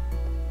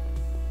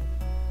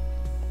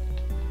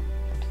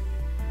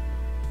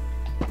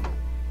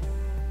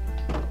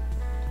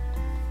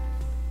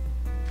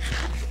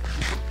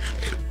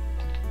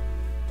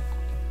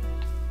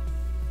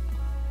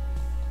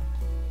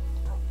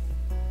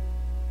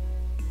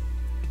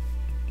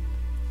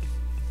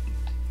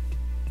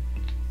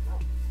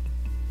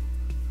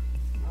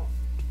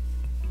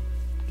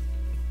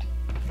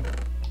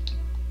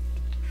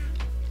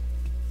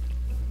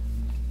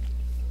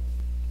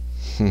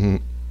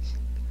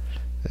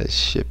 This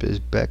ship is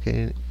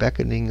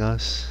beckoning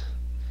us.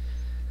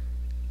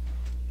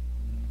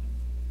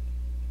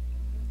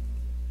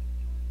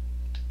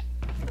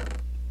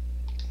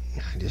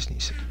 I just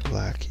need some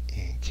black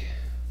ink.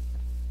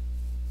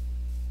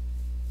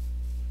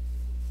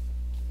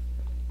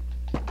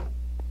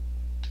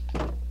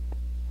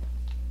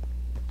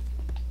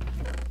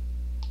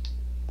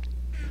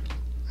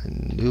 I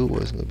knew it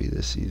wasn't going to be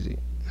this easy.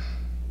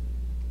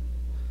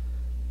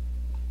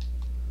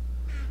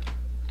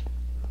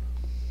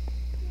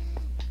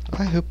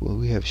 I hope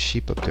we have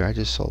sheep up there. I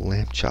just saw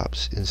lamb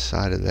chops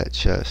inside of that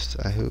chest.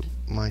 I hope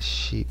my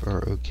sheep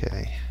are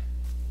okay.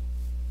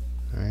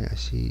 Alright, I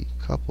see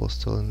a couple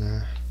still in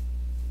there.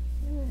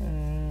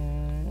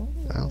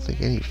 I don't think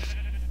any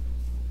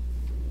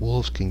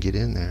wolves can get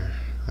in there.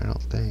 I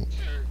don't think.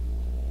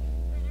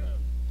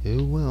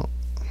 Who will?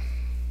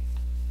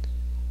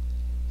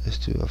 Let's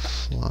do a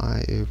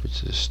fly over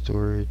to the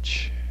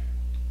storage.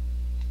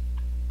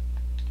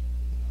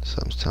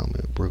 Something's telling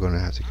me we're going to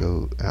have to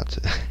go out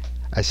to...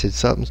 I said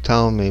something's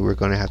telling me we're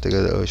going to have to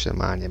go to the Ocean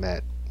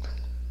Monument.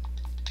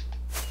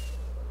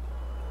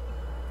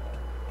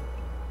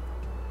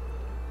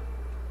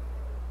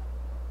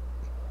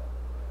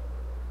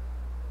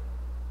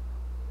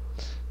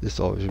 This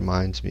always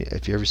reminds me,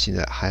 if you ever seen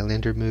that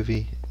Highlander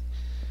movie,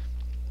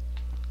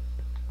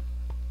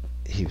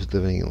 he was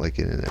living like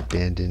in an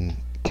abandoned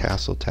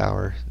castle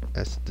tower.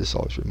 This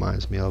always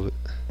reminds me of it.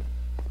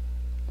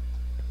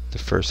 The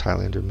first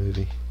Highlander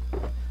movie.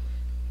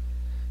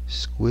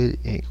 Squid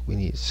ink. We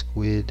need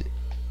squid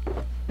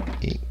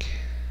ink.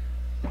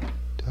 Do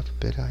I have a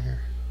bed out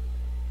here?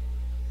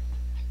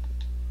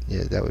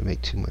 Yeah, that would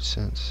make too much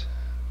sense.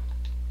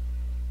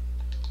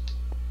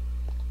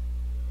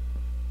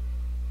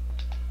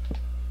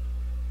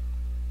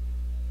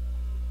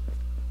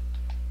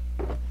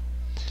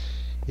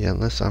 Yeah,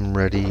 unless I'm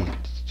ready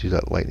to do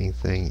that lightning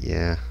thing,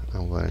 yeah,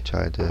 I'm going to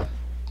try to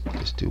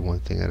just do one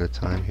thing at a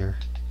time here.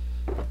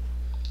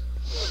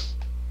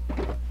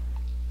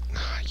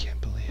 I can't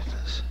believe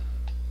this.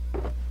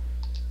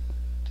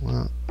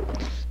 Well,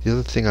 the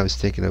other thing I was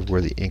thinking of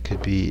where the ink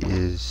could be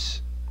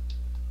is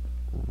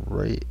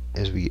right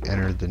as we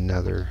enter the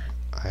nether.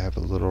 I have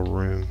a little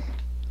room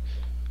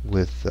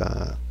with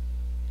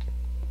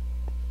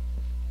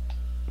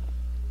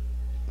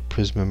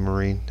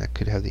Prismarine that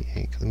could have the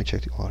ink. Let me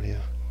check the audio.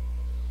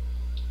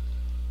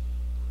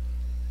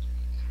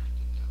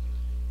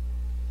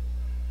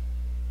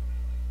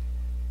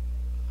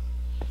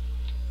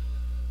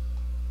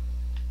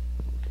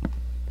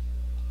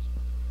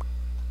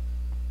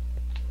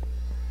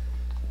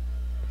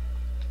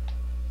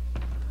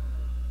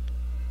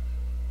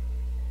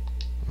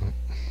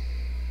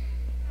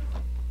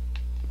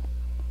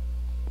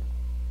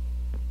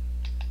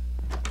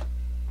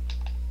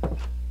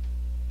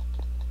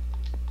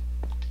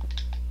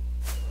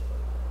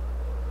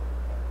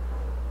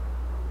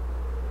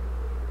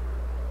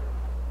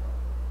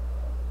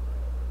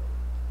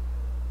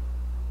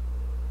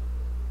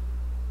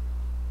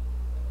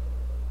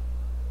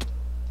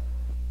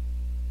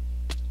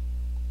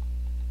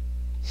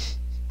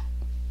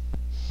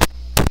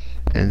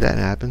 And that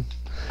happened.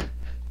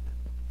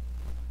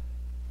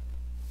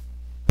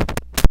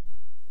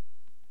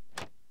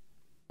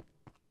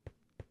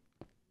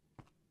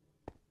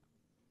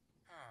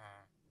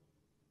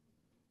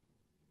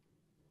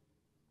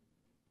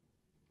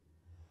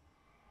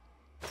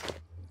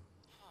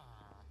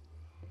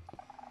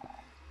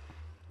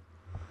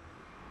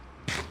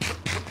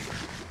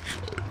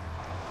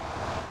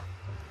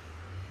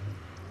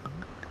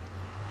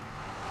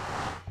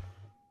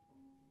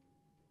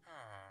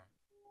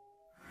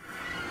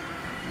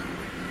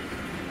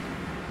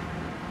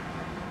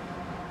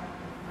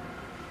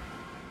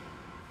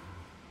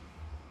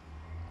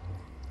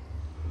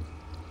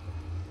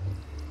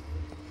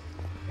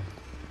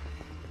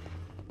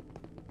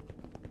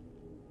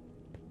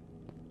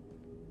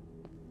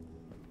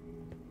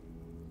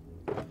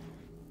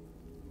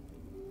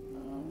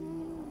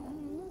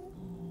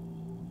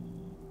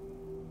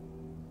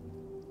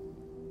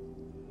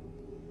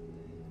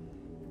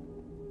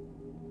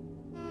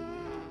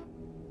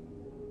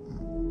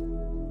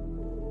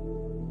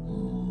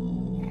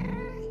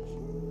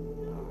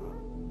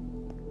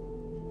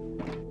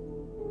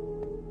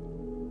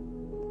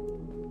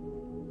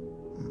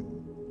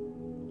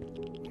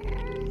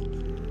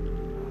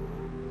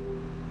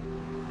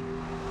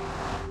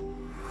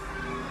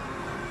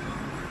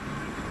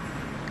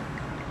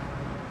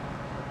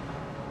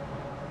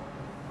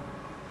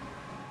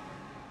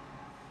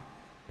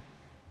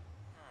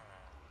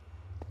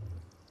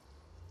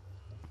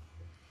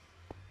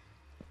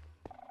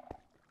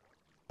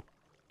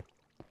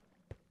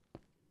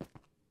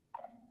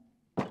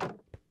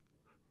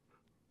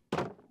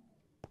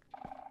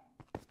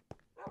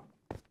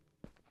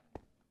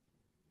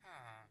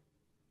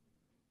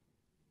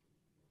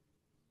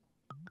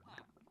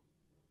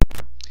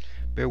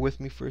 Bear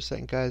with me for a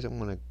second, guys. I'm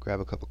going to grab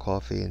a cup of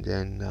coffee and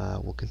then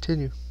we'll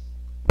continue.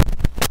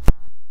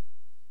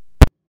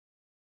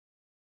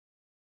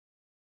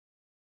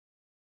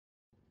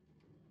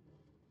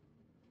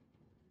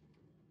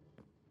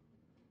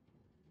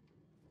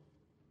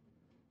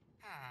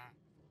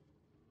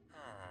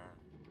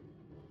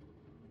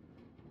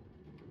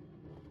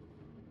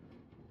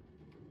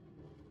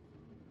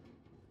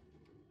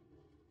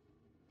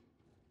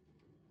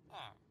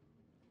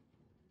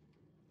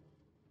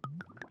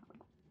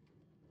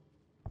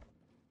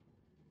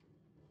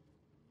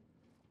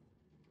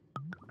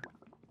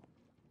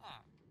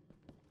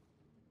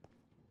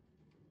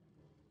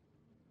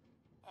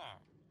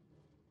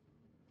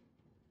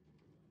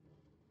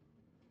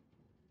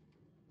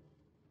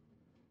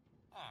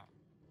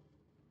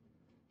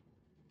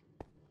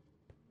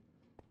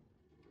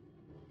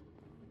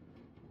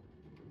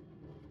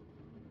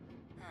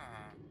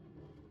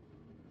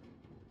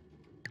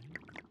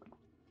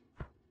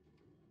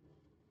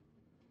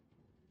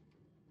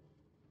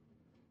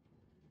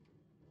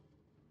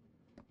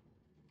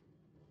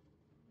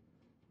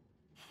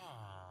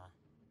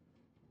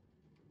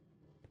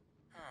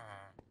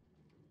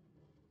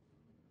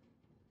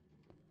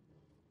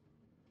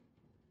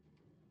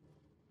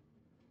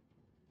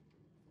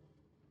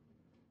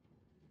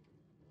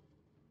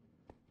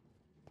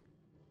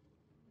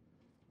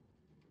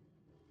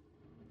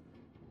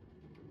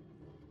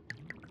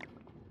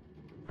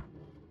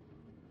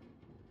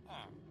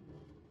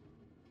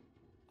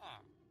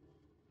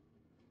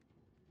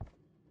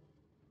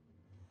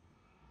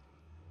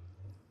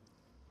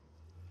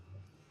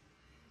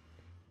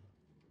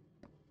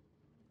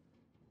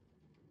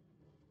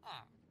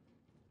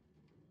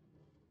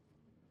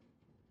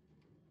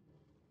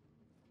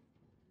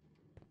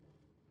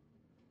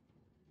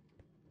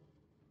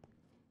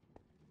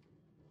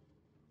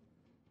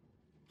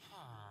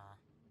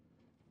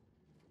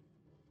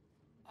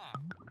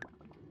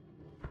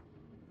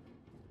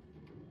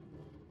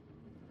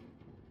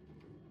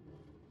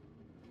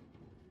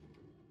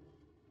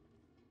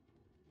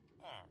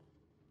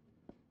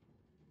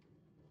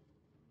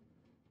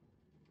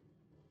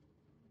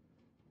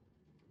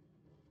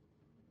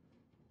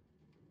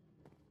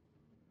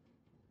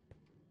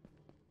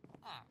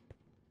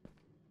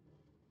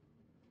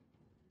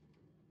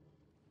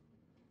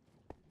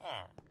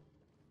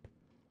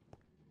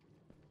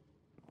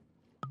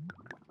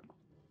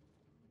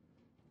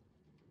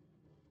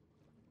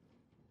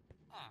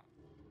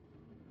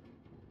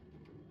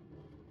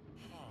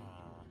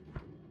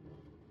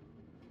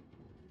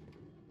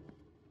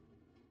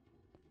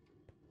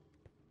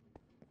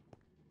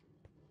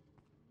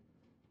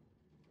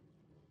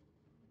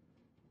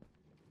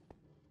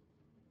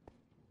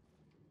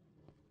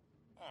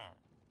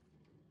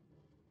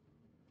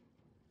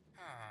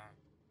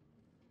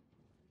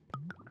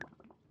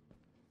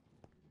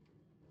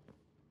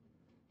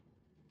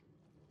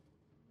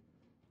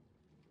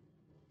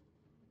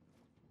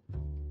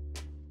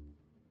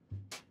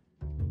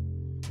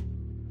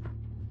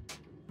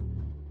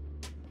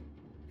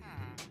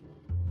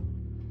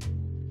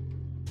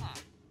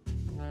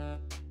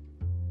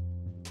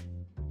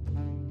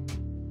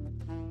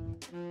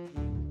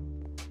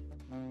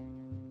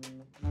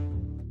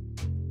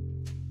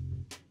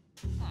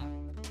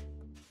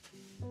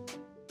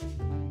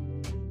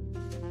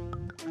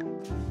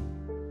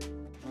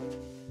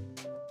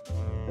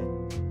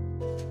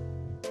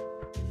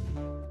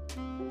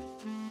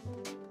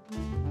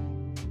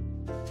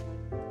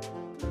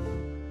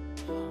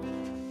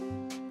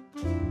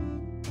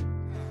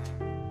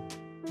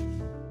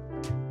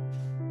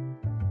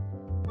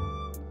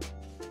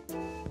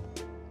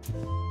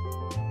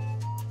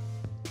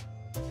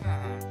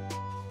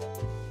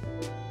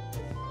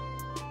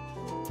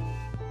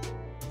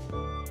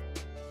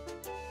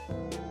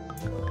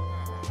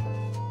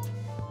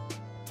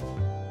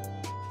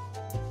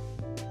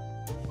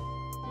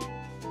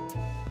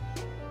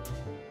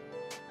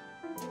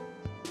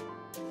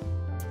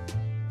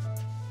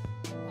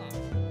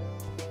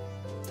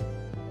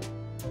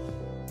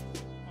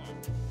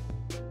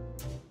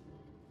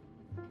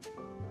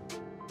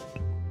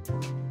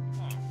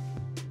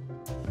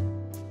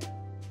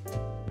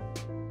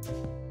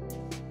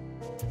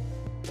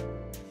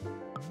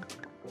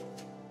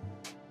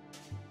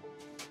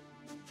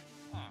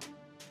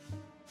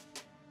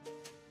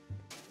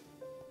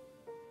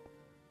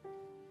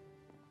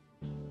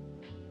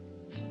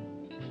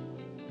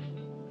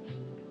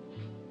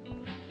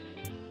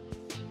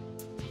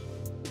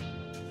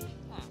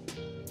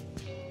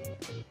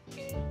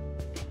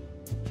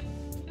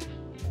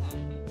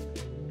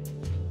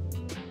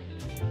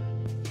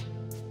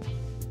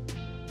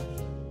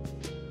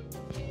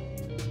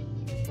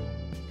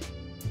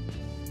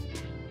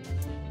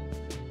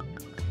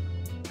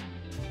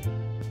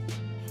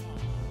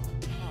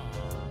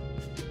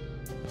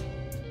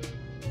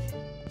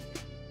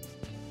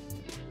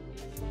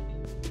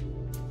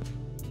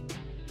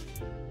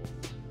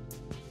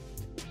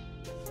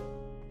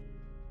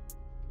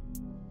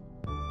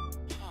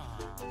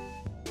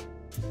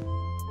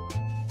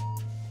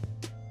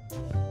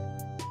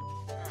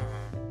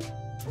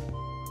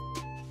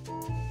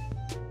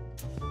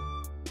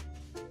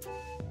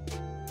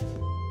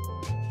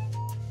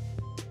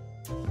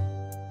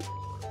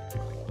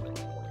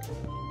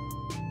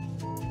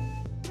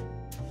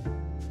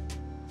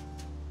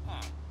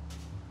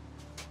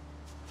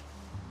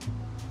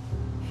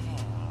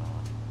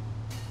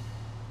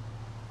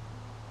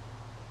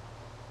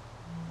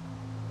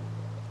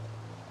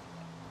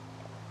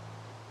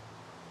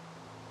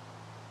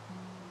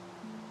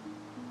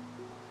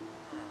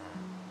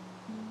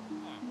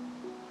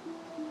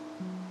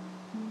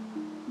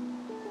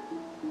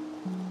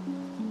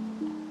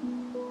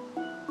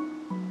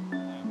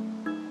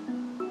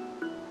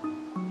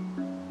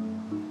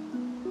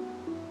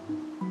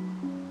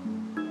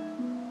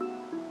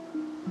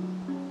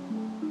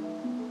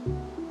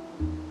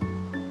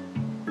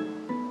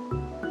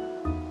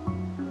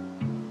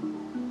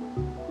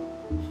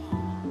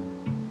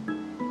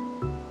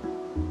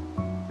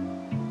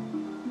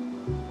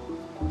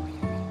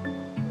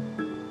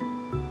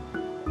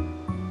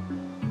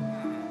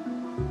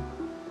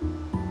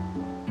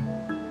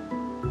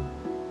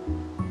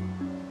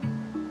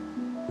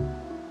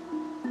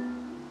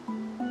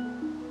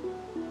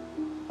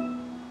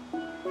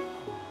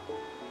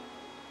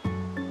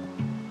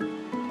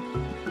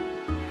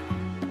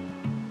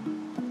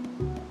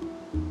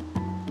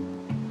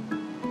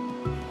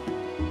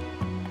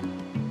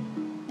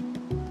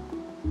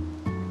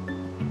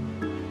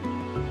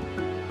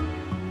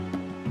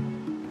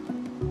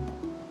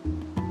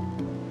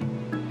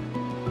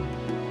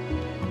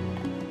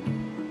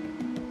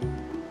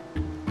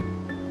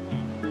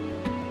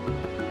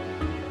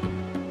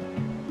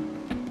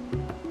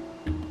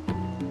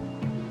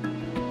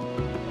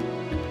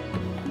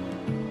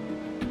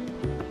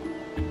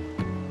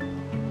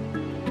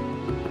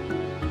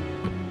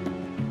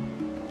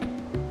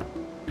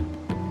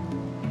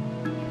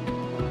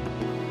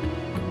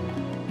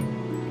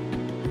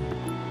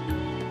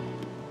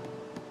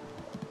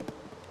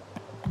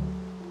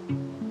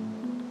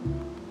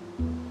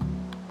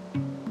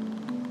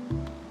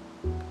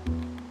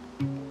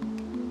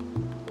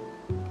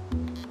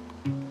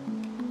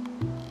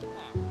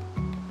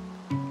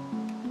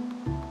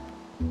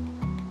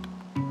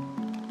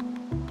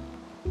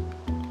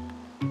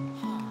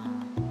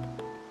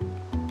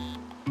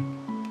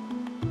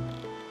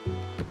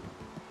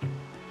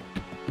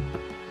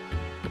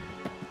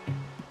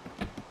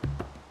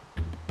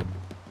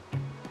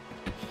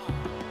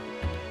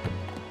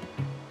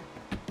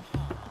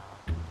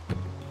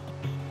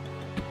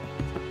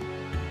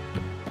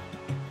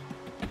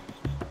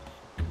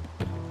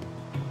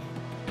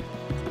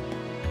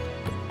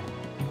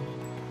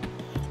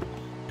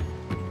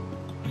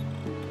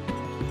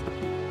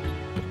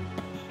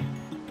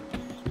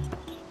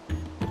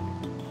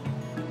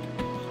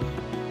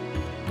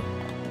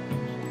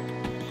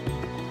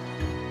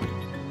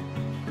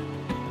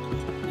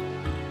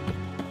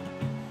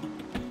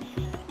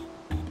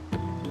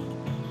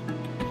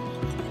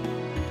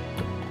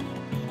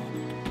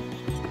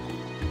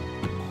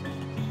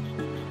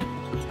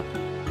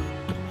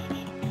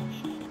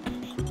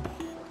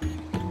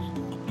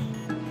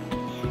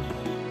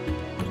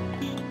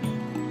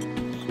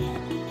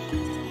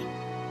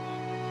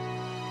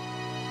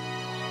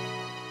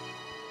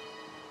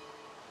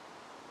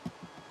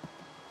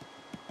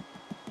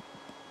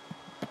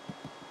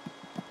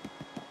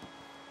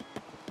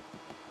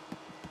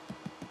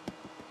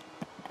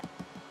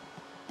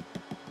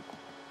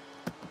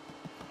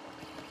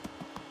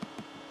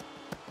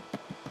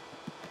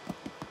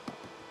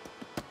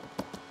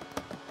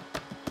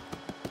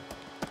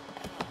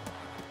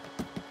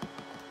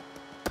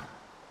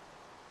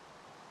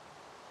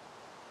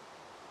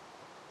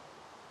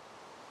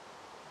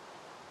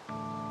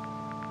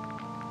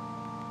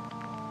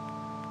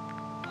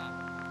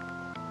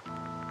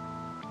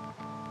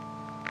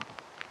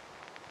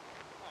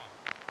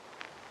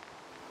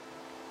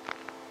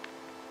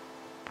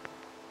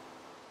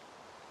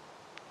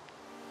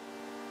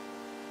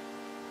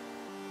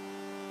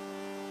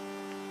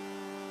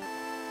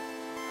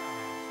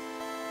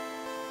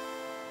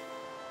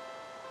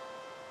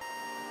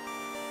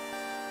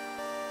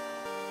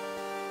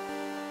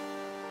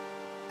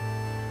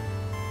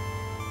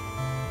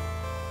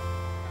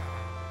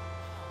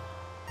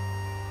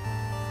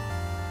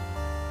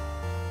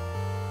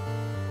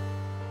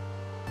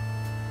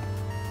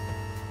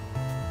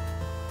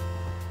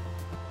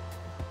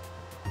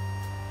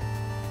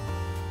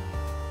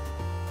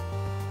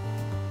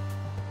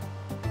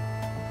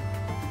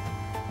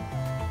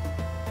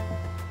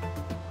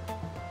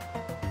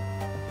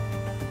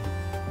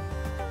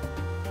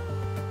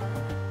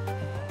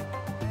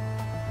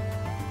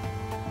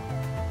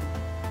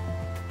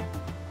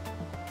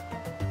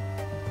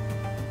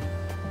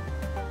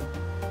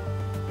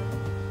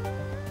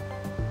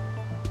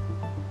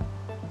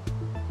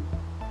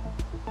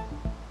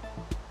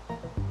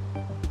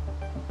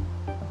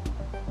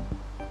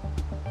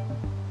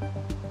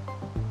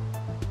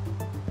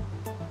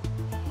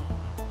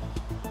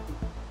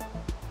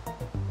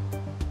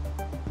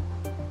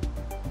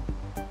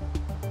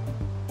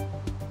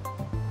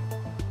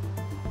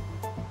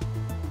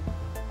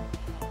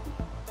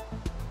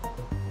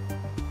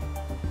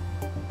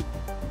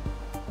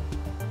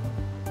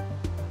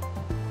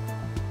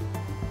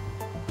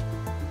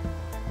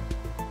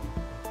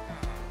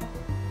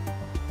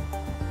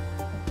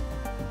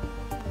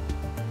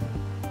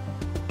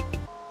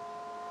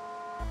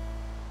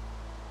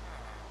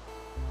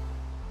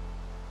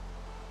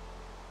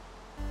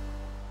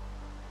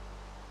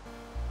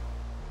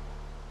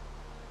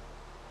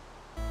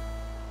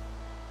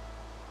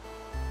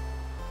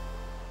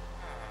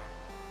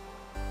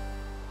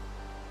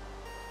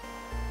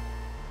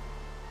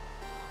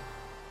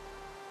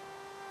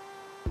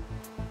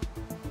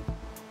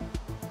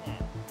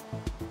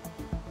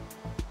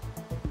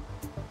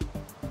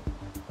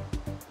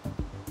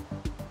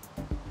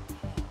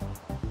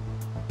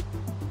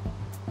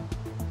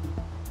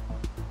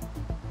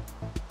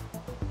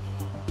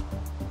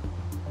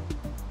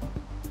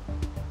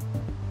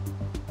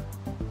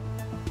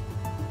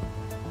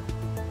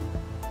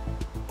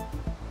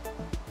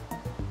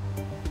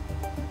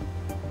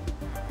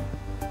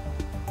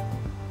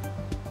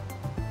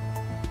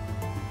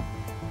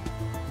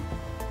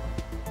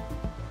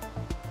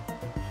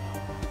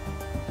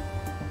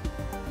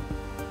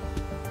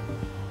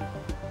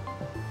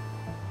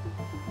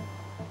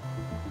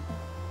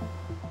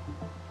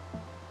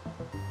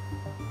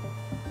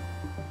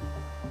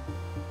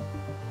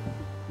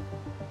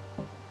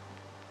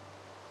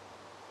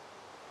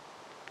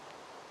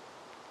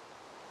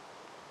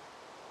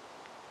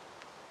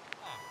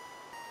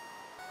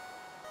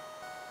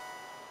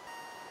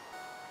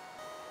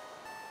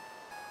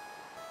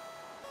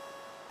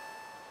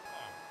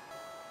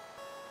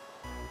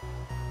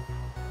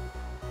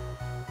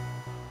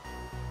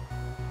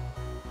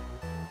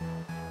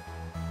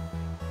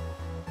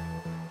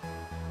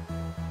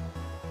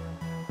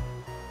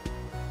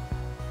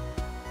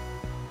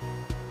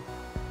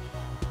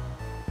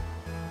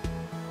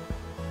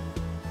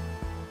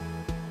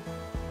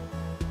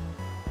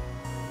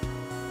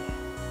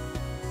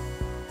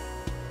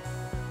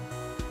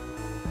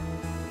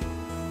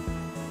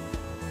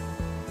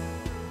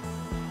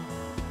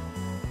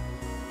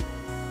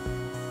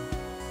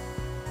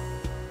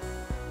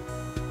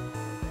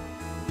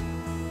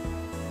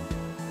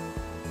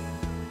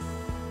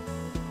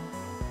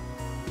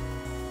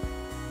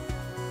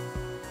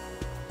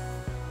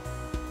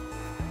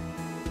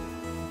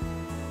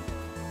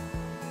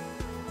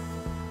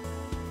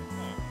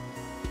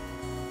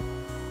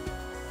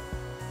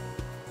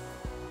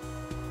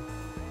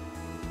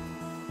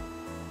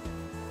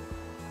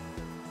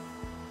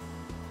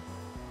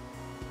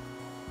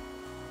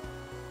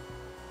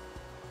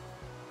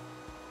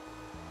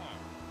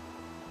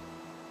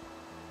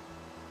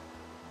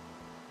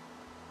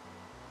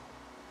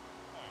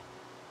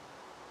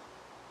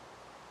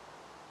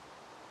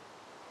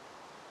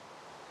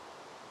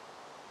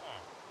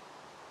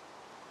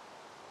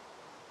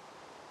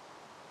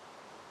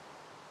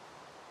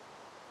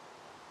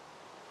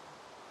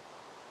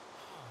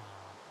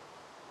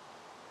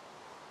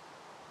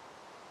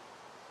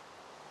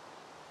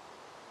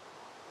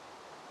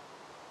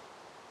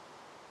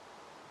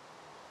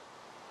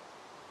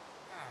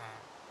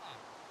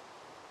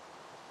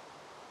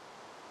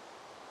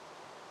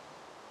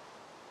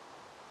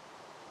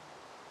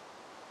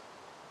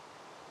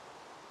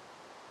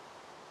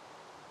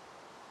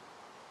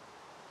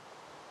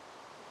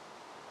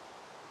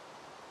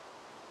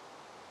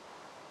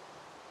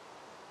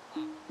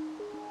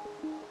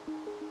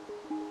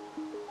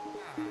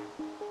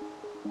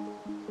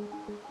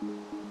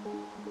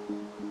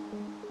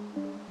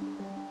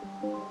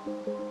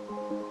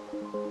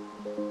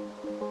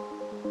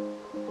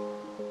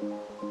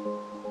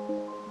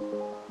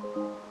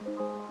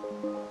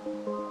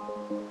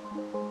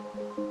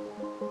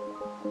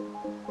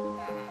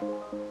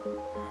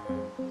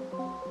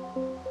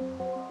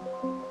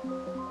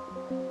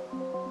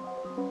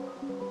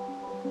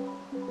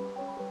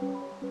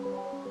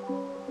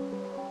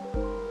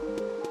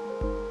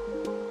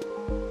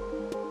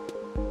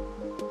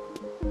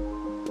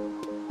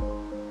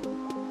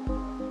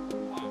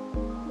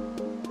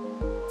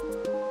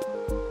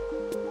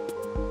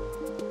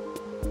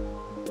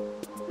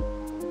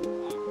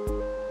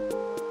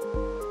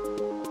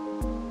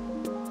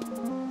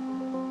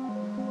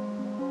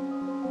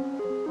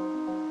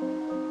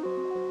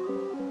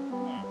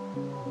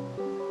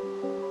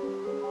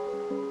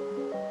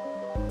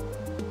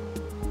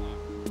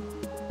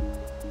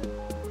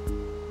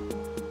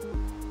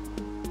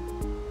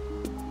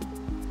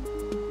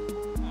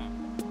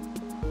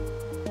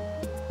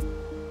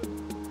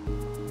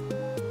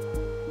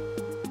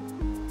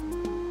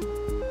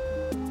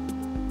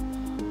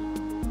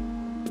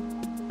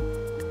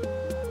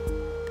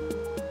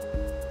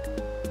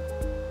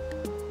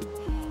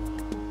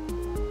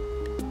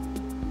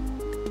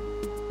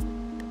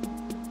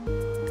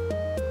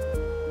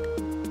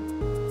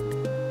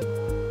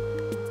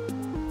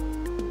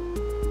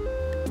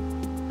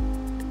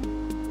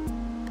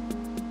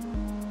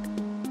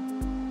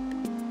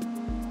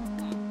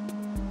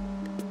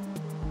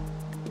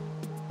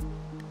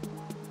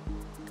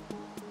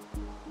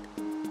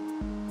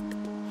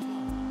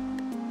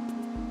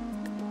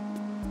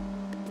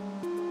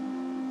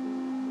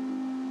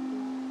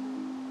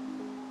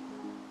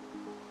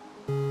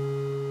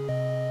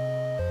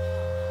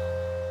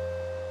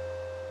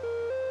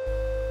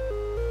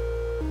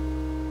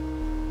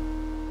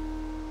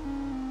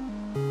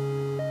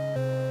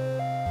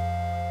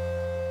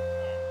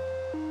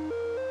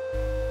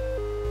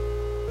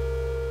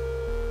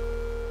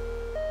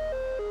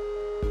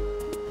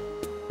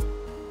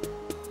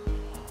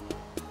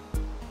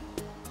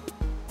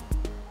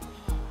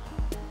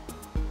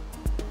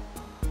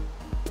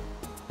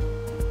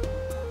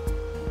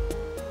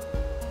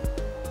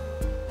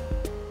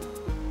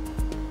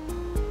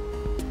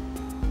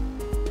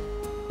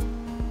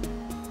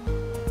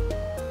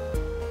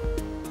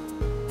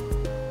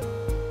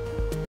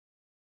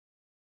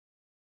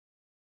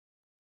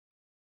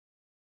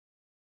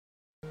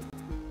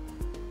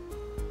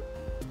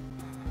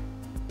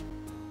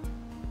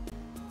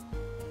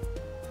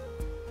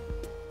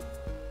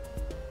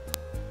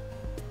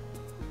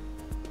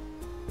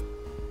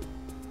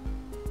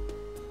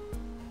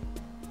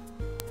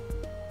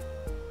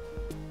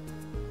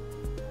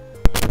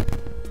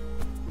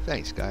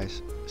 Thanks,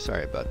 guys.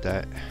 Sorry about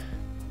that.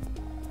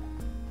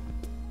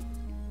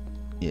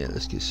 Yeah,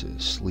 let's get some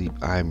sleep.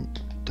 I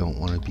don't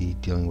want to be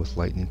dealing with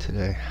lightning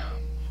today.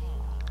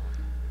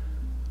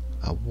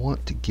 I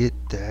want to get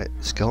that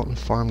skeleton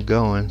farm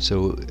going,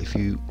 so if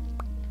you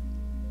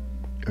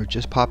are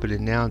just popping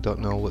in now and don't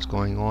know what's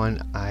going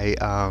on,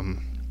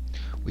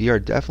 we are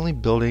definitely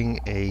building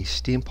a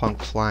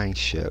steampunk flying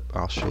ship.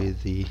 I'll show you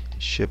the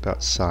ship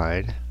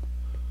outside.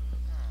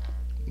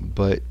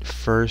 But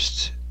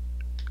first,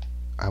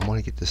 I want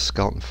to get the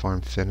skeleton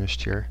farm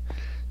finished here.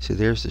 So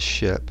there's the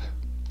ship.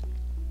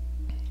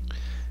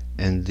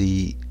 And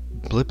the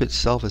blip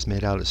itself is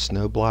made out of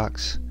snow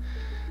blocks.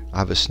 I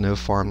have a snow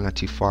farm not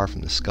too far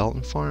from the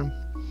skeleton farm.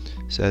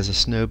 So as the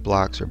snow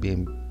blocks are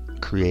being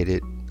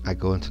created, I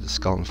go into the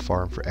skeleton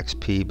farm for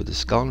XP, but the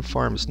skeleton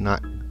farm is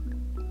not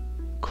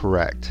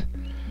correct.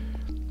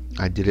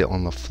 I did it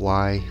on the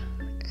fly,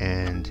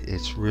 and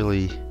it's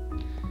really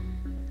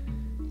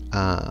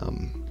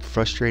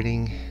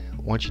frustrating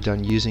once you're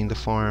done using the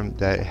farm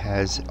that it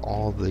has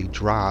all the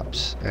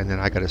drops, and then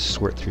I got to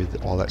sort through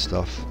all that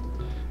stuff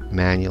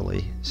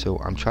manually. So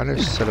I'm trying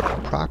to set up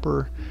a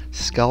proper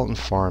skeleton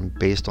farm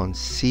based on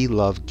C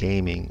Love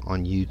Gaming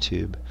on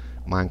YouTube.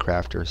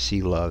 Minecrafter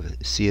C Love,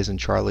 C as in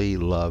Charlie,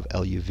 Love,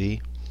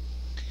 L-U-V.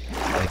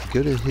 If you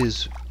go to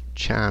his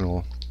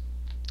channel,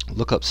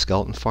 look up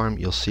Skeleton Farm,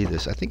 you'll see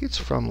this. I think it's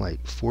from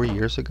like 4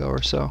 years ago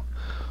or so,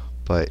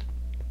 but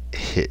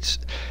it's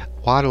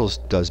Waddles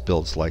does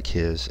builds like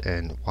his,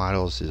 and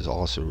Waddles is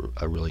also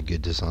a really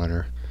good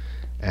designer.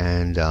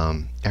 And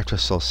after I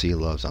saw C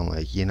Love's, I'm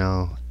like, you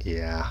know,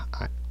 yeah,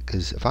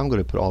 because if I'm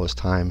going to put all this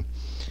time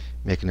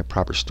making a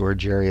proper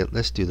storage area,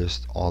 let's do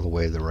this all the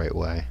way the right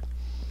way.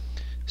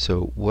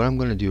 So what I'm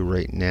going to do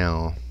right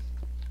now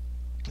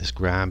is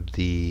grab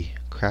the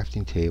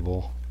crafting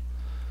table.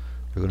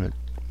 We're going to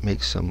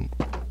make some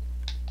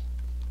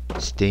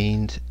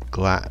stained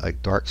glass,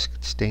 like dark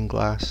stained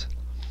glass.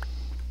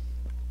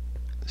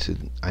 So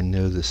I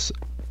know this.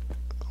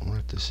 I wonder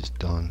if this is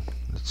done.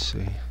 Let's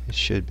see. It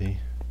should be.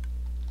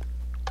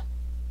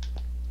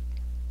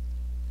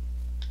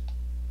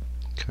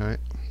 Okay.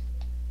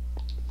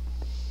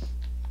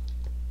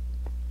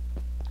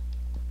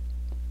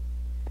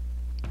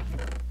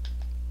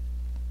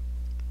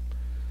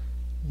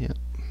 Yep.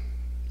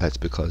 That's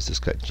because this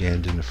got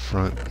jammed in the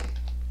front,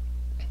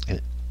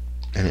 and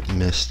it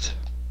missed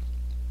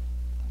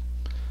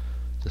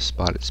the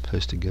spot it's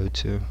supposed to go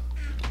to.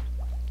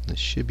 This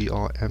should be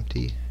all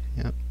empty.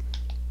 Yep.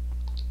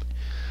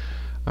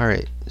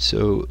 Alright,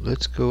 so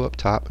let's go up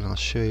top and I'll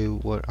show you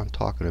what I'm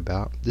talking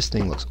about. This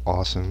thing looks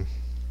awesome.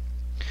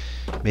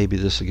 Maybe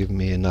this will give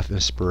me enough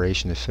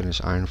inspiration to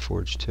finish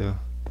Ironforge too.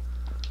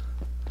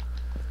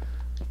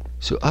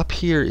 So up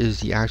here is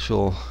the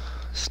actual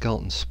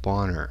skeleton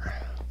spawner.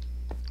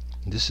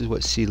 This is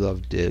what C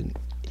Love did.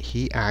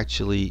 He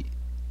actually,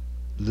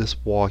 this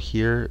wall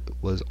here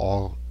was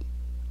all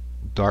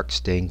dark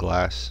stained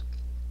glass,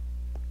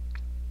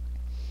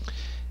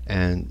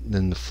 and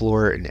then the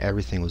floor and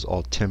everything was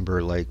all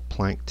timber, like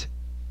planked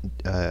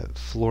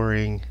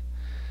flooring,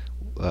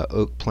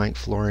 oak plank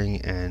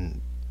flooring, and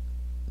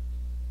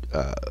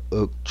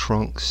oak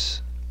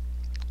trunks,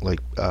 like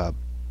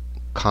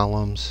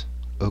columns,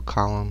 oak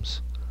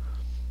columns,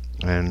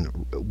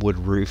 and wood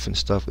roof and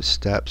stuff with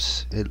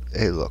steps.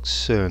 It looks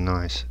so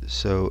nice.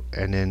 So,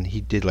 and then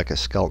he did like a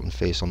skeleton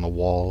face on the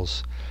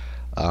walls.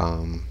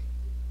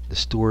 The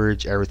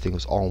storage, everything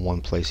was all in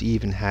one place. He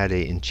even had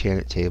a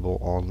enchanted table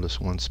on this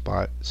one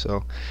spot.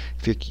 So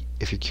if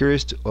you're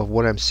curious of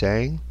what I'm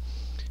saying,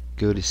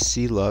 go to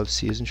C Love,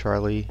 C as in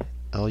Charlie,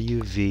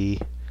 L-U-V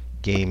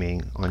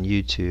Gaming on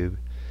YouTube.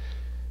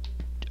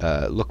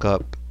 Look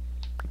up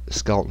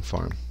Skeleton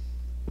Farm,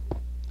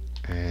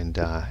 and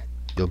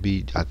you'll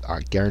be,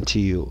 I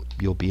guarantee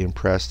you'll be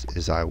impressed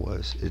as I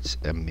was. It's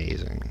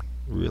amazing,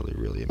 really,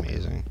 really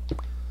amazing.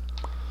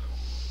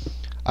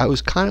 I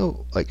was kind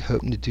of like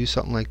hoping to do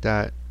something like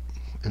that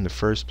in the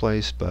first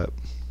place, but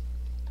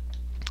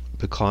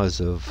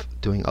because of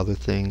doing other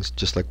things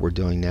just like we're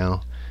doing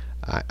now,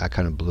 I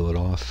kind of blew it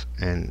off,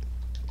 and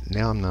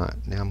now I'm not.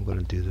 Now I'm going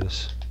to do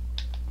this,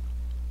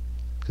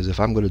 because if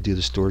I'm going to do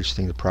the storage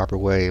thing the proper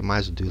way, I might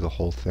as well do the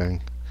whole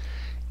thing.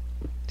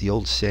 The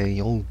old saying,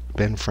 the old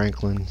Ben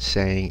Franklin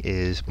saying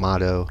is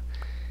motto,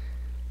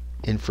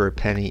 in for a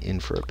penny, in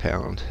for a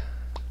pound.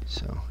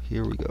 So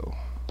here we go.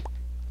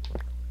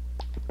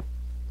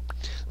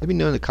 Let me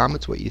know in the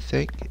comments what you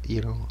think.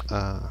 You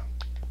know,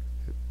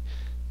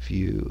 if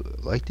you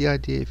like the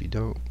idea, if you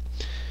don't.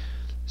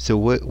 So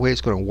what way it's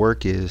going to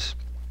work is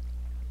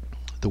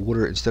the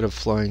water, instead of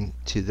flowing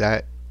to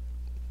that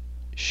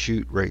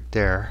chute right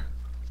there,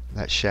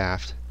 that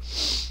shaft,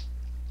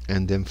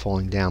 and then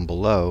falling down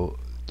below,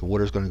 the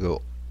water is going to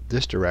go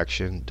this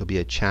direction. There'll be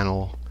a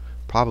channel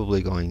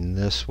probably going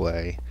this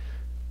way.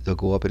 They'll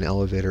go up an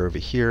elevator over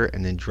here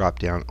and then drop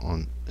down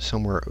on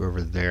somewhere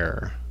over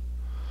there.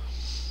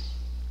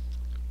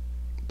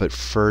 But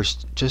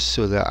first, just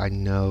so that I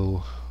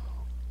know,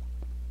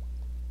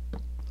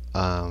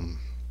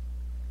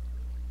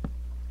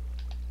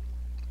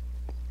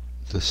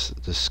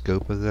 the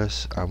scope of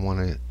this, I want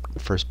to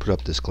first put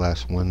up this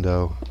glass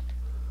window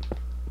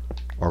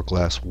or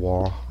glass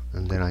wall,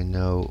 and then I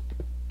know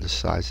the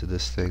size of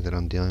this thing that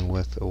I'm dealing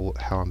with, or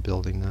how I'm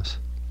building this.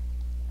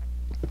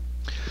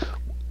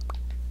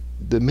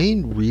 The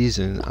main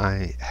reason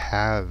I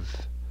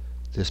have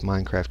this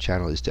Minecraft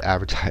channel is to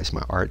advertise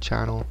my art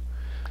channel.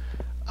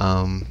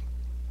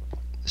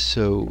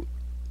 So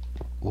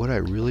what I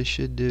really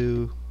should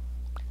do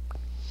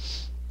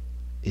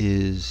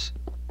is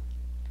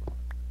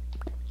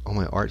on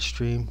my art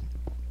stream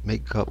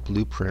make up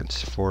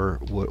blueprints for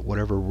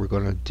whatever we're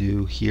gonna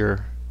do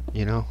here,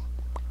 you know,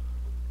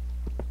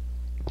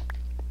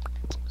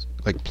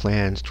 like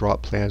plans, draw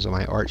up plans on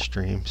my art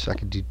stream, so I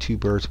can do two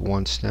birds with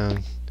one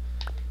stone.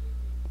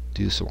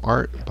 Do some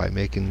art by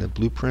making the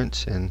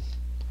blueprints and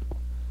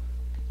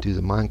do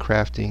the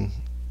Minecrafting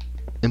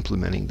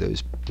implementing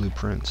those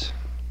blueprints.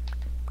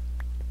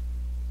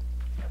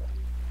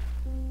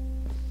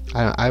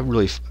 I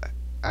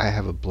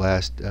have a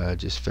blast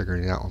just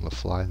figuring it out on the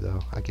fly,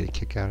 though. I get a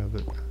kick out of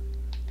it.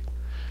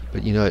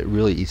 But you know, it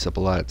really eats up a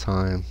lot of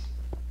time.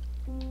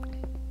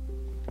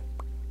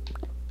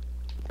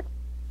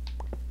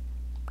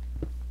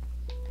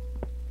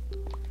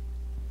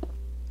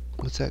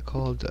 What's that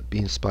called?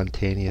 Being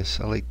spontaneous.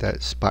 I like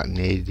that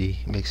spontaneity.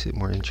 It makes it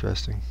more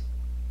interesting.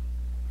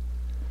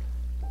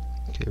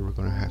 Okay, we're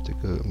gonna have to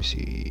go. Let me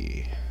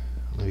see.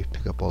 Let me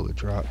pick up all the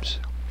drops.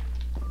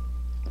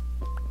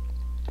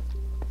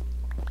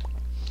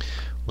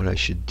 What I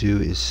should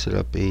do is set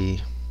up a,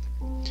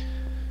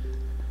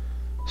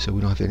 so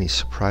we don't have any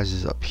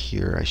surprises up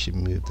here. I should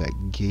move that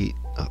gate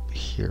up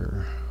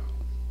here.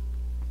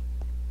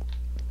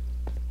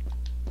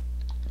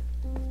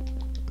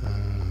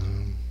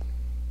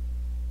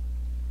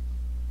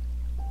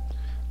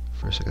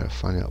 First I gotta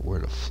find out where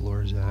the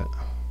floor is at.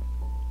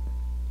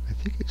 I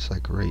think it's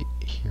like right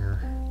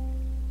here.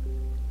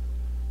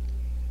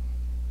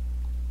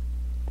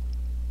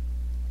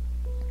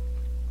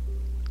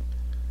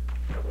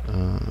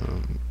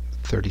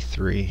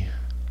 33.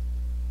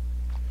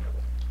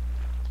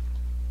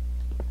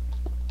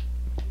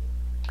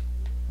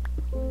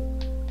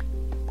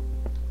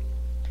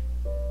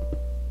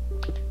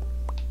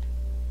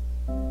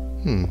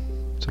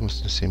 It's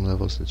almost the same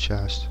level as the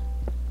chest.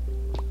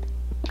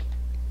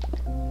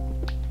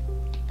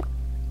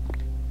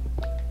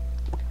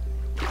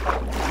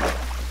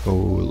 Oh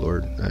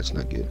Lord, that's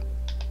not good.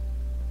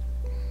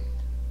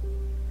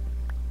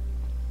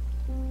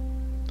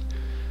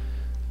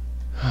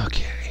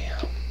 Okay.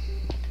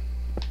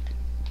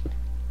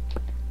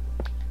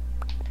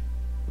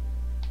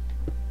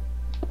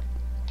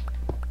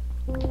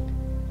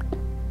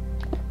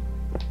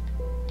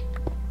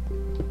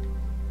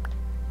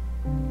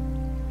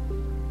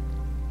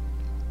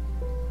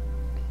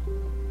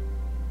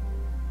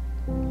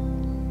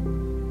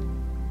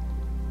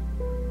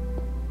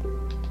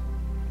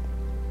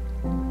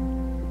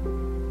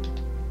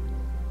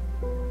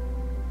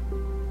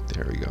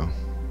 There we go.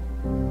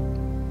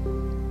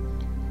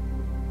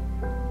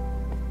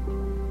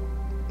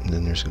 And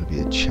then there's going to be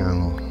a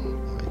channel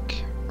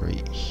like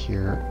right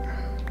here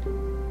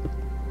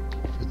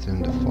for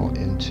them to fall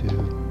into.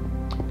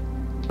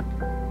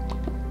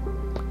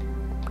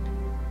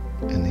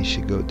 And they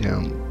should go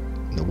down,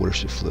 and the water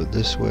should flow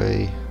this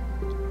way.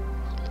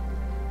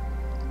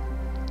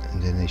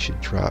 And then they should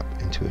drop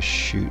into a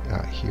chute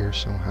out here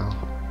somehow.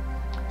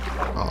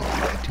 Oh,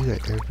 I do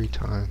that every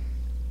time.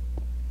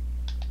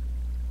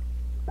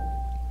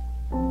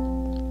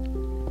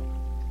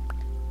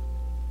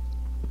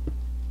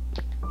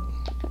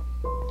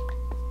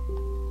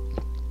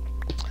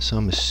 So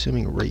I'm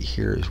assuming right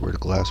here is where the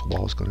glass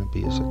wall is going to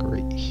be. It's like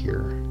right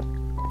here.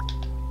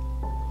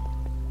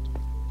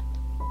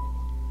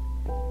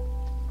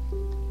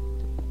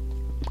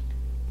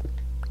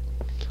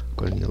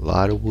 Going to need a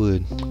lot of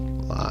wood. A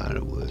lot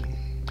of wood.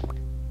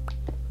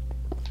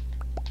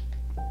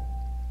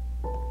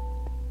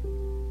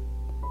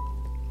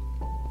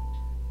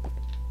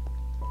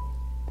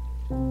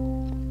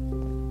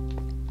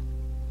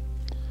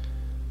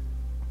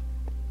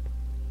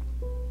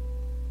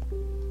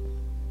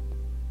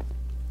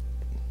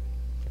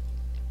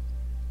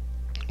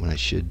 What I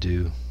should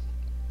do,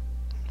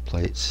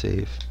 play it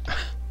safe.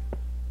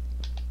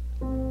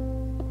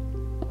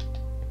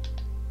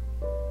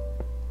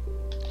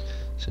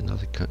 So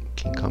nothing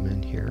can come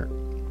in here.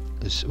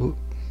 This, ooh,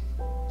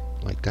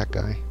 like that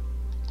guy.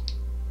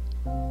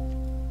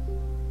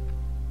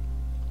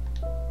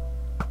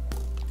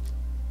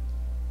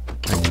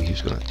 I knew he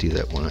was going to do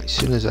that one. As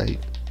soon as I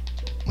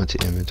went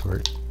to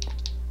inventory.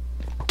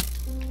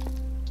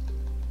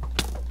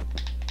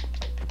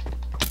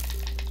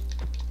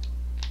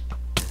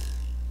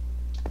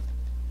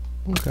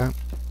 Okay,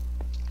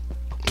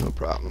 no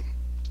problem.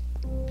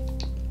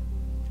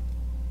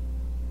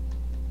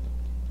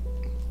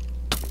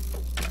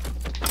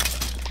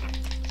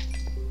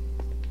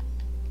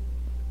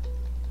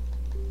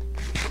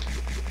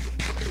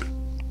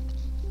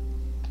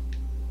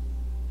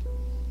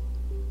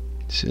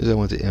 As soon as I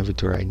went to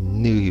inventory, I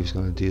knew he was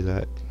going to do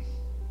that.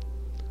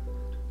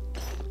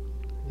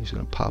 He was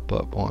gonna pop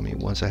up on me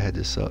once I had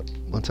this up,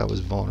 once I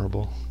was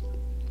vulnerable.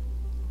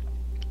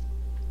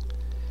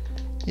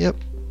 Yep,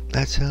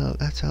 that's how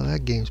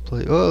that game's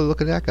played. Oh,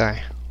 look at that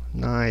guy.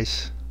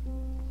 Nice.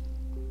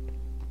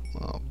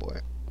 Oh boy.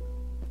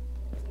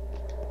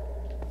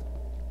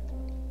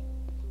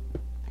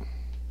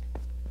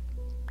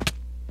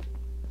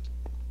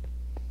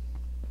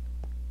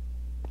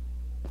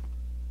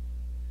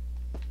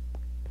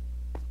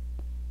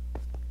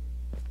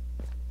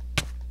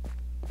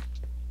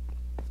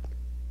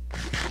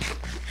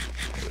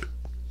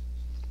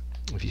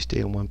 If you stay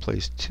in one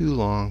place too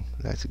long,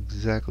 that's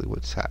exactly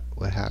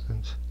what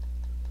happens.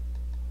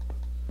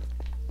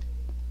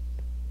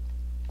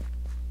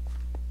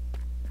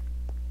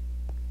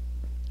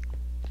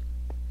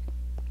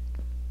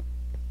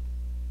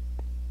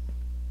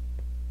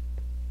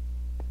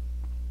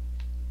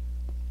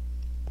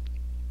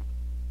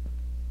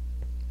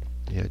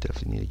 Yeah, I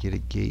definitely need to get a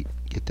gate,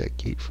 get that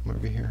gate from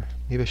over here.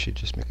 Maybe I should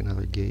just make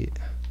another gate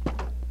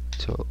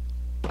till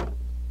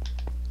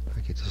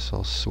I get this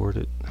all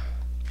sorted.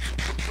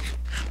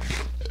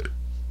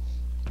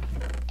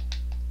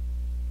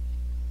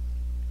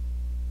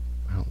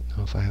 I don't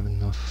know if I have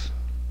enough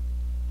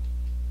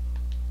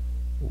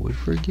wood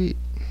for a gate.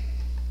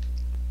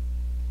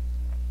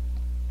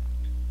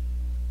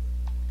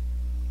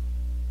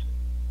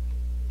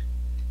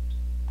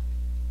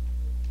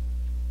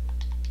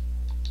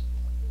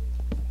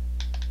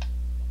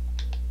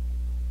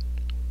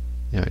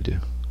 Yeah, I do.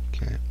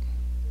 Okay.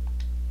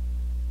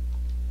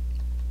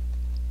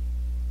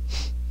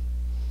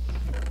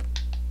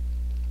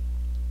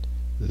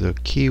 The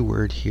key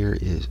word here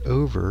is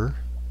over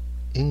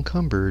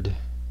encumbered.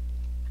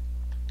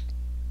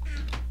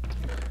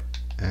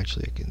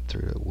 Actually, I can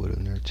throw that wood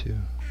in there too.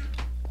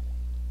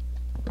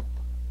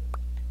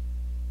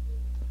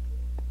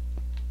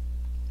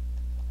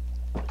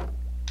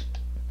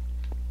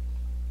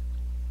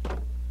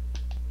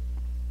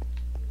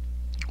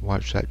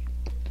 Watch that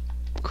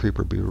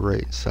creeper be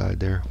right inside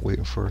there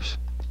waiting for us.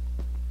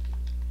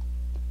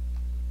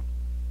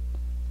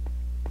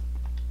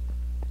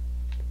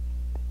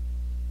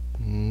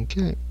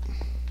 Okay.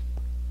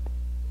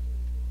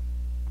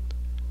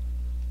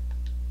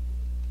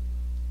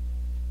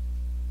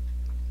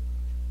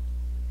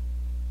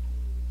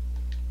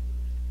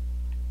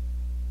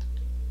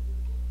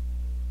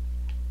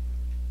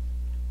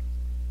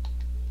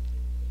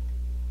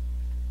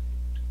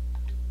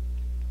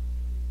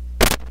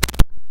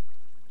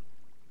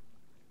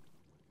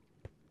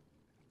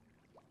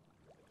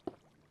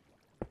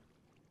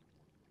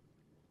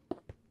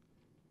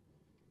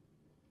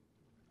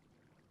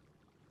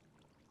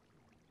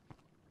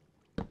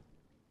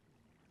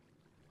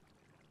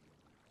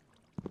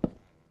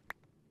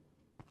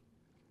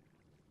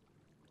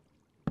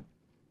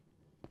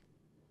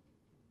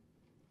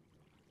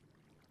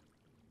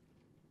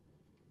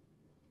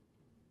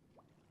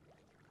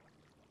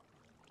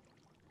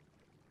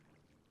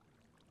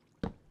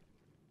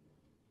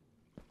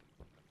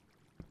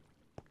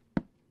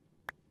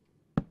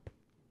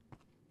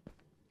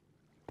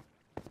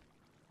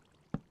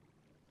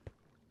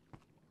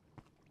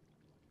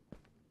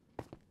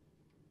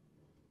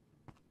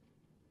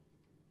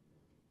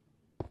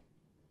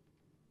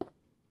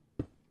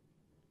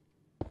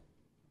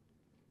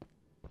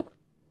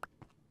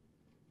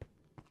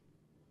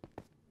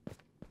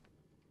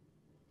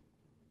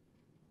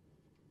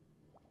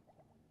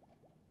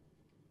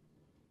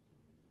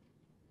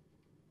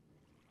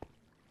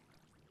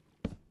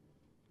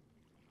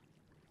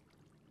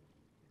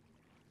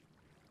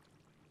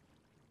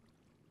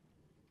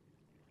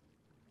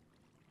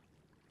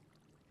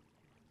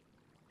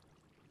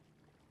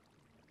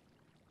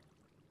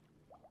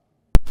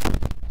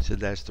 So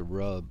that's the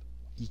rub.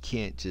 You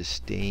can't just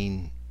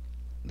stain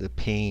the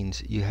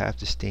panes. You have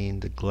to stain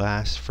the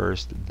glass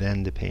first,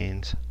 then the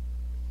panes.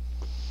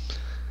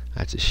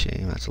 That's a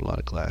shame. That's a lot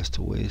of glass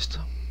to waste.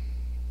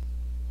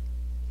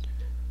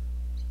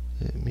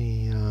 Let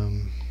me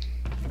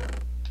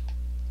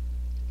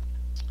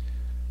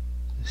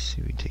let's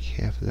see, we take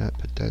half of that,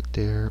 put that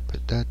there,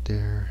 put that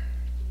there,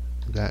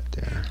 that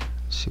there.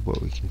 Let's see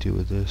what we can do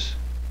with this.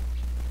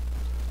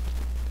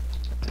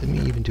 Let me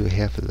even do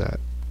half of that.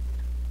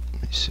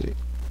 Let me see.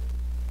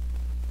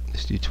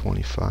 Let's do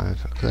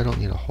 25, because I don't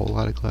need a whole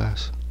lot of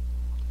glass.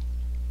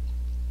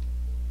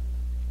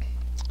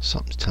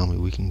 Something's telling me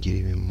we can get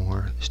even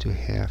more. Let's do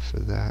half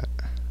of that.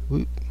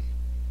 Whoop.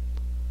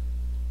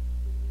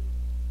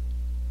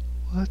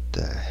 What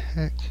the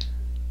heck?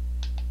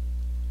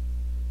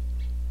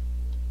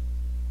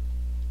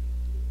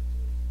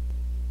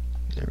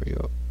 There we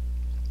go.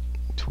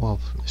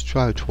 12. Let's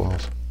try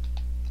 12.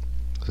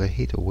 Because I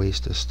hate to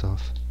waste this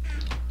stuff.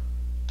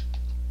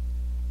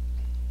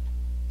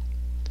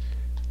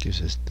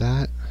 Gives us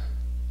that,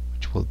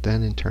 which will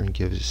then in turn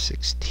give us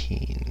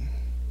 16.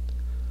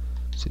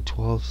 So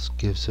 12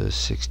 gives us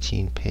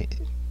 16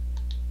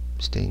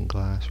 stained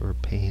glass or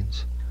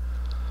panes.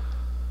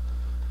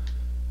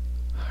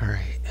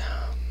 Alright.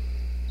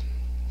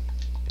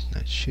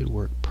 That should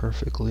work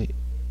perfectly.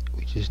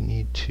 We just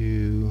need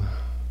to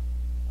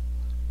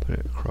Put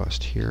it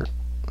across here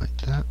like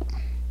that.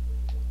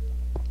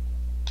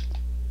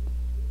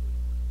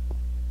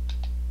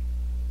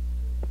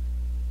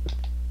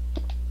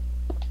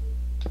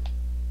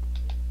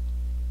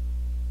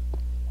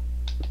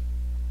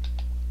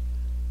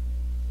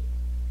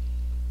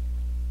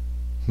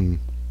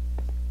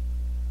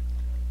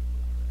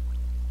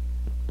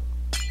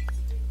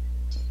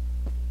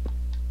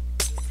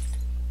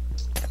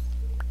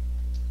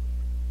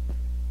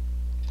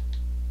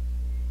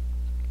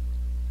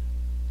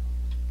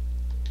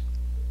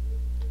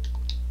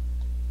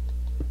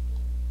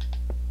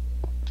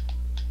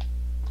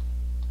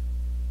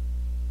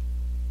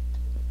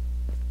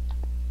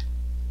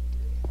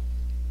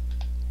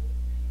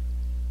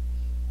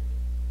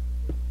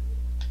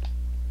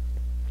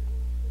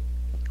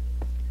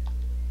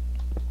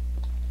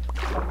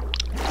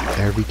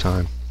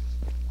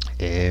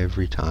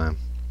 Every time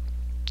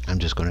I'm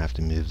just gonna have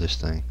to move this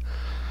thing.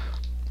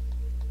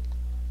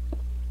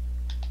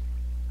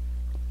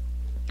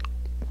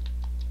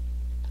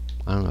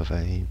 I don't know if I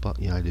have any, but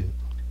yeah, I do.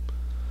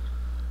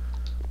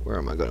 Where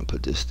am I gonna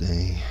put this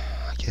thing?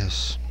 I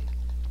guess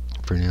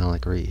for now,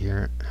 like right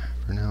here.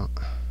 For now,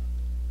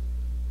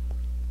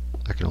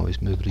 I can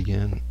always move it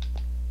again.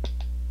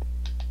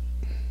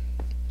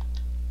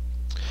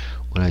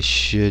 What I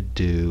should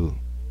do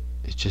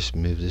is just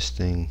move this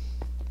thing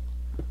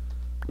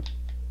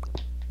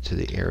to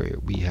the area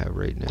we have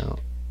right now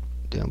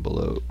down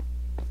below.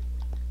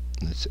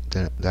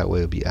 That way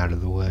it'll be out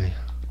of the way.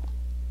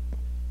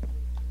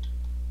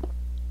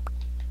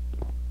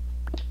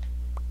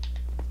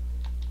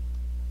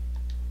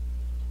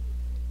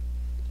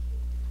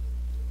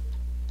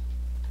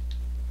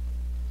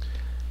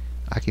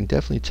 I can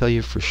definitely tell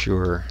you for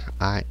sure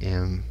I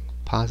am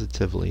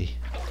positively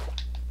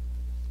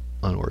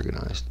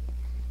unorganized.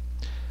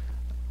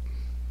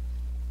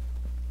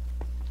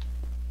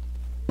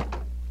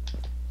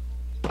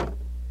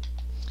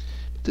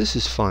 This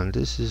is fun.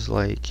 This is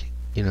like,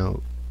 you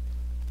know,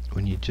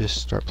 when you just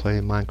start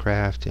playing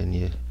Minecraft and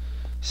you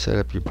set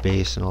up your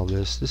base and all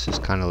this. This is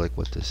kind of like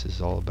what this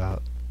is all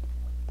about.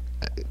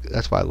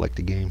 That's why I like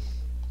the game.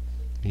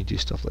 When you do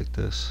stuff like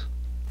this.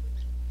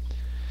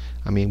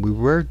 I mean, we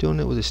were doing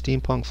it with a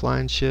steampunk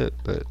flying ship,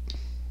 but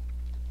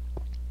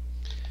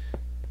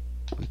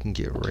we can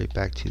get right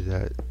back to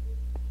that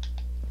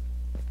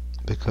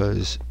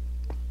because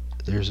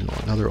there's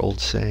another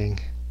old saying: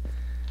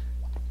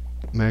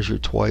 measure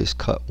twice,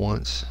 cut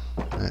once.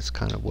 And that's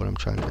kind of what I'm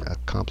trying to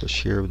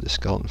accomplish here with the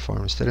skeleton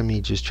farm. Instead of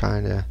me just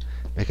trying to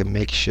make a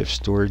makeshift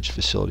storage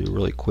facility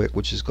really quick,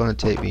 which is going to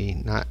take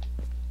me not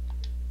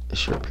a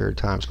short period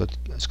of time,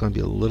 it's going to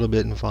be a little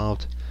bit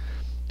involved.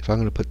 If I'm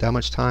going to put that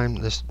much time,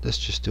 let's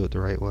just do it the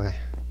right way.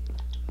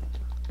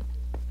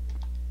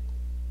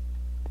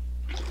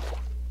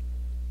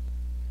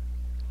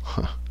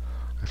 Huh.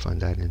 I find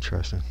that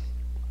interesting.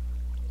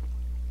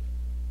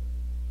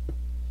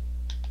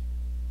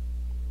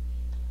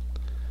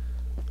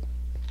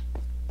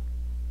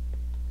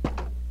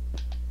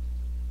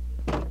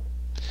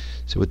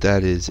 So what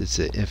that is, it's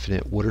an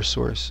infinite water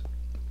source.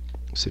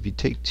 So if you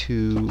take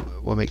two,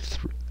 well, make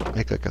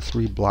like a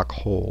 3-block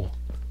hole.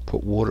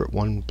 Put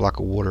one block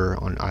of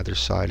water on either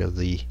side of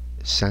the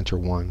center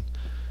one,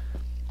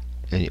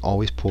 and you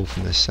always pull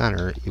from the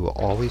center. You will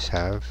always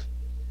have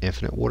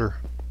infinite water.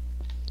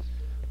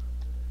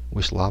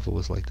 Wish lava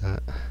was like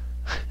that.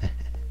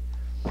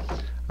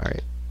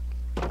 Alright,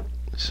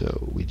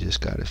 so we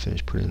just got to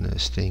finish putting the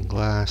stained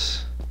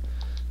glass.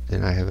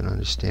 Then I have an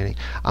understanding.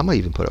 I might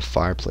even put a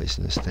fireplace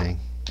in this thing.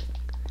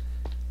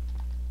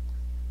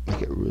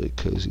 Make it really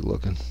cozy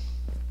looking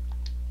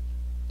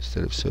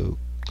instead of so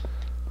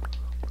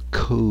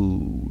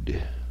cold.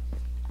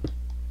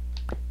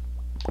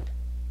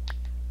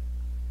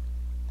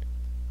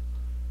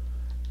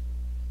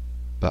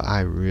 But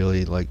I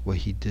really like what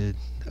he did.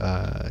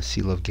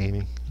 Sea Love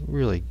Gaming,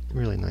 really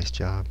nice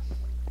job.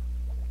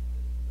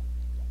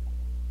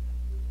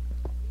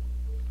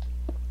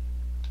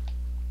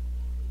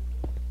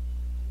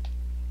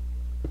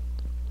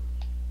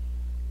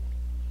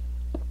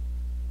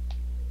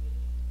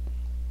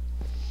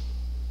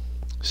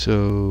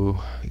 So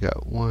we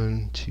got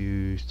 1,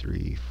 2,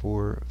 3,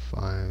 4,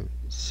 5,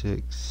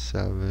 6,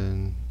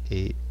 7,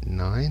 8,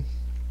 9.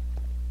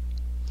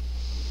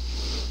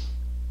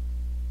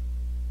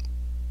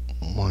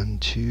 1,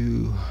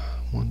 2,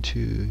 1,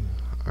 2.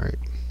 All right.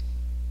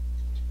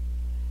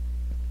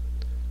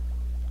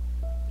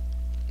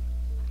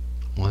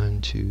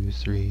 1, 2,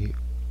 3,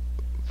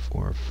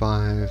 4,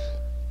 5.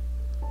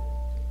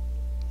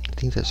 I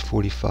think that's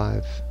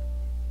 45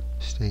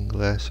 stained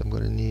glass I'm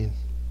going to need.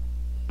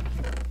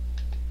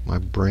 My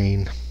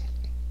brain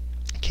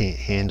can't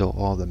handle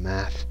all the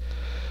math.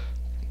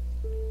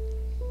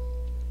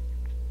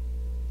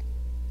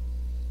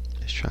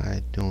 Let's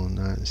try doing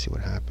that and see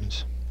what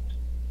happens.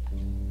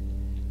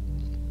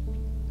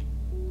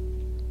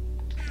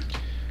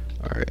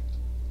 Alright,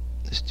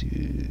 let's do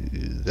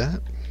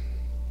that.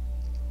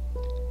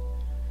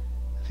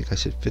 I think I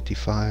said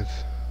 55.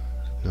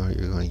 No,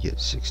 you're going to get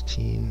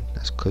 16.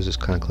 That's because it's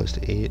kind of close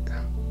to 8.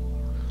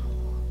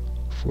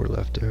 44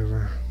 left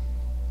over.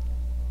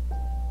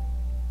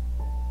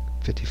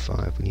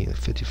 55, we need a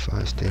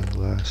 55 stained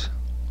glass.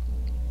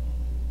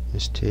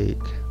 Just take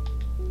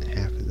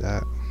half of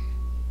that.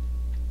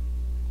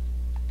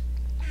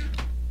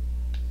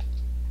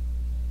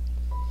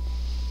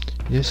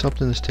 You know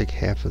something, let's take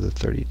half of the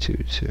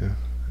 32 too.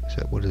 Is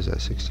that, what is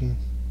that, 16?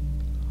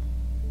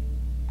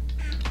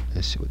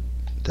 Let's see what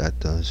that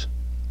does.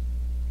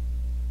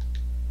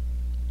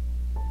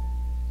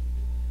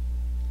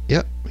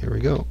 Yep, here we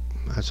go.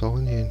 That's all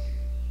we need.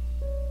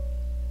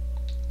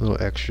 A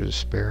little extra to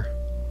spare.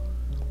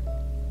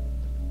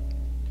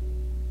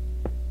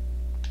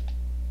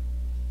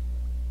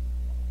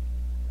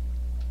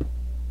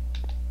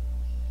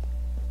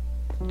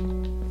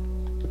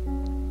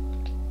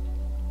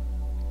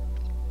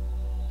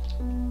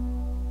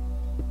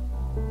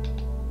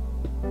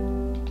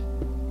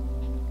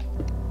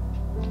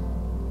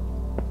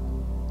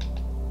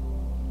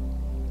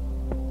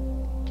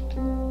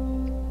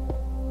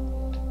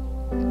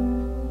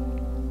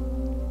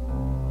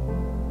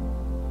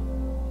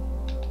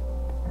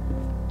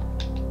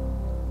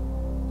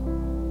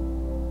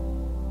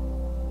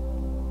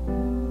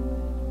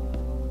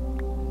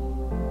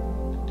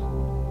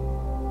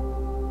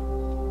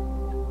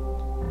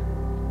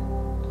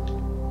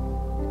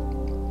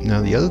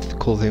 Now the other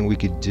cool thing we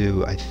could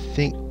do, I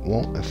think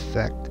won't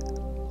affect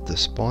the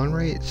spawn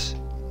rates.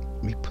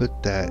 We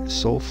put that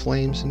soul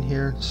flames in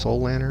here, soul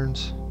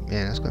lanterns.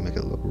 Man, that's gonna make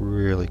it look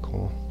really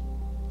cool.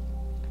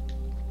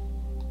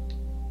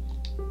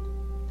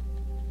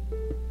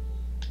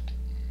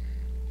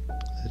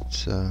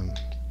 Let's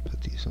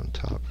put these on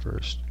top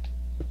first.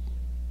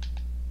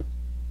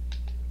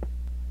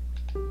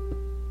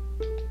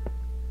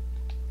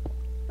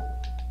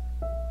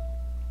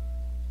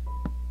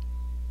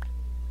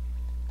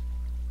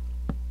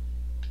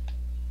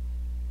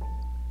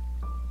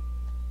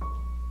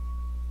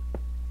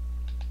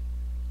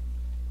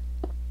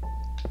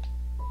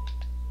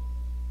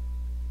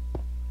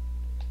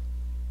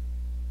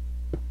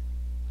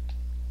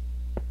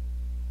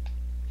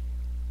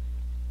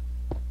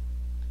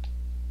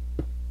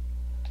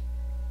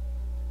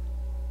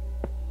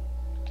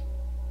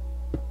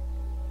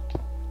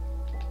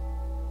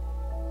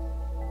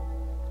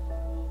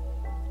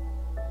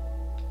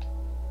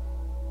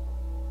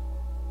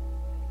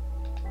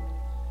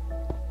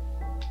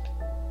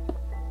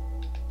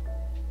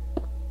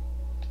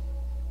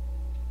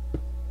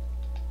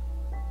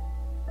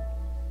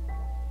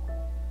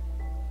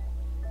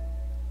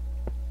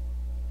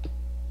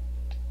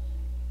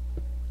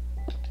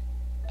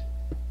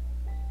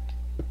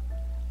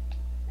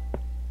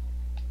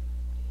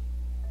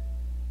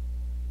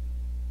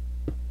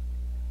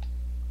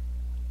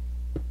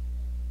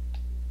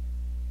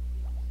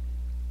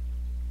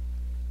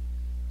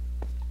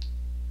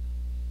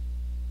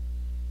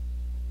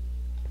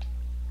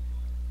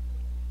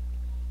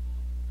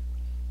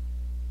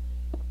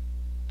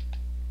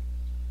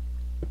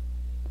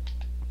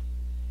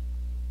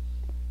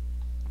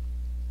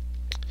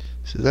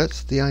 So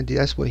that's the idea,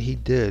 that's what he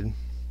did.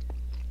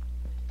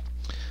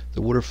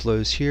 The water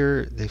flows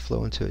here, they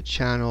flow into a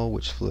channel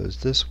which flows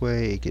this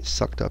way, it gets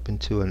sucked up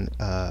into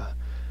a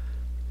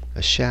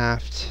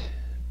shaft,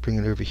 bring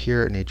it over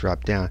here, and they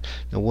drop down.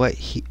 Now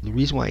the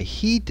reason why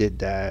he did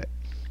that,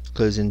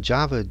 because in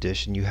Java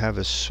Edition you have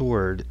a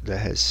sword that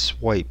has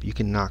swipe. You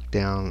can knock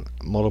down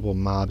multiple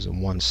mobs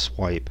in one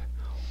swipe.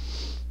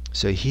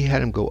 So he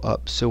had him go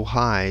up so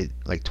high,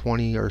 like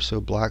 20 or so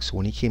blocks, so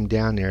when he came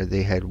down there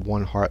they had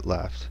one heart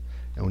left.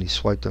 And when he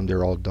swiped them,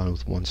 they're all done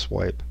with one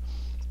swipe.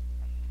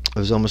 It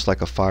was almost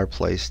like a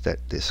fireplace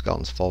that the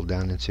skeletons fall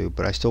down into.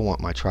 But I still want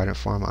my Trident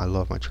farm. I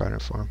love my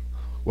Trident farm.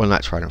 Well,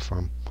 not Trident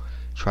farm.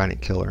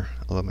 Trident killer.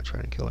 I love my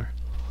Trident killer.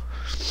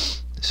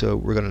 So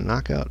we're going to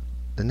knock out,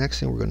 the next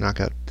thing, we're going to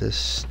knock out this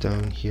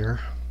stone here.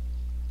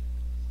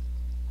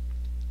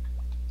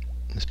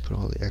 Let's put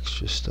all the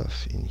extra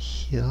stuff in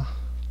here.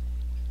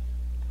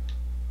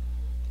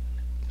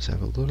 Let's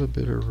have a little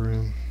bit of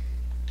room.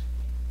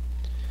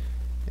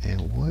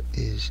 And what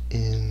is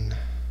in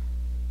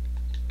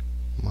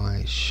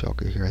my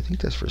shulker here? I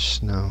think that's for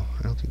snow.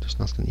 I don't think there's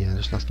nothing. Yeah,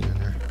 there's nothing in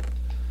there.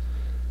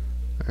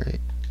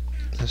 Alright,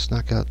 let's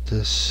knock out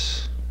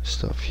this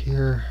stuff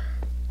here.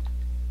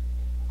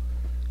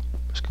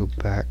 Let's go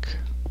back.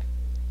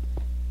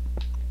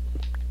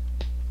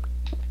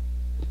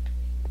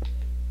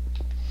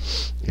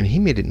 And he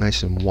made it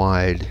nice and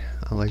wide.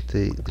 I like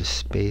the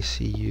space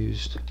he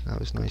used. That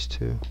was nice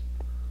too.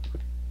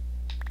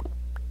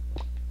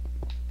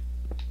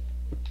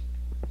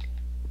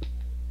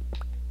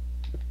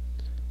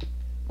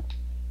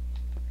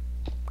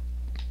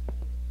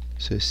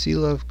 So Sea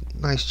Love,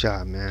 nice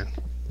job, man.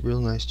 Real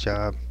nice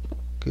job.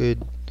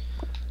 Good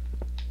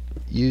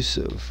use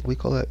of, we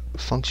call that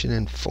function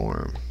and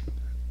form.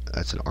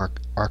 That's an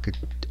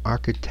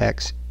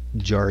architect's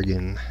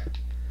jargon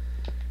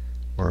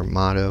or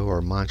motto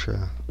or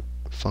mantra.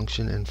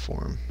 Function and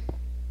form.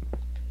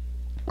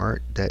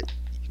 Art that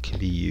can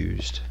be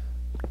used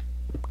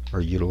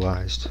or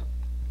utilized.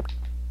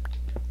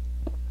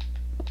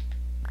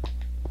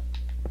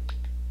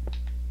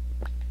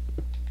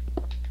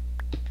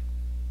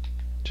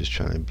 Just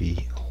trying to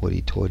be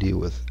hoity-toity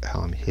with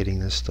how I'm hitting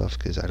this stuff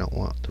because I don't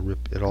want to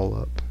rip it all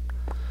up.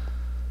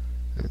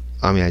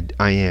 I mean,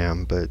 I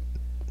am, but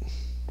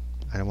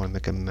I don't want to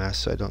make a mess,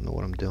 so I don't know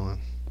what I'm doing.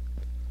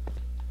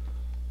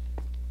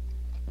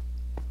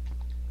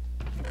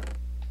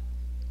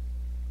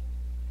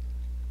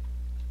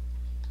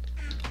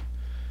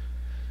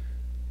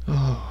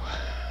 Oh,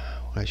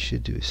 what I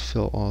should do is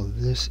fill all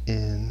this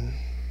in.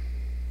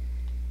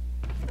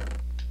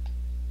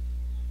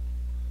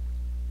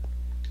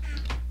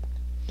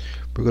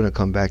 We're going to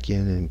come back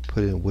in and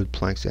put in wood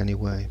planks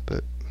anyway,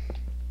 but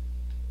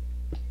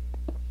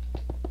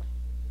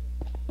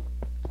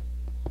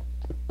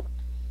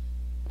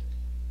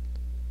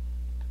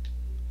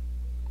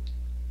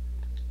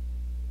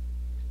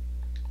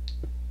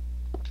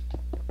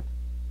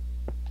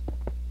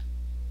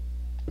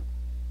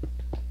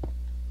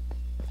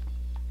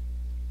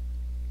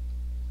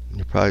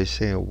you're probably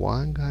saying,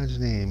 why in God's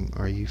name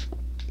are you're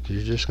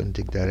just going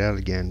to dig that out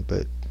again?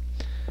 But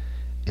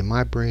in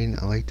my brain,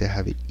 I like to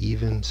have it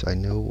even so I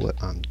know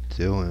what I'm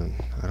doing.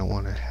 I don't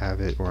want to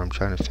have it where I'm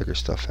trying to figure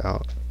stuff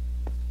out.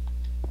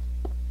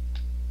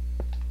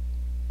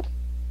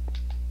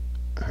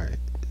 Alright,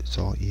 it's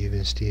all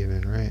even,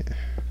 Steven, right?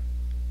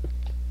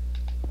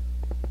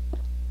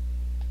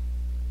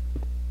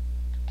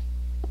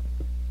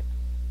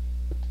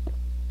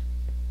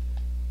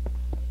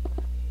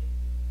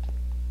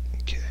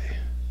 Okay.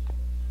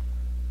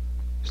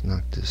 Let's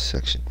knock this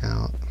section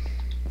out.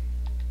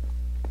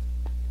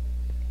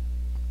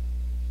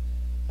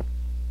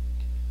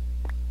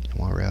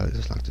 While we're at it,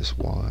 let's knock this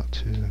wall out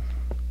too.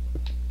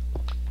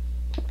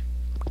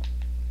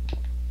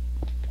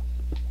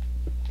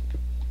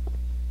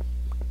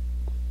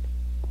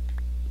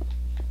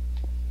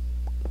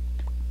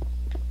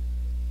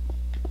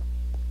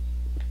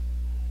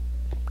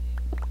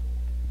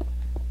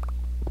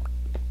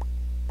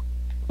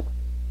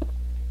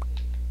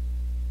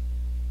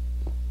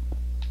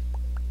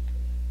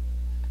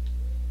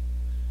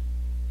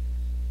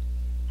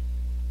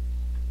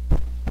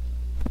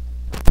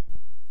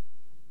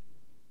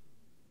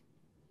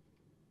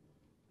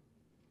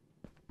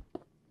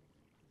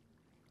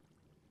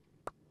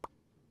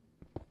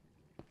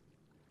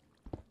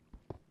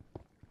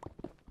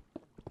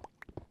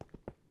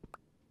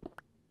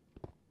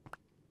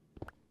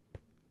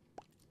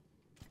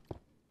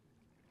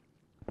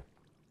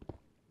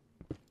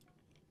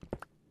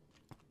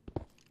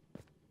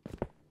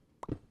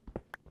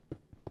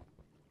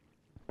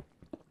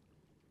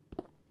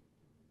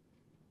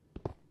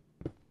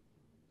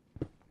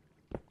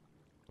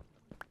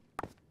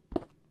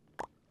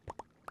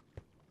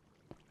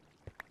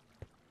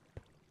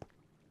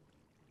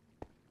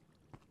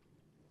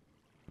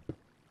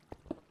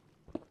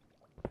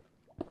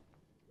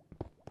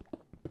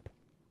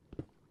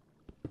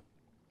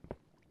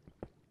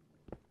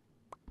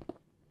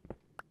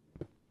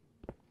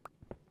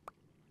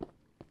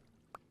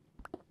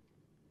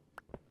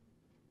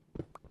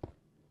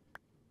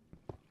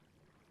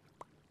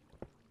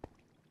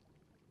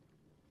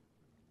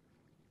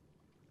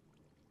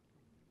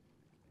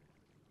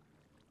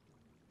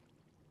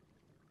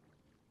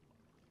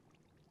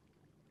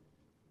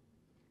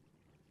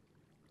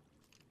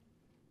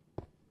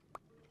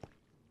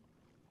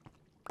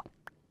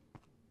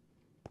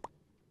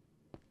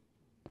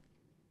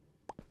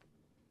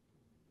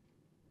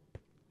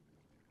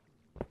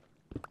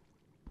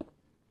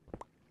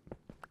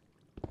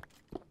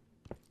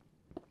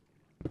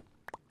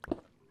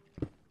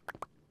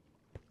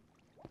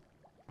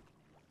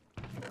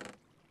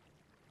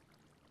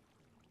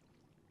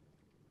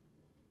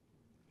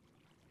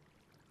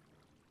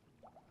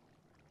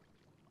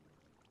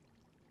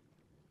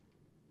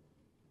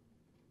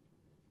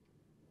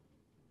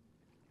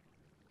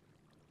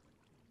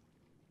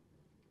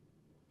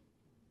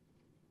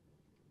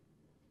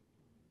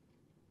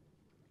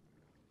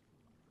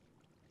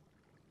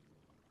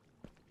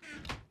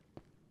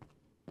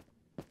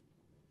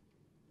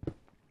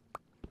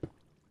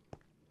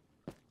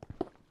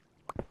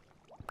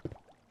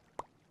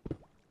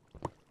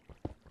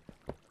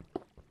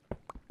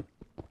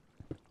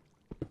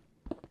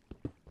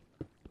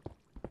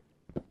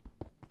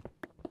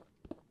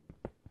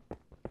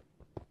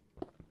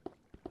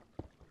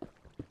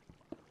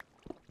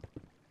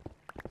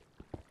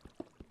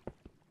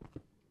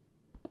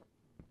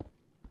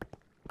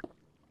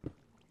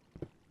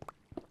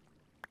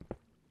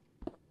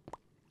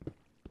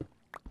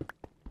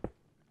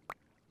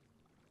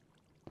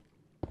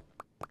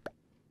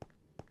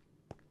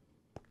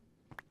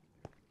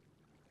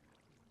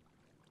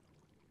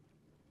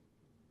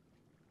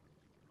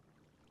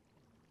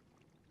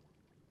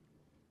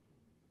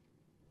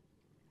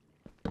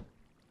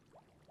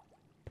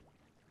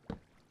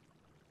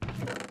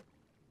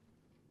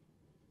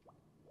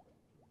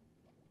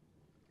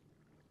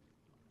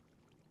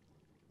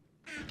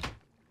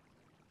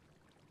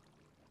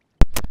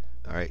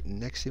 Alright,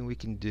 next thing we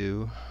can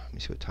do, let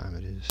me see what time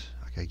it is.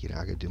 I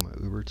gotta do my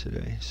Uber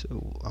today,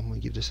 so I'm gonna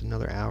give this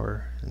another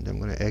hour and then I'm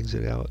gonna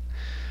exit out.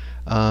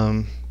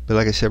 But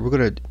like I said, we're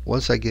gonna,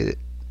 once I get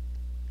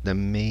the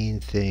main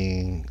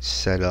thing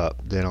set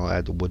up, then I'll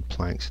add the wood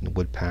planks and the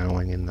wood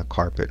paneling and the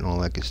carpet and all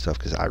that good stuff,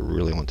 because I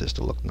really want this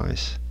to look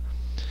nice.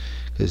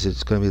 Because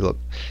it's going to be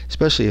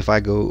especially if I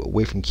go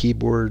away from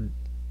keyboard,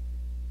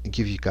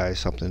 give you guys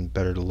something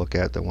better to look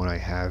at than what I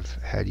have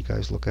had you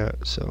guys look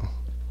at. So,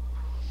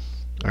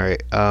 all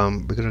right,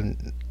 I'm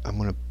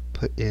gonna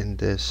put in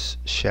this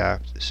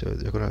shaft, so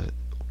they're gonna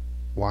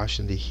wash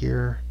into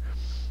here.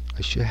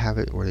 I should have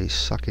it where they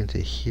suck into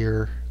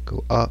here,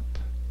 go up,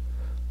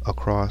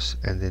 across,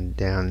 and then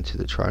down into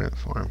the Trident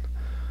Farm.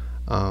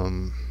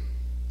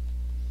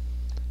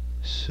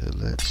 So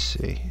let's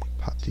see,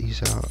 pop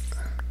these out.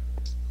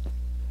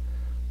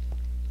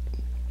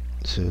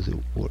 So the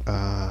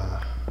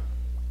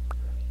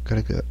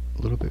gotta go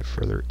a little bit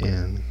further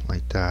in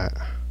like that.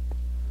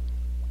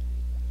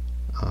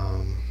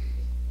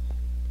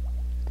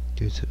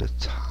 Go to the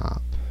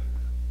top.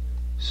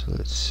 So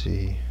let's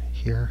see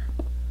here.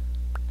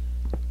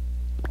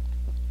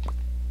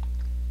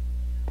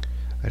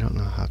 I don't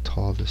know how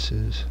tall this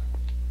is.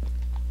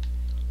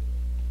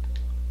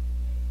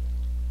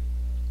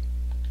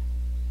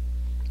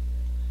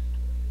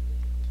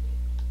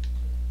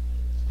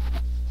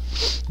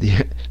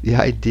 The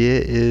idea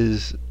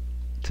is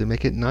to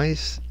make it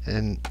nice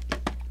and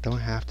don't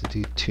have to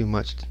do too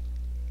much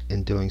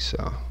in doing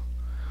so.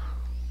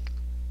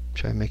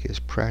 Try to make it as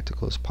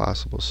practical as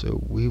possible.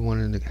 So we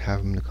wanted to have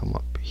them to come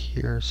up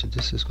here. So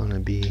this is going to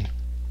be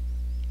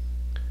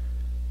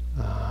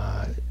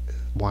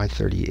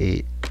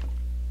Y38.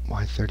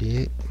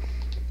 Y38.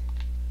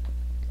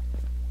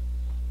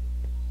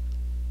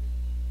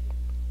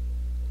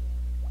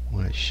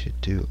 What I should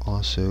do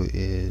also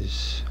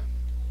is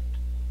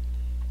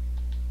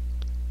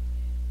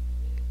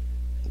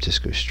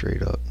just go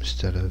straight up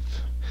instead of,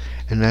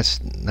 and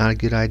that's not a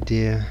good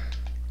idea,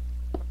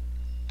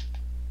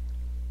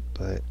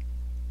 but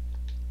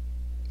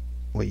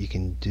what you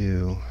can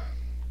do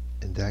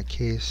in that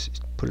case is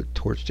put a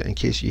torch down in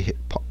case you hit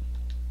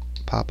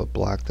pop a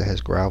block that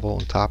has gravel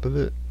on top of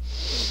it.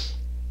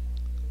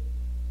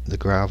 The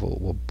gravel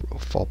will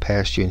fall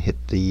past you and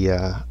hit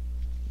the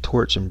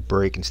torch and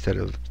break instead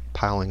of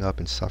piling up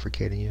and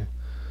suffocating you.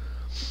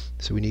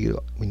 So we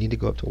need to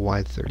go up to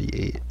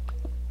Y38.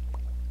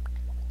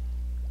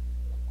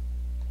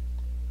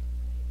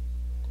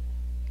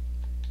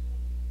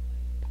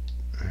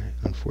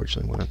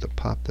 Unfortunately, we'll have to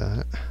pop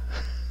that.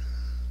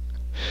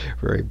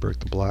 We already broke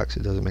the blocks,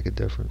 it doesn't make a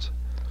difference.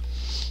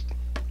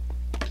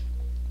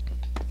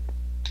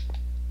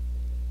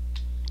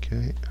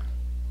 Okay.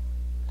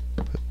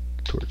 Put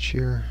torch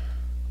here.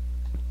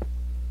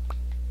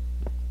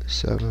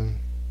 7.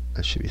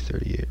 That should be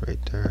 38 right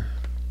there.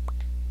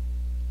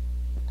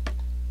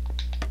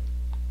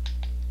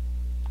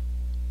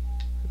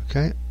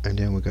 Okay, and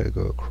then we got to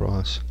go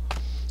across.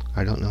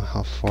 I don't know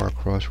how far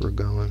across we're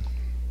going.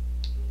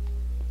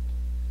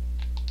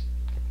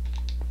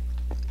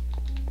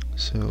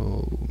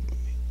 So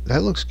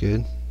that looks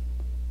good.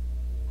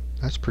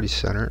 That's pretty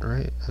centered,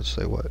 right? That's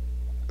like what,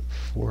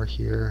 4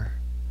 here,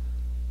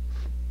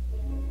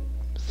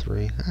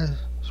 3.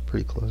 It's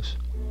pretty close.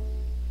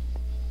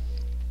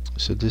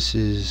 So this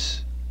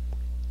is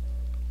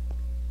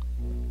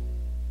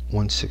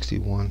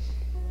 161.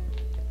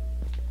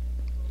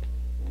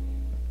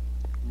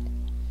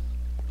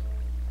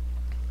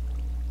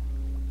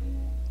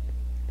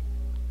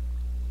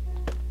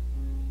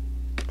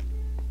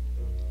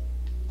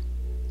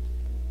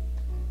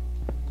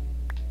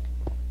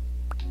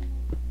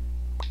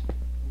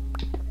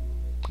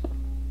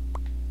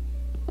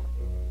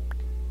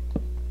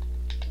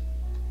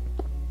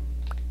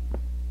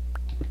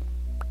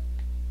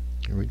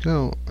 Here we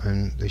go,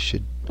 and they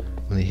should,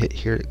 when they hit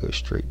here, it goes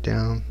straight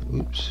down.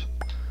 Oops.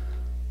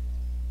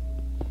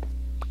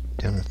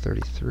 Down to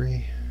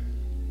 33.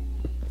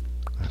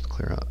 I have to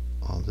clear out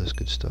all this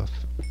good stuff.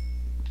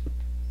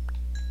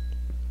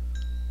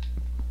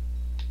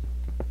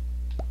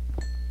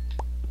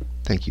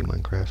 Thank you,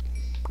 Minecraft.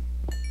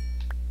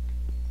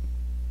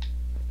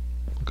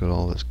 Look at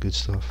all this good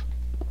stuff.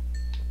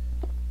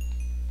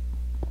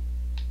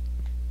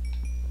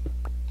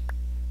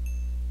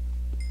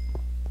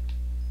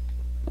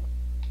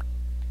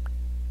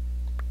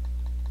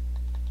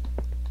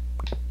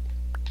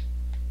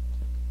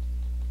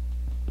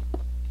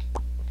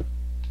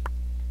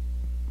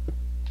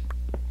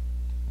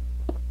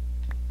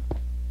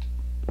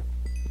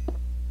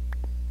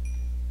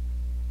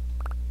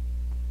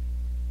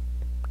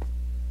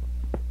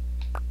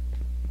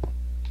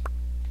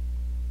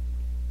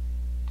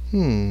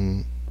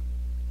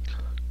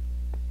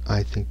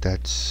 I think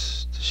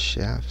that's the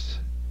shaft.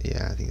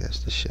 Yeah, I think that's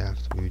the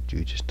shaft we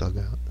just dug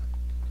out.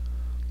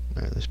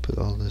 Alright, let's put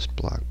all this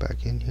block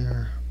back in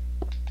here.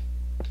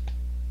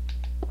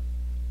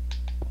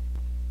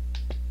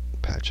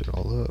 Patch it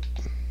all up.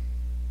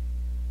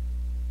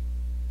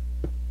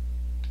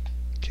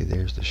 Okay,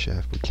 there's the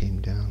shaft we came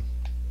down.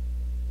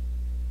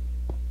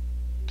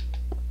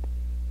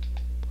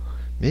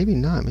 Maybe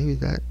not, maybe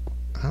that,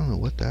 I don't know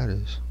what that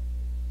is.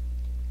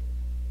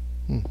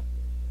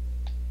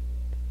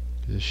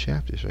 The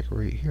shaft is like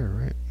right here,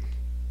 right?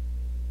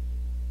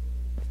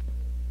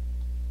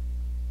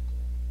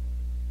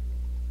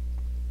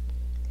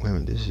 I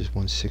mean, this is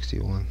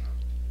 161.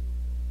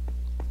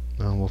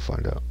 No, we'll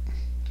find out.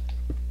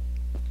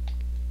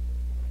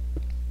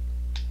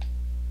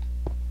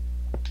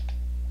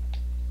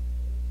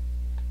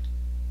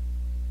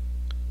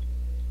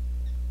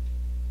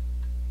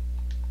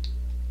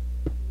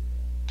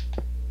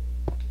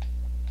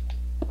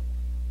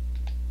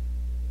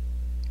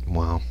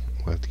 Wow,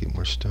 we'll have to get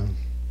more stone.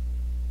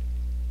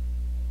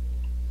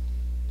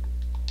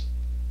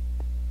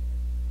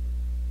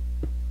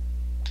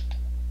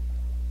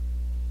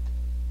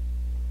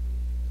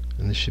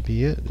 And this should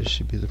be it. This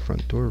should be the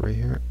front door right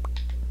here.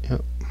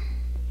 Yep.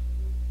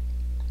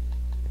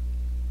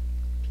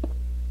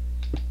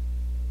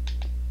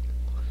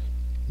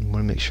 You want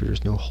to make sure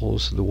there's no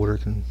holes so the water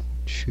can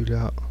shoot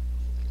out.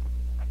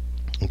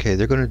 Okay,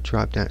 they're going to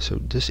drop down. So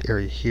this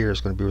area here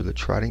is going to be where the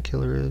trident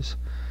killer is.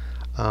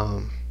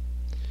 And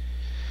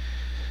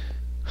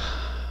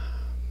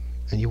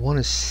you want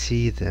to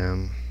see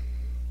them,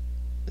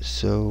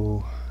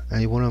 so,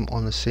 and you want them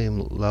on the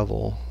same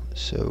level,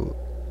 so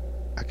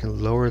I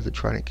can lower the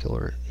trident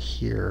killer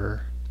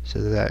here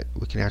so that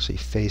we can actually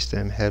face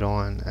them head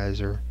on as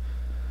they're,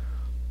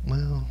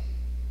 well,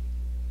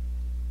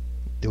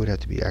 they would have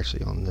to be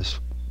actually on this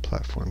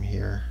platform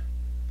here,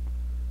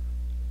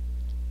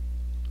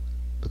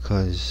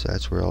 because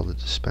that's where all the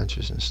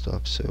dispensers and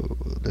stuff. So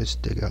let's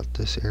dig out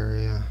this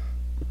area.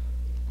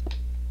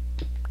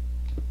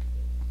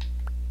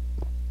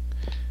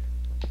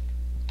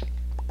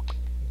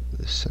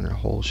 The center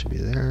hole should be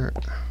there.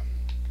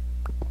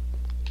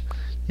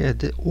 Yeah,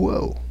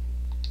 whoa.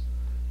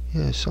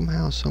 Yeah,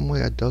 somehow, some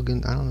way I dug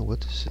in. I don't know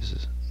what this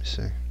is. Let me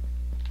see.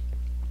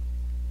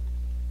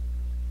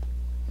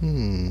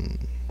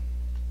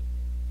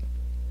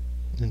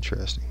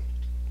 Interesting.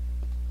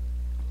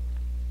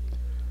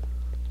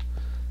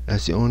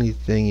 That's the only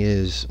thing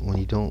is, when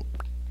you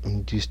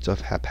do stuff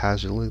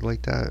haphazardly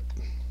like that,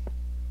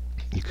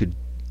 you could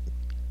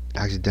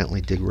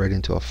accidentally dig right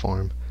into a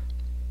farm.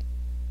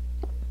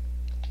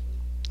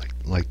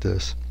 Like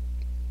this.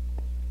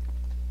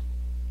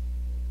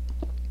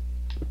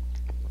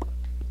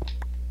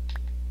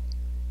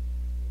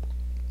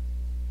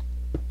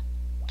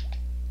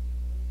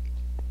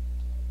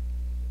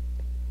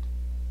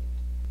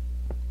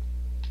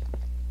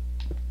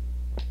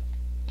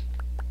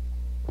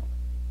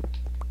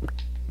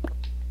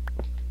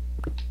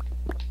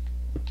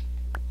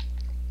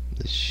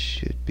 This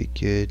should be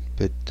good,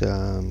 but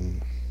yeah,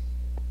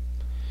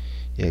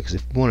 because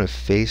if we want to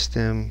face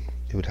them,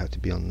 it would have to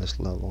be on this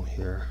level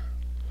here.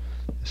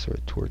 Let's throw a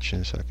torch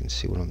in so I can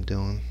see what I'm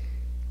doing.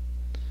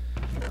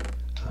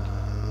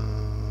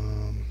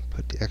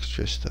 Put the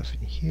extra stuff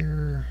in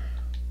here.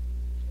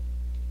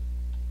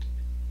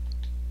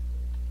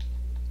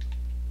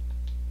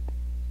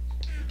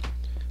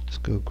 Let's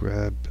go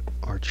grab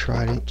our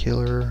trident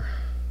killer.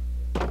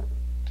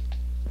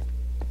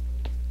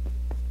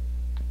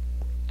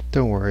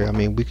 Don't worry, I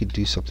mean, we could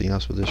do something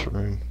else with this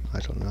room. I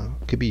don't know.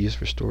 It could be used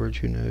for storage,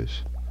 who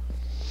knows.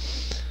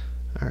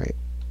 Alright,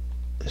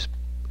 let's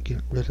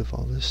get rid of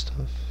all this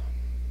stuff.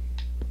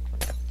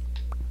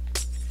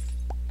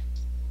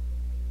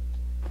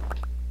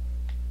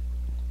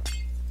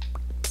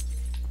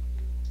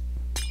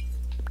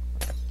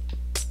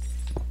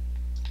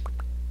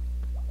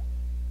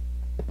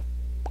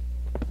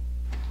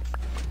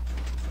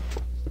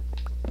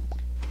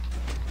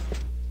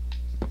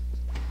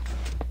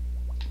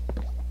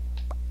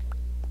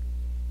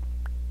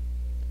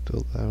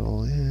 Fill that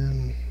all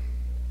in.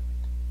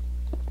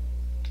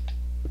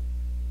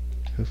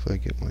 Hopefully I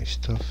get my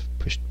stuff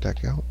pushed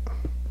back out.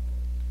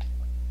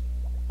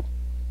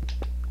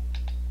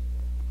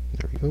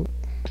 There we go.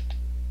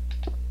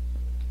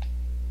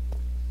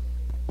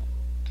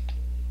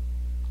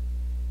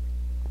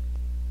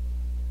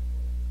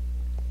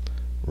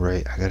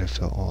 Right, I gotta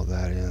fill all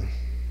that in.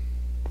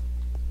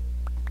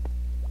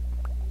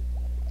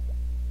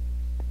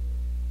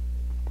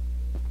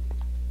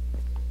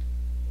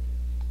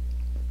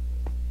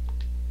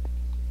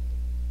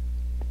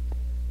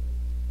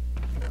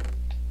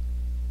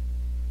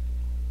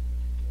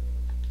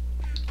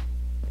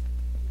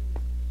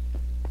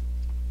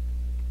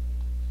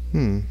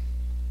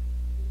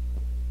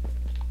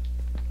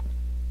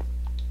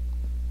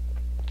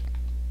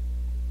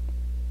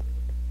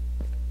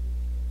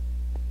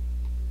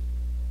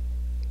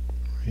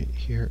 Right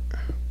here.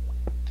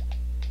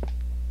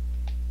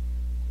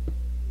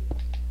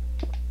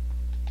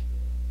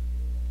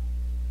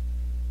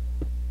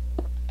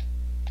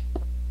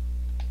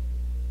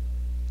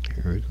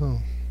 Here we go.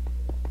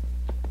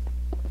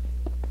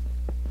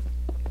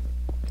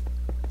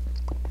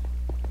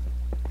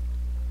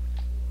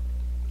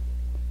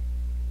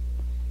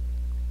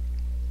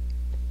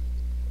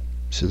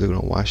 So they're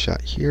going to wash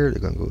out here, they're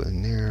going to go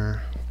in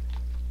there.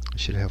 I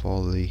should have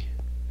all the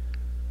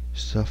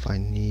stuff I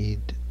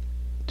need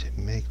to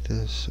make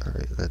this.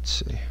 Alright, let's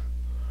see.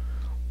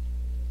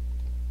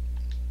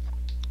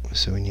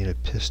 So we need a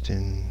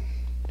piston.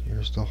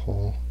 Here's the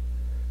hole.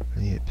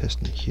 I need a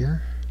piston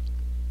here.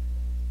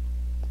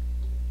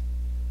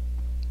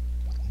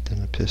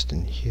 Then a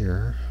piston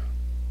here.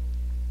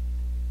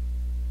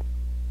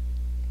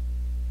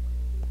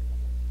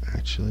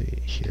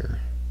 actually here,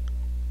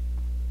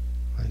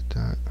 like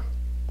that.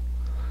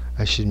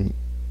 I should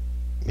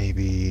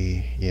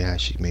maybe, yeah, I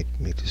should make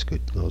this go a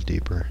little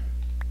deeper.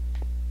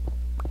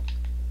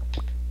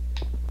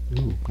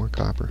 Ooh, more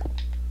copper.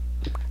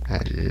 I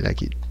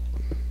like it.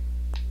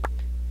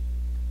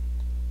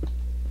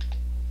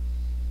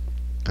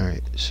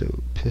 Alright, so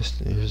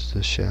piston, here's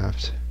the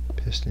shaft.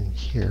 Piston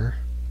here.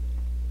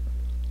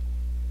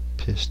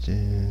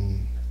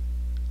 Piston,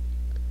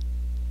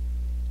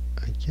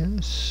 I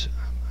guess,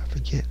 I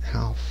forget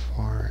how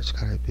far it's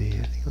gotta be.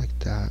 I think like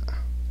that.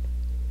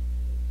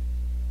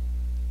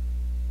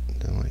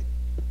 Then like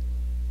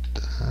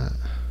that.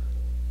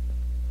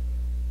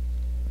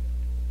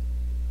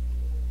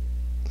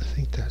 I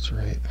think that's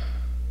right.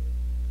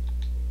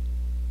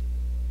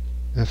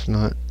 If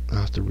not, I'll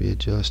have to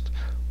readjust.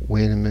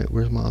 Wait a minute,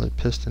 where's my other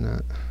piston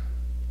at?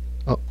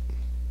 Oh.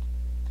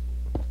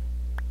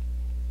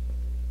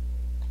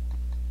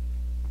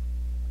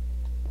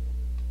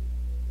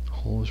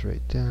 Holes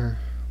right there.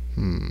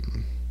 I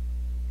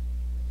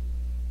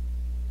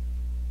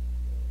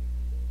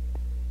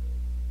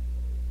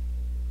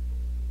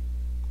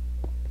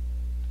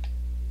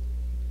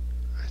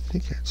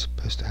think that's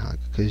supposed to happen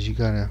because you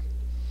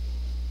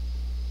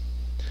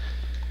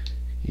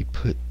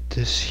put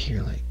this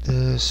here like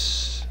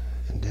this,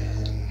 and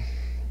then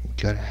you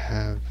gotta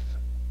have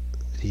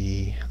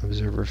the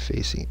observer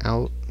facing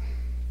out.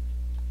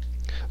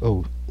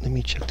 Oh, let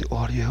me check the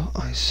audio.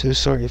 I'm so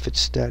sorry if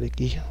it's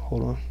staticky.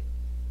 Hold on.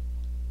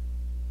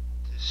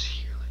 This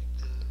here like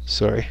this.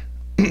 Sorry.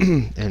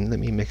 And let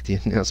me make the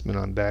announcement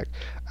on back.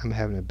 I'm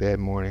having a bad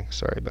morning.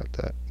 Sorry about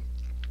that.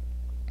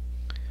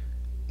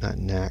 Not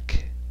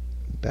neck,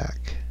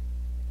 back.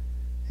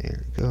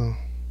 There we go.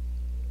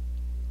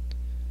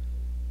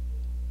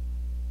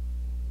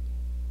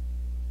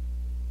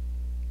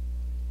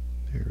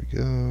 There we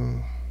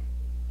go.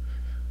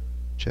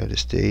 Try to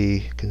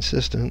stay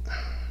consistent.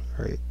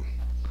 Alright.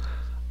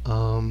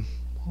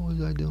 What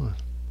was I doing?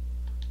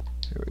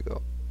 There we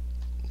go.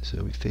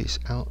 So we face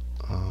out.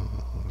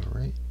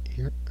 Right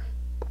here.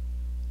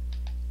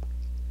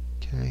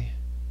 Okay.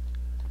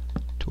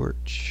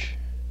 Torch.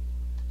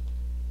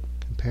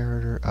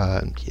 Comparator.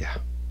 Yeah.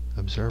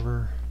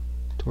 Observer.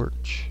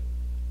 Torch.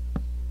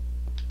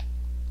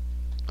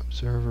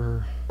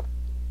 Observer.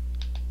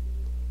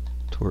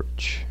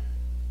 Torch.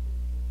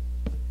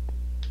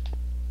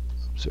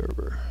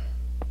 Observer.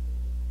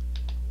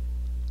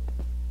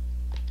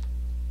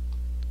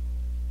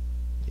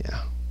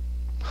 Yeah.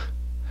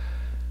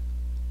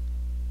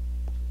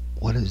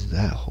 What is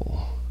that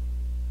hole?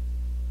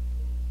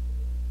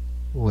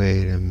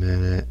 Wait a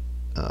minute.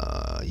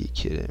 You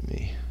kidding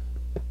me?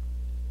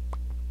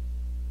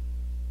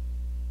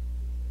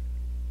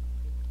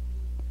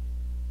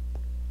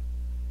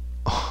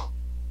 Oh.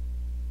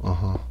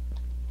 Uh-huh.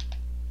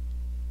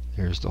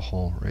 There's the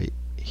hole right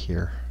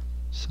here.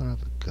 Son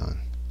of a gun.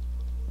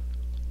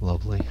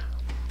 Lovely.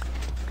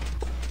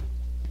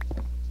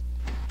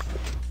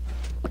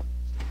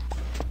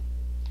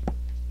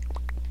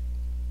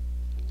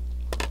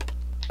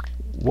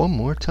 One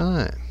more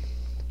time.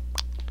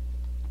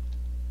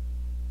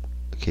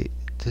 Okay,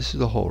 this is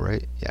the hole,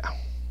 right? Yeah.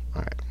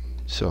 Alright.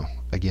 So,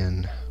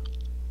 again.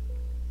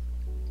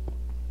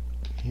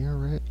 Here,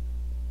 right?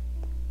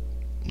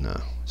 No,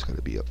 it's got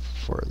to be up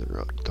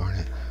farther up. Darn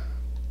it.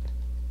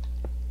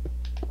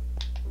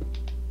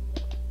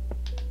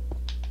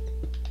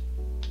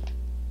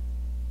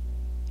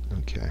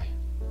 Okay.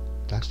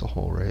 That's the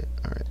hole, right?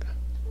 Alright.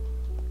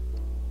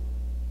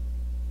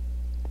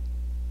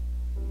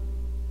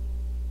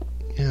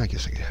 Yeah, I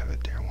guess I could have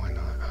it there. Why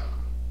not?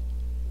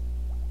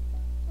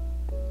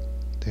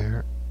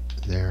 There,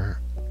 there,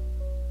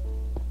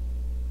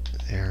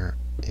 there,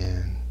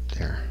 and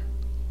there.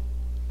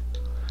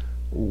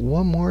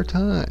 One more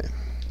time.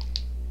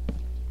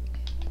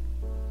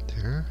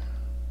 There.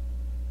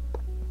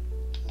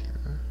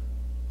 There.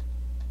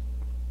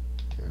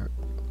 There.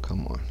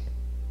 Come on.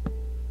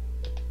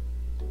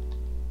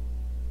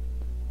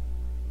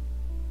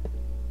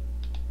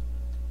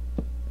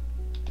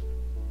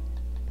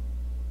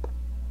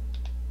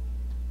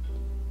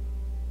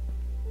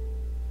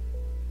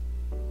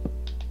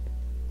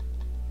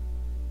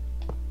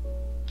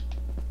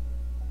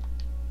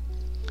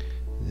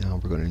 Now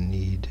we're going to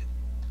need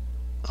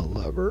a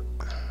lever.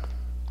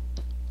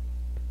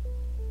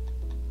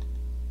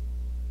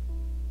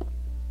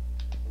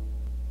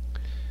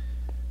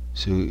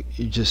 So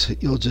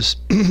you'll just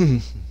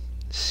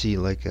see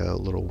like a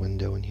little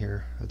window in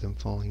here of them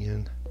falling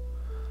in.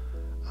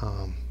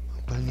 I'm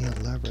gonna need a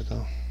lever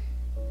though.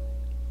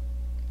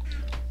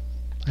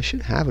 I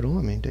should have it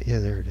on me. Yeah,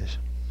 there it is.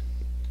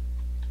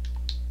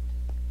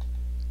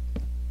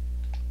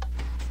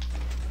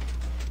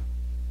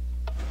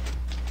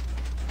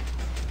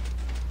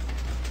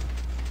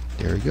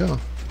 There we go.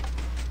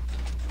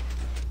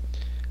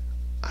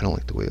 I don't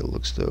like the way it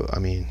looks though. I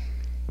mean,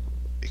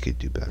 it could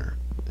do better.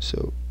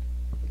 So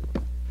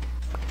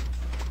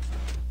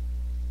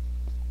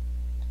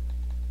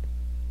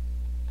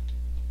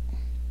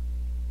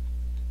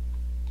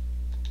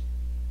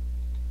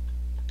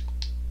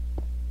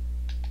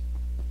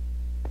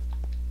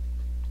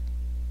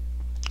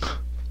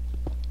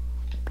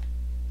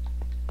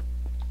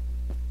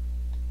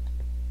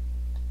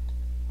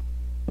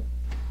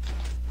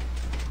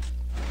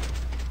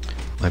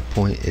My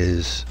point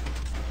is,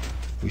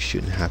 we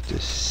shouldn't have to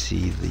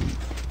see the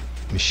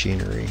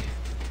machinery.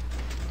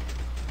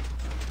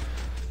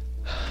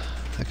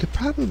 I could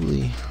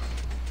probably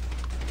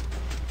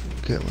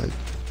get like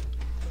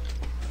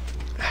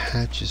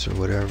hatches or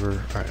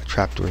whatever. Alright,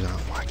 trapdoors. I don't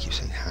know why I keep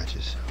saying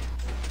hatches.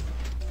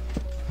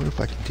 I wonder if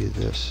I can do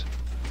this.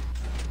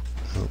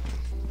 Oh.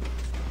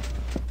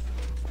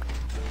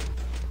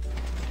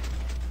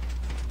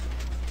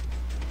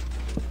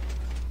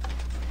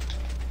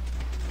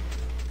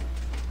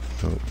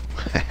 Oh.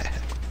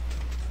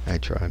 I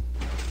tried.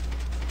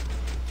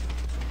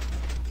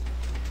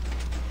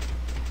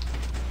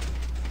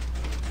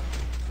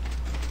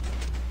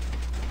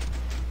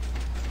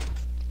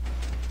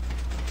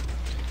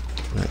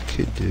 What I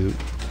could do,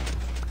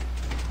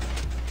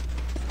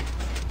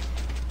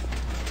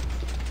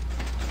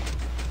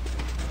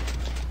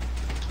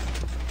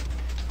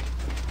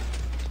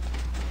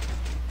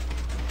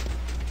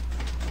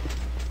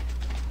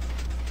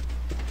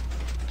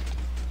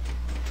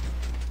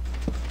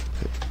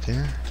 put it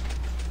there.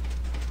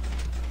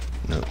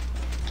 No.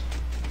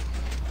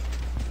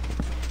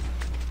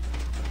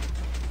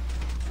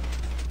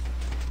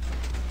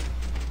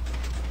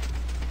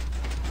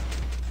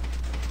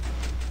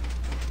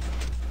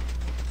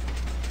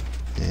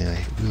 Yeah,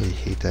 I really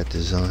hate that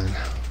design.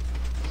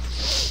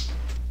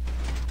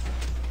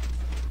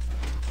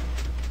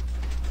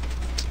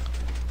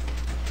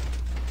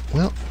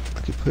 Well,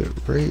 I could put it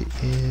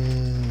right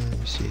in. Let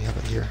me see. How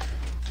about here?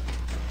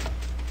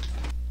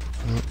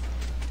 Nope.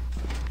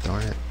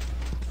 Darn it.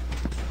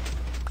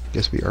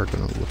 Guess we are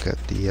going to look at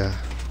the.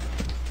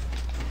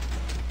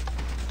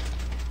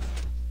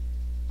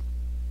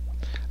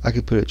 I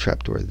could put a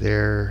trapdoor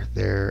there,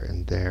 there,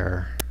 and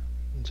there.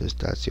 Just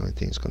that's the only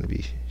thing it's going to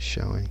be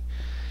showing.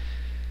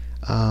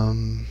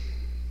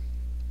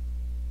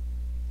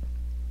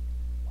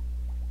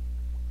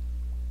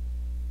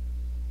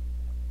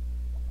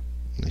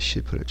 I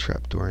should put a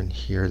trapdoor in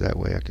here. That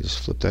way I could just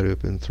flip that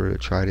open, throw it,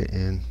 try it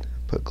in,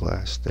 put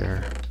glass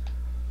there.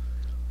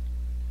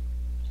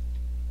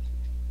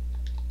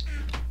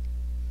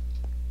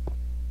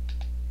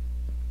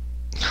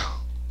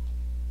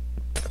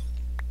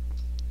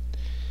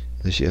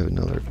 Unless you have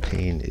another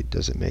pane, it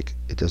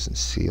doesn't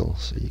seal,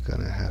 so you're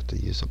gonna have to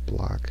use a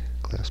block,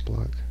 glass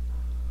block.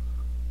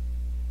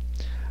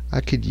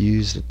 I could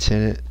use the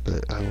tinted,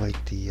 but I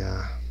like the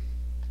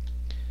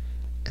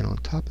and on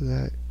top of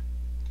that,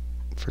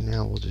 for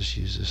now we'll just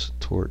use this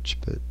torch,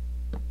 but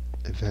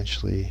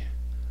eventually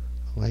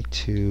I like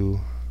to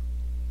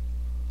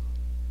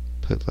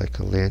put like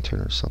a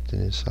lantern or something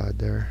inside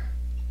there.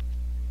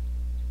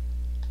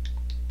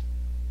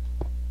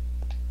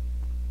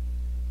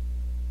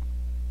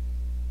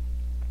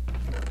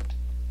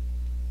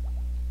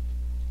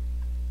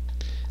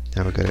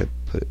 Now we gotta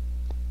put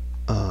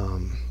a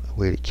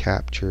way to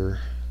capture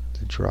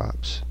the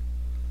drops.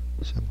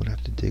 So I'm gonna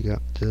have to dig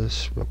up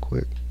this real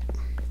quick.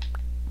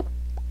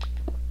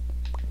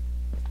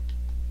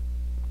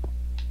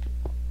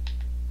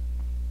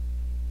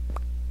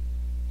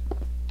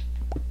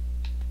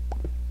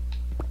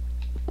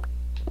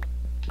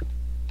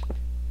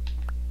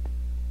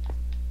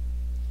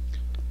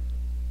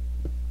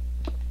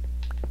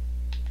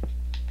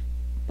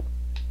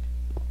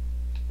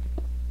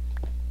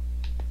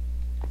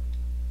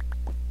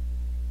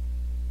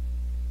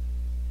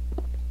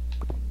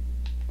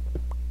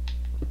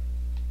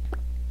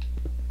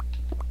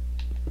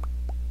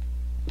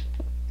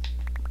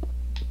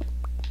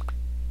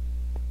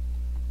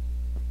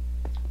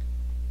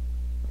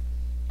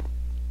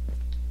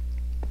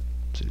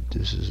 So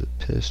this is a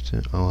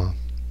piston. Oh,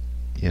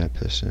 yeah,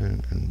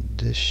 piston, and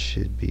this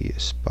should be a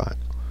spot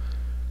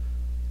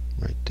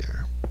right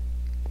there.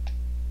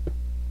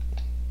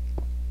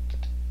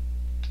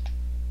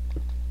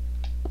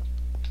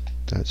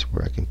 That's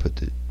where I can put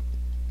the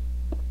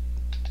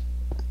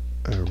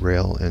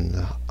rail and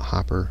the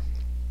hopper.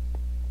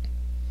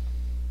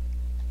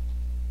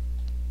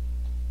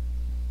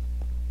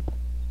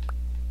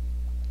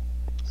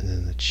 And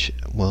then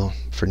well,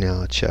 for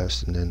now a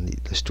chest, and then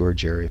the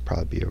storage area will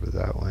probably be over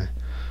that way.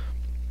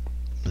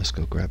 Let's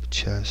go grab a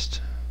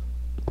chest.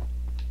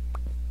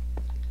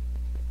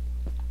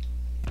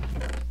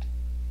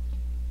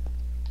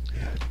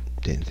 Yeah,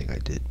 didn't think I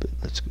did, but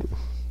let's go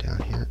down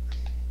here.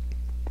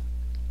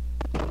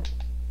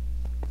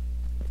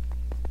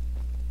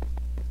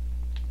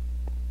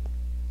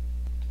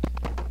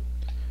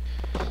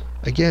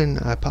 Again,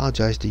 I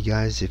apologize to you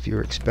guys if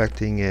you're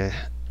expecting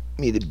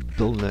me to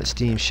build that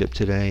steamship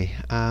today.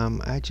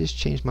 I just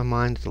changed my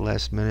mind at the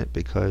last minute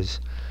because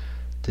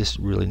this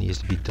really needs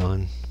to be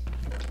done,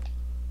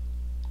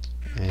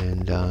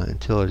 and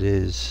until it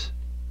is,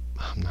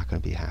 I'm not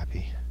going to be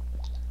happy.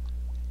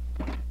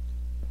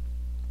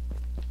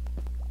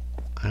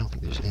 I don't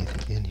think there's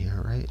anything in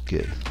here, right?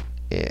 Good.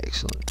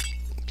 Excellent.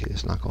 Okay,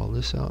 let's knock all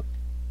this out.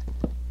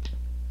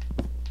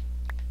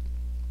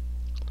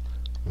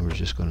 And we're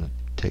just going to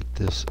take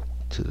this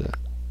to the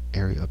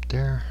area up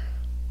there.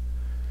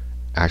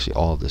 Actually,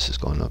 all of this is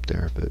going up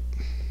there, but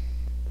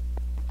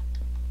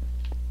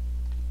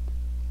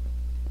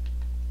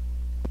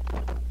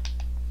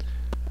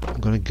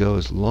I'm going to go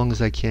as long as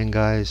I can,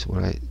 guys.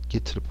 When I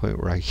get to the point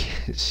where I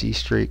can't see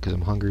straight because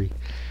I'm hungry,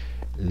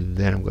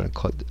 then I'm going to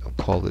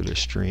call it a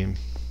stream.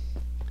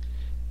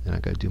 And I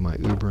got to do my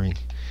Ubering.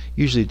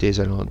 Usually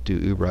days I don't do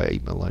Uber, I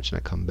eat my lunch and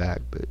I come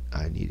back, but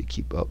I need to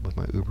keep up with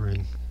my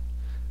Ubering.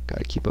 Got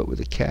to keep up with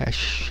the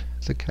cash.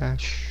 The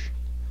cash.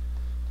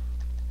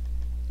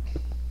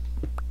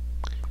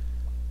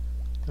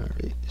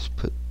 Alright, let's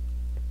put...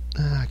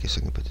 I guess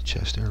I can put the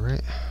chest there,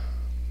 right?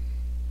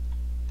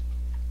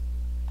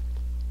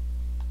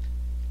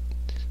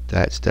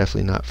 That's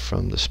definitely not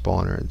from the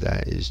spawner.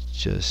 That is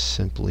just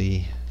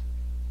simply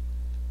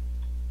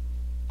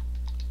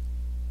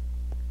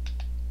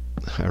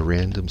a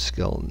random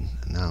skeleton.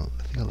 Now,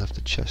 I think I left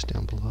the chest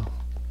down below.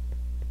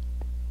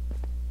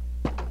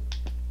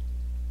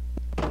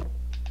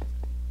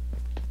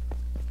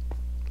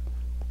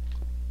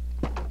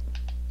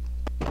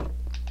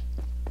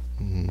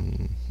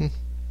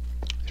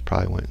 It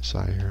probably went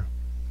inside here.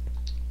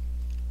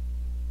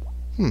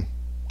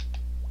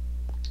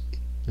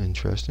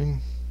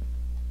 Interesting.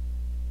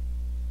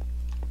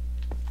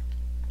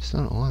 It's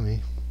not on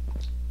me.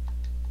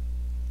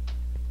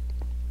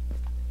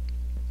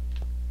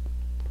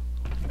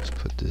 Let's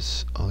put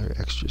this other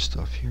extra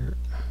stuff here.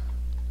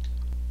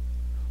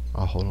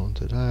 I'll hold on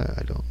to that.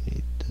 I don't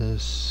need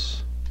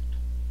this.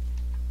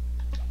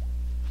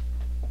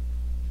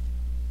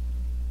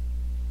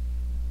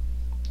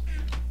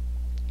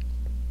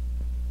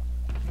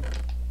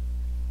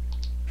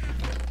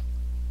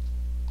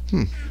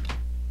 Where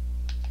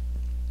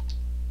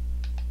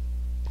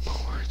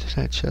did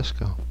that chest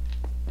go?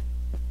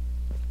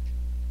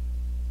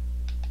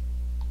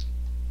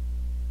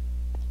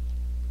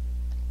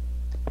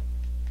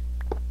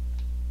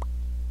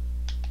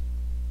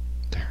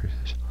 There it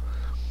is.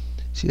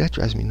 See, that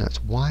drives me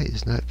nuts. Why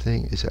is that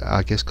thing? Is it,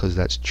 I guess because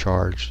that's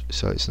charged,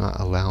 so it's not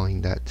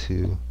allowing that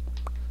to.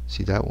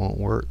 See, that won't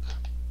work.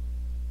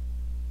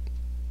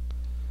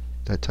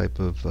 That type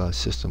of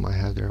system I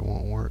have there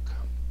won't work.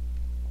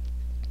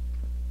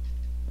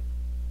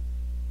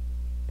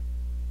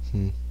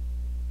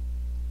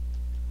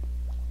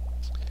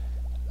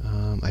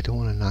 I don't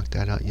want to knock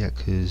that out yet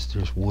because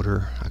there's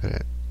water. I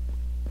gotta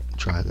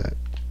dry that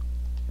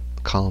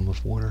column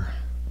of water.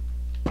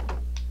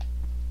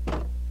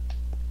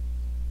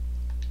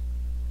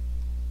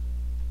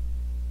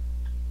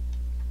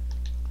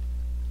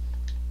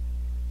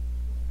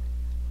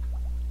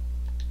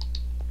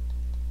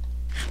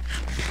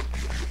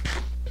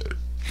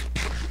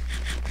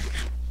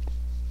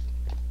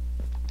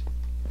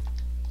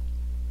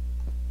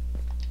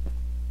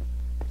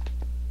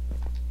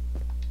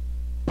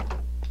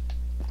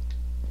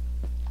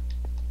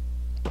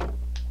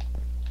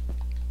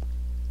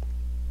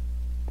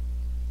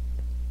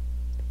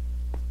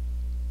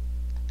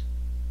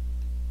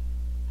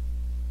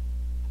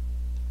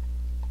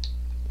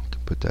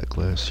 Put that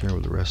glass here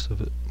with the rest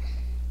of it.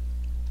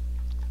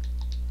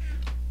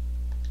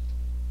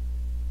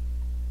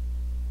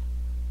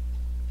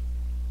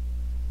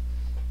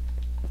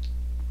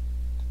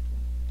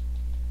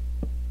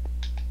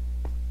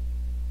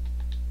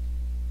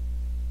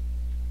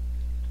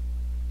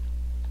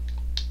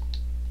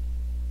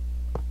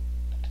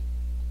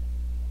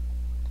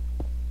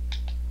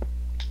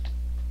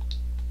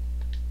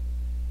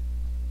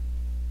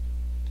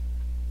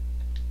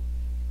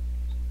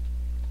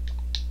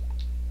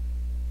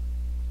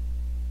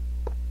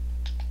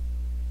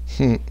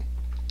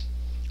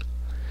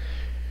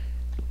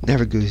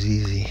 Never goes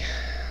easy.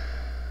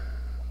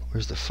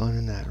 Where's the fun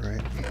in that,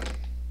 right?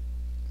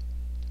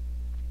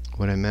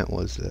 What I meant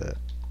was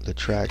the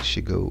tracks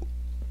should go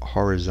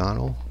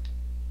horizontal.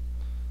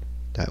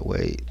 That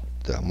way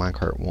the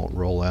minecart won't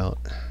roll out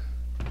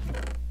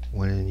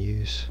when in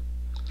use.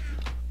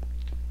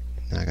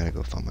 Now I gotta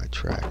go find my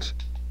tracks.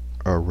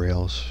 Or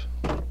rails,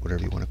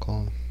 whatever you want to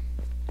call them.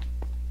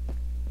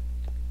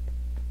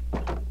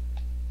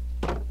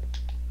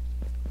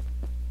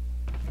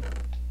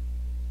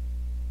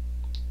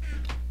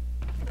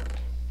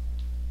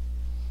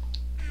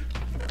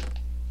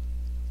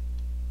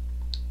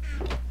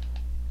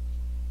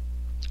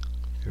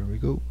 Here we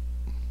go.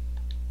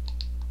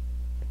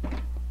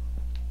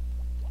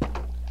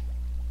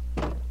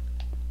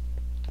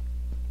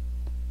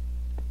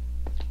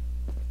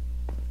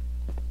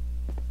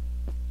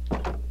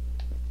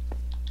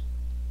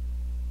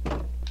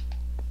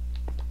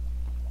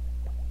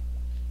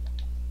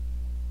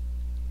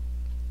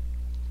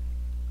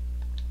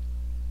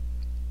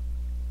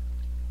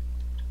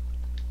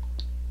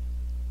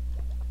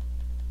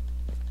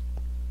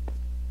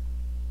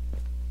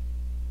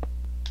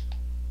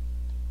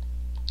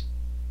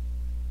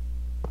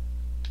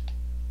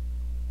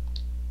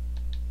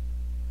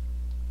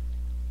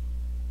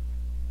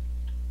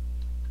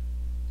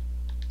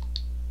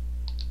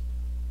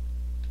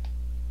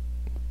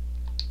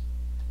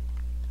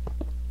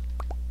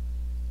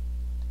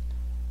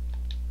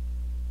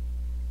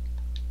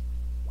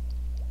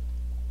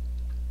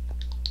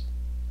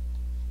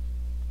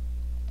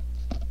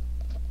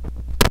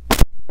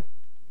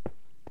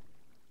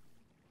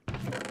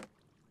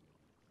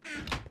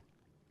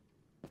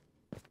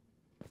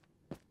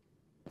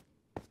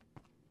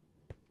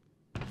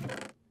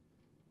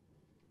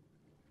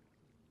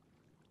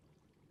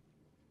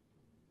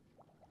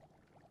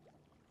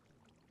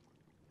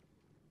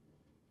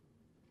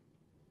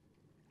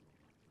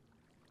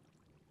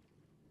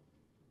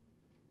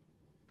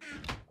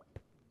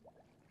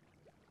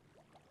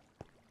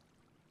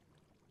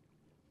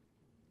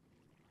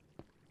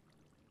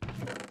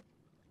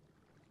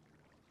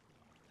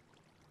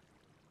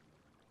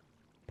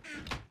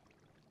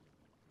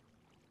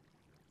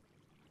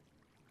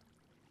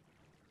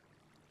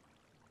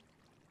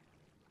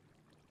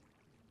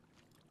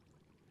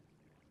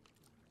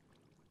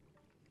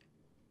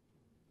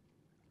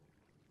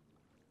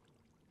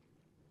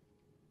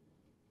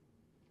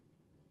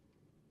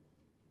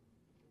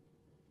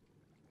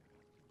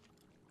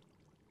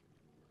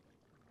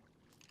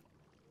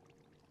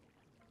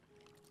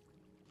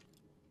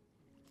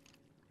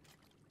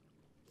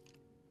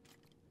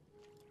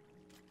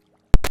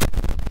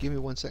 Give me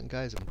 1 second,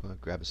 guys. I'm going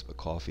to grab us a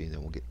coffee and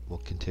then we'll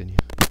continue.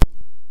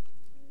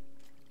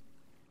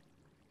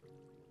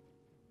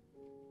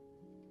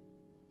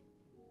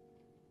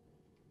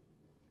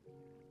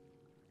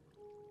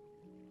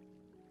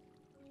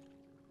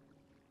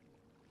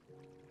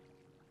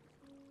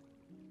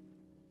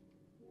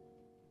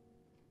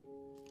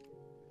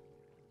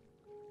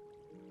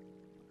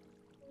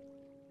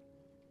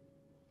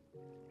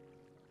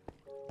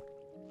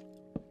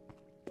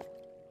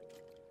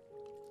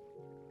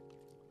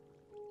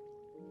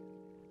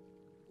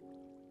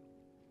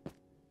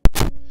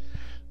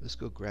 Let's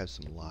go grab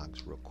some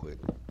logs real quick,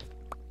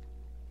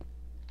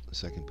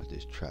 so I can put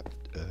this trap.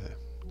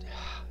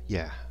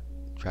 Yeah,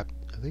 trap.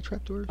 Are they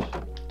trapdoors?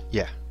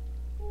 Yeah.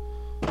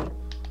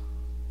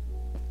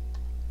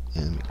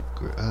 And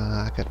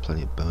I got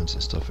plenty of bones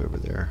and stuff over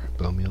there.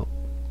 Bone meal.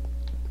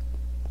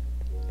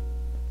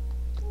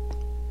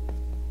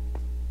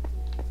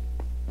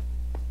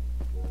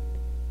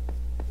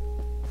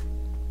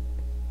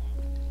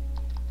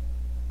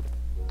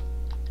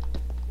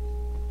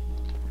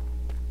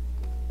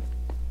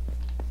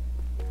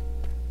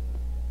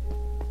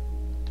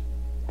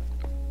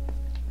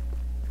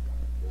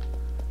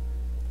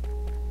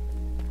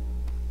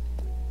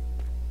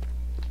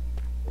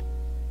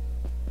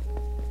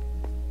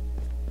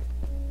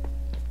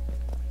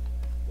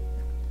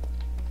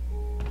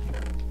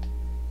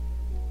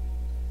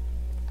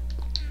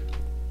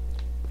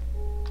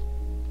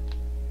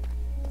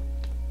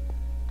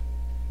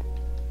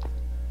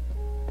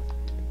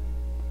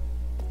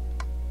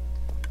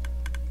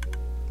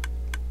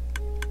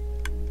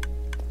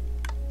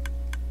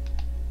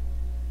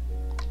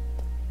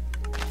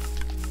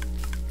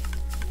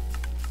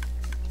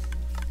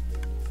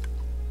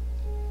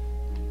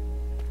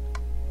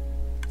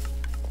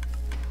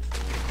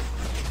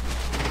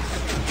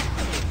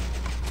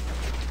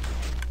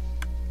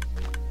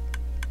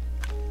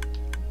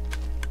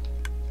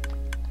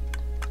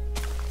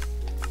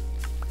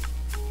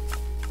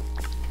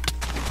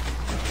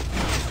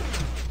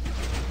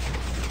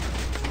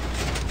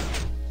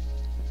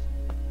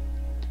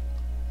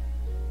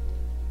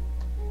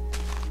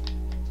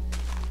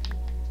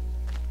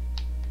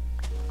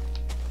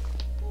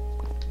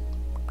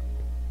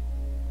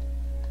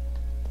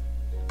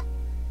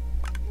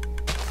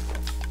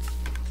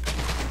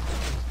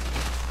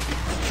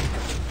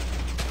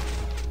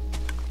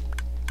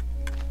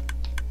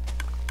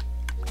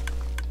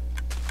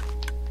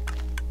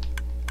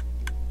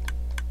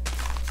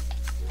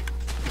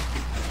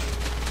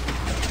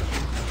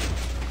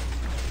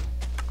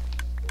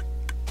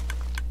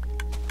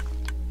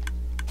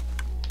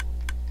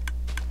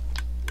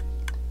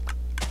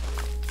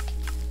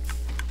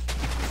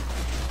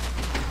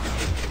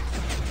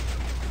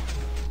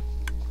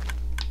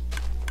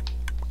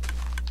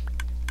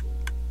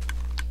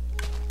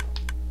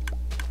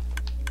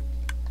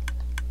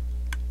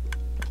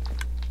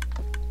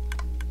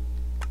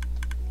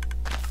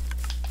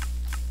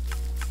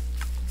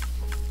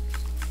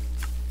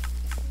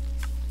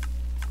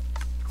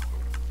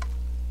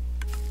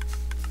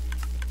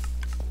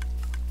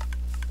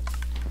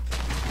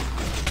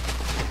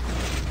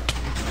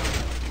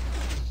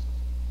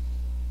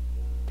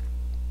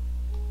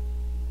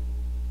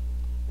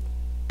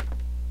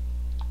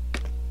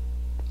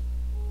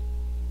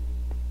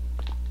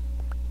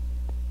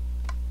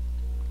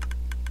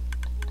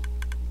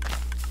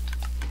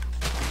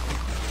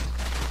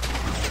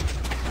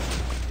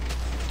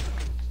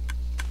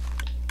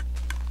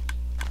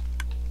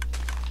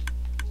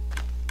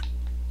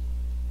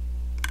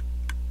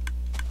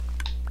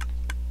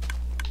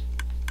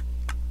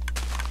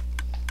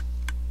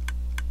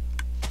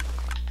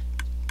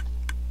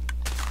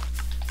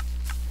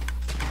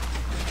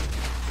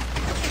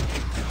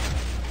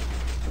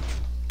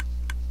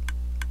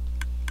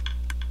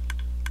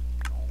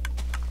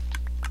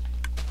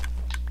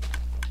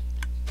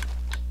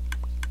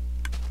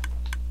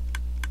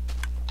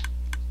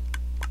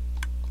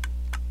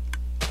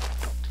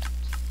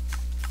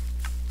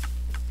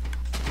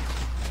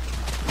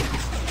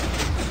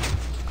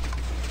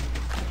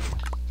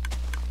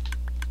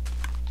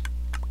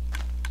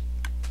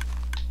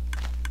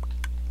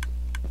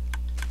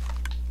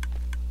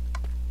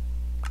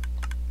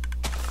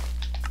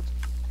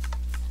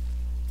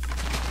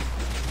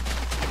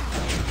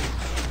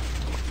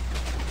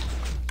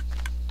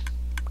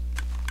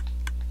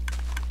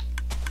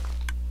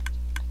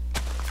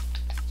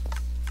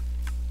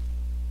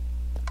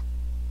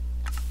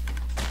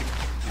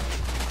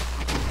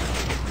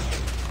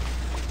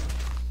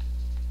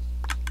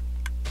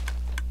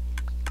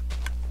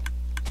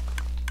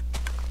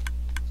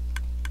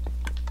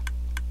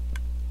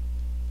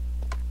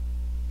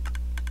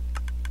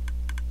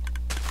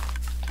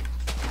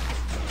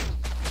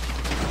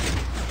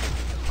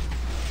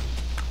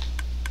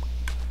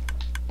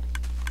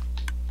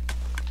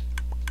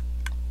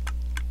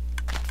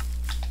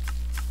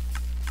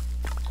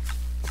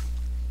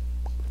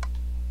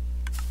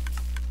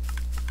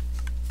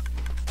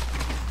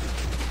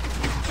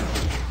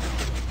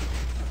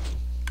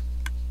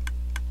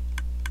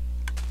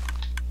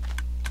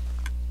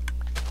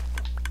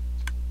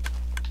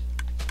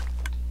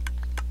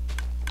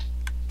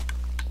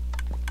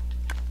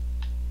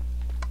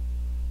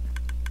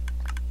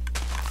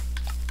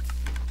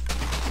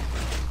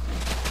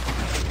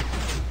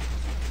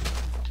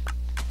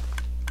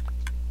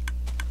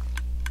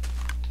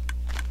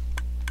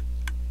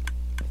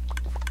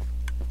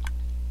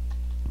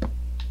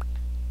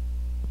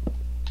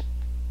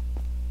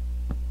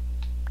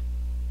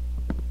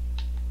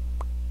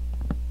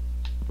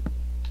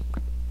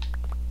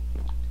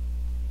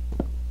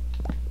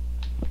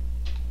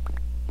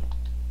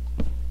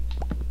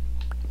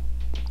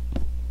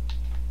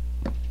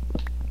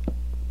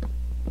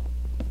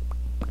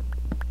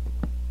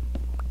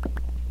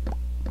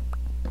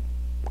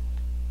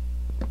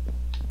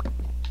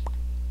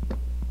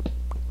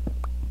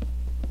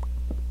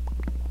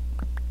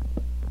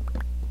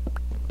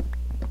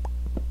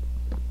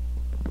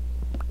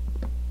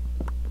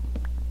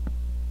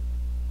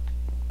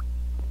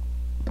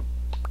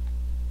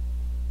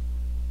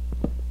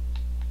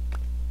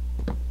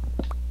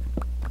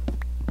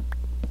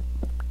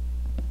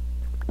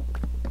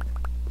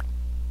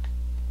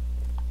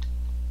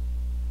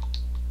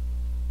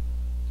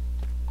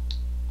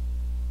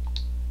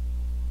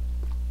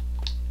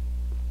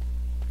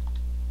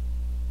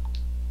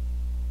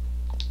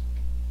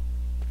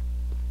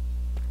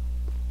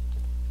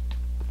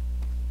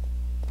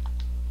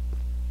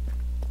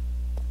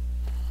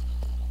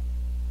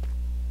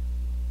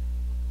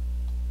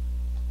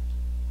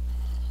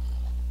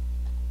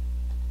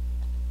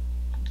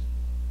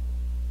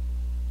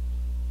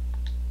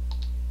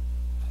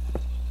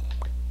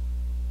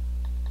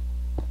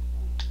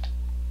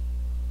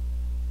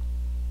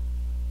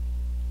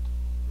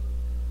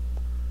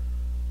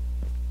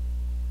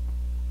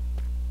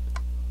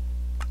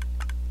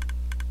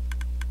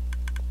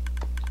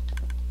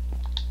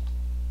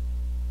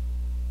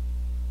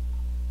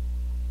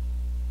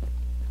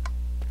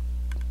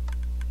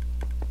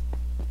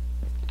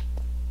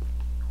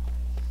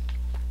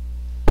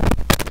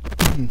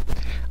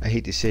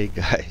 hate to say it,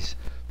 guys,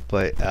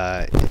 but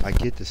if I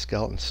get the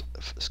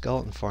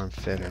skeleton farm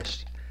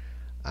finished,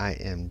 I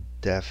am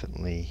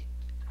definitely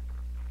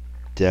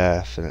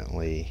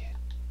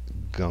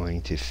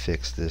going to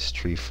fix this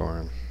tree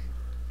farm.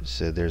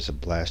 So there's a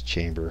blast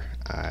chamber.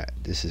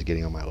 This is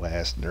getting on my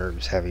last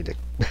nerves, having to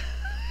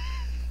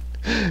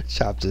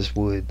chop this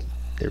wood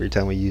every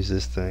time we use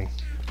this thing.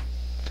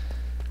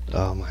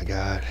 Oh my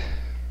god.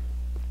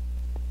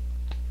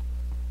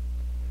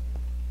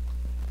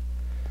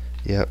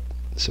 Yep.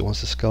 So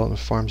once the skeleton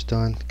farm's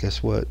done,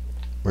 guess what?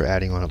 We're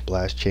adding on a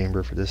blast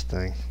chamber for this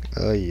thing.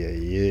 Oh yeah.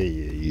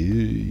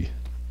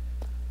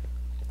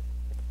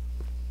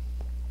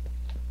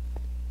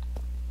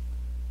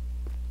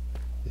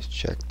 Just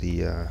check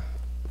the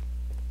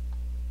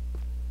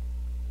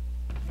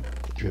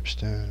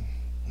dripstone.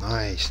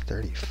 Nice,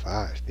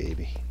 35,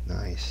 baby.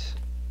 Nice.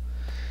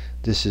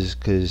 This is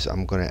because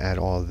I'm going to add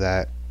all of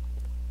that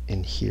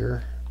in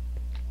here.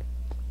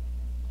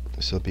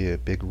 So there'll be a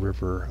big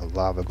river of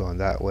lava going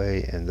that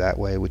way and that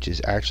way, which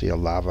is actually a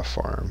lava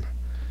farm.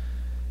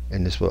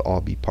 And this will all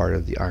be part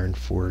of the Iron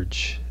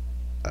Forge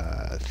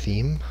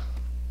theme,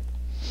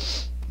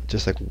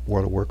 just like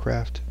World of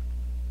Warcraft.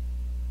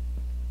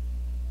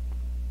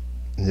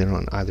 And then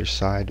on either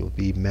side will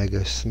be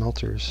mega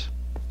smelters.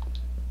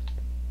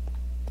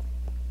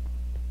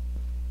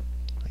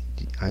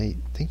 I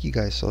think you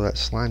guys saw that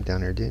slime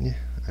down there, didn't you?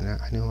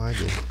 I know I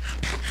did.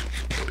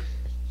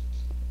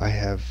 I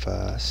have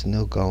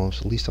snow golems,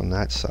 at least on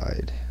that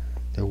side.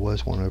 There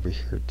was one over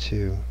here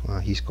too.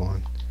 He's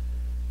gone.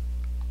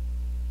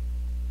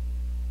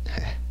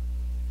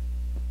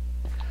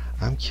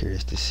 I'm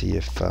curious to see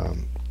if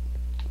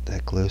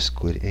that glow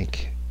squid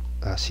ink.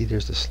 See,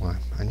 there's the slime.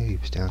 I knew he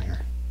was down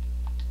here.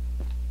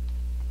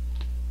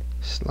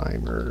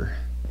 Slimer.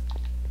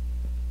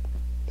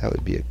 That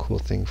would be a cool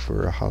thing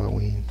for a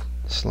Halloween.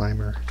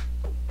 Slimer.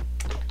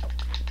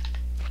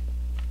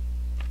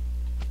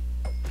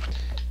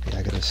 Yeah,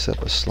 I gotta set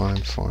up a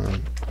slime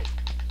farm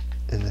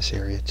in this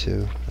area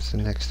too. That's the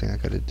next thing I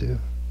gotta do.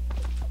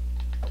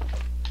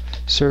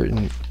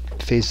 Certain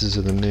phases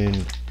of the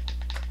moon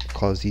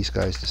cause these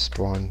guys to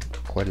spawn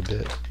quite a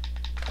bit.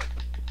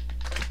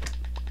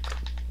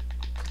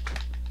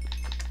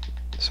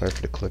 Sorry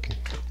for the clicking.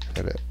 I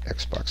got an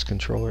Xbox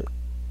controller.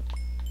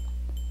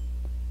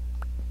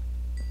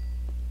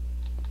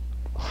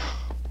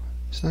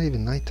 It's not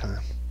even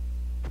nighttime.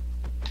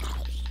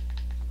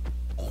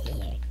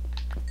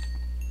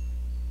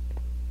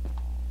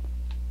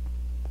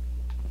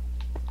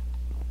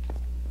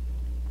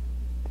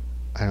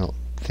 I don't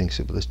think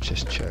so, but let's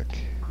just check.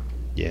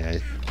 Yeah.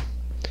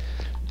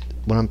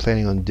 What I'm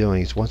planning on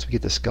doing is once we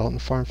get the skeleton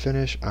farm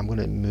finished, I'm going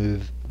to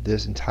move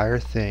this entire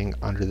thing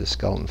under the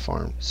skeleton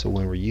farm. So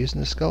when we're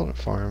using the skeleton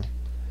farm,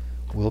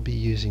 we'll be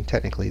using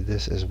technically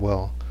this as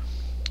well.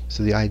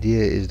 So the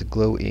idea is the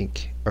glow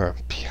ink, or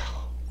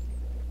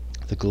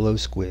the glow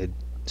squid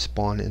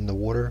spawn in the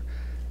water,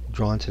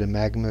 drawn to the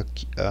magma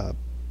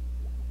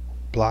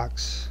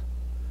blocks,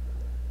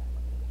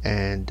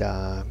 and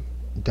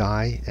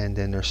die, and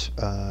then their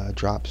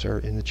drops are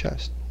in the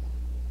chest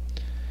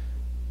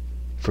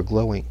for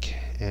glow ink.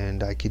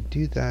 And I could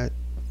do that,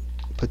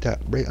 put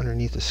that right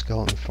underneath the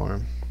skeleton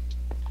farm,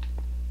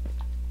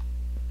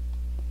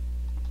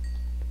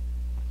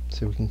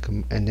 so we can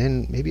come, and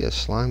then maybe a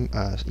slime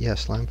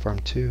slime farm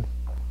too.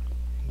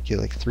 Get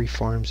like 3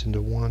 farms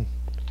into one.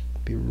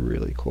 Be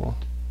really cool.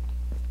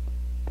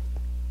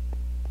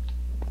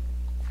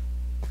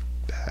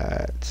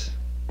 Bats,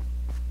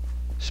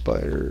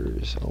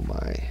 spiders, oh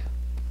my.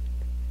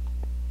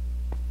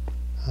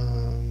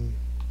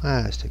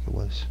 I think it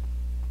was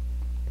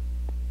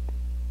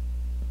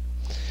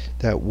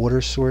that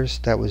water source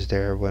that was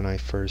there when I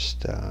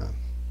first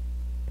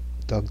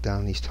dug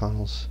down these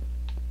tunnels,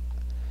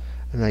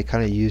 and I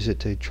kind of use it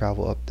to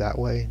travel up that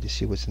way to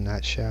see what's in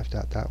that shaft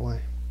out that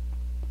way.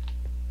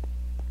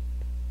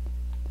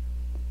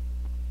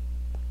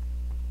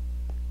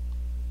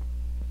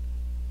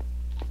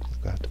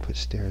 I'll have to put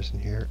stairs in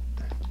here.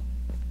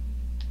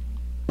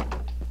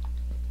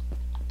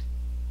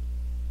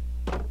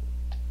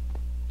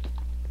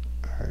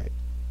 Alright,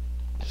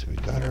 so we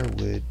got our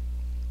wood.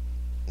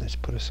 Let's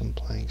put some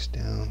planks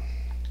down.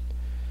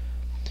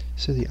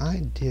 So the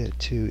idea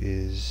too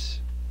is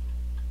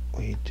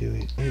what you do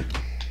is,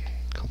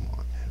 come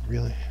on man,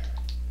 really?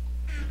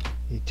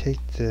 You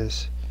take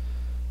this,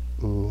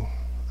 ooh,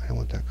 I don't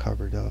want that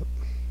covered up.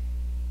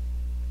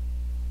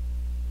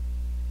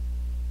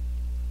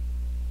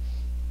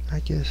 I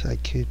guess I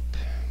could,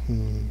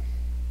 could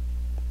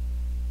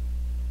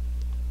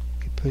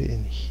put it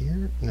in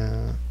here?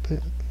 No,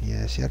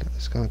 yeah, see,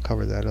 it's gonna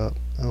cover that up.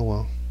 Oh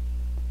well.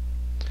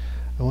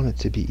 I want it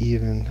to be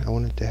even. I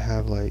want it to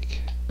have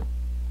like,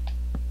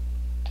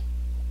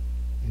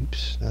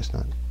 oops, that's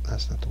not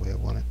the way I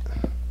want it.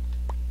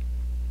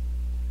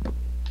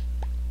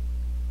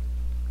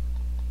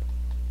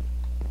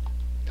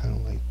 Kind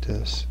of like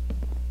this.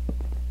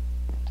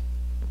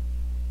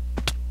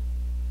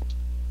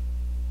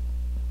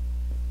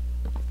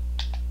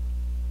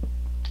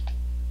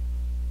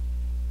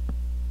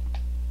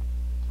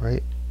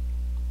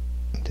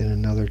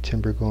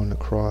 timber going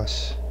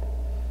across,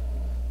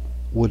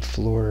 wood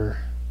floor.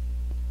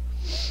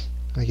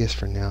 I guess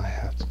for now I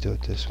have to do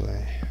it this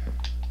way.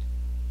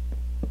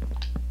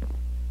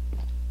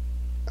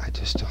 I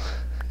just don't.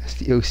 That's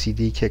the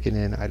OCD kicking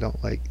in. I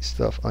don't like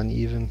stuff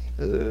uneven.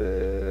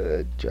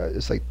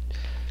 It's like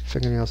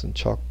fingernails and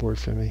chalkboard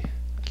for me.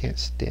 I can't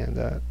stand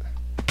that.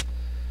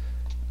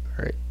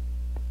 Alright,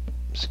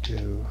 let's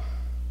go.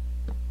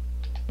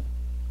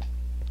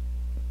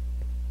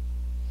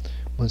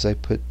 Once I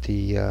put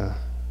the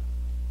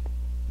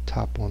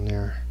top on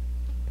there,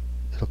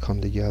 it'll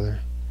come together.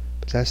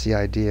 But that's the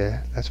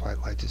idea. That's why I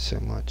liked it so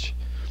much.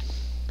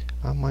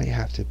 I might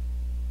have to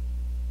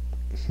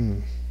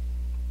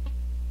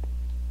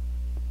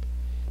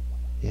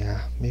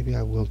yeah, maybe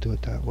I will do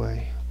it that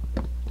way.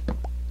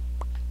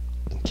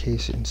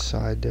 Encase it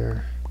inside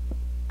there.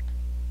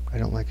 I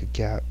don't like a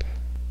gap.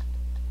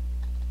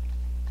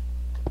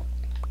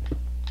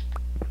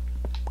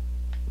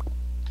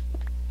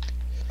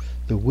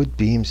 The wood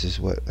beams is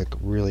what, like,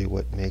 really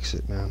what makes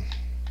it, man.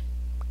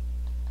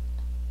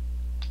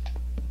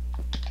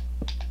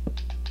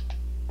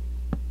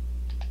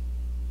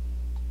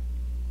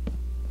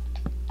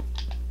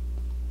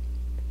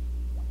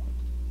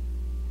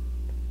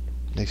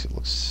 Makes it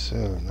look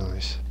so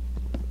nice.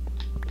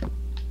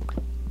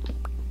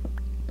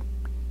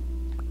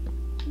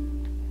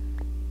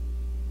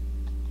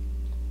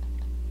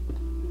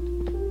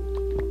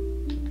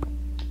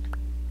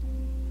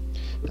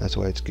 That's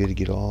why it's good to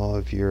get all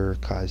of your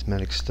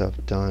cosmetic stuff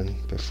done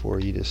before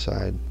you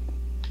decide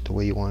the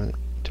way you want it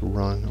to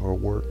run or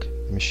work,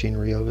 the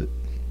machinery of it.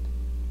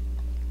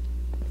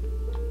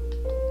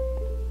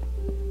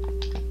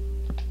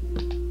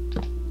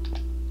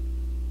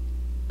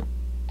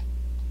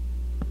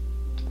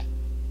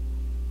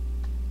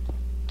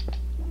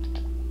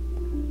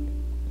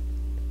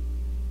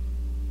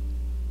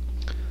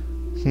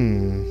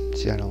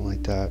 See, I don't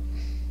like that.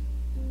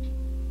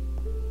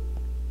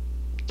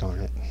 Darn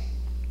it.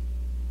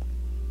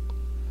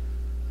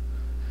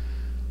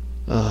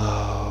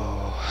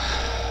 Oh,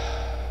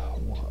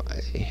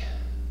 why?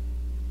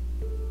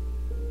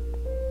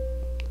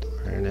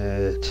 Darn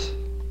it.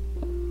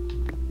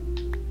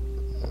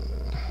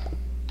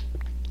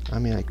 I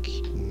mean,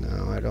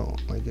 no, I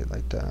don't like it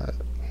like that.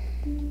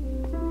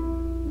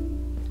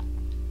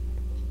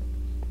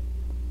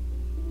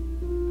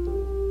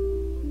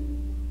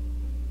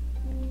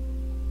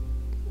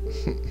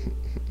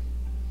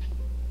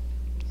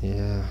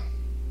 Yeah.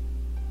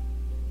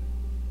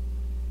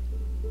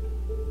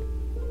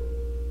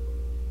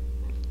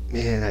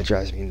 Man, that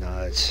drives me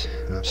nuts.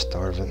 I'm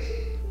starving.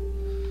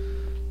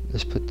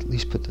 Let's at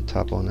least put the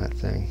top on that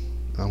thing.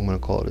 I'm gonna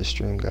call it a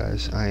stream,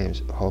 guys. I am.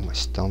 Oh, my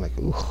stomach.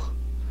 Ooh,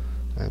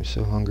 I am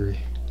so hungry.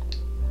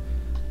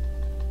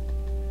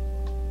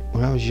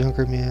 When I was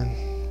younger, man,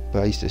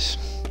 but I used to.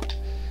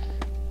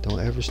 Don't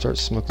ever start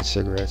smoking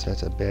cigarettes.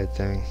 That's a bad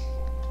thing.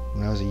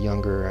 When I was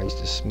younger, I used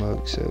to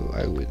smoke, so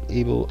I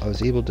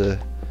was able to,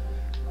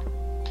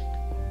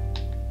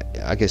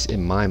 I guess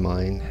in my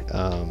mind,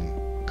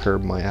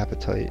 curb my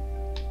appetite.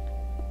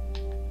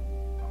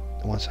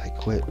 Once I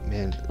quit,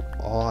 man,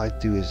 all I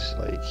do is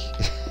like,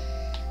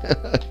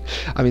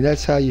 I mean,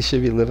 that's how you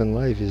should be living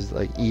life, is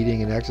like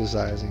eating and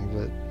exercising,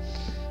 but,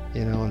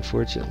 you know,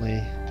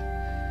 unfortunately,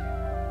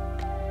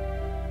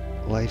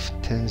 life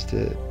tends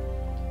to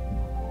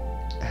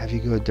have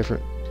you go a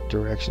different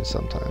direction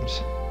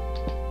sometimes.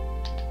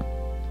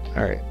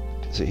 Alright,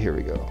 so here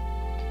we go.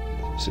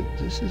 So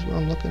this is what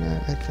I'm looking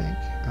at, I think.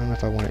 I don't know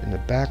if I want it in the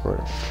back or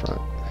the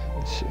front.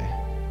 Let's see.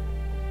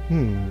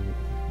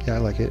 Yeah, I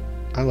like it.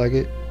 I like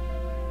it.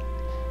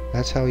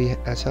 That's how he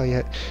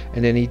had,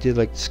 and then he did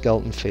like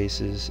skeleton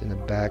faces in the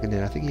back, and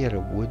then I think he had a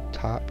wood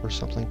top or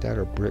something like that,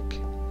 or brick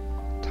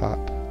top.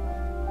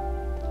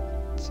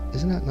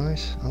 Isn't that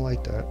nice? I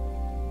like that.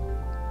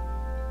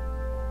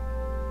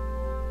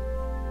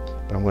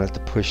 But I'm gonna have to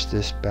push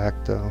this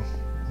back though.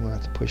 I'm gonna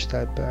have to push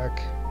that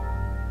back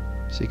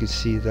so you can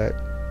see that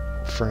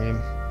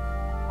frame.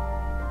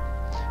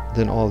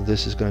 Then all of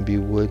this is gonna be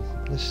wood.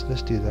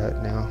 Let's do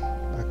that now.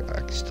 I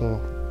can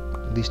still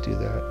at least do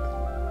that.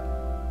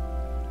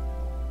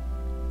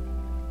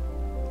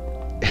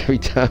 Every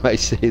time I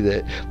say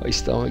that, my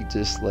stomach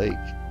just like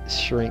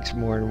shrinks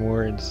more and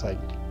more, and it's like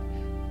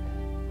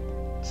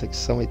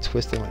somebody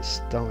twisted my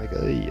stomach.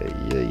 Ay, ay,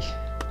 ay.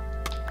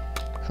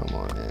 Come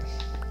on, man.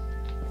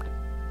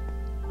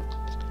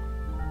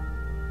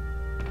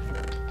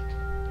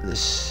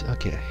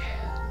 Okay,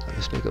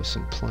 let's make up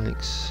some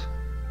planks.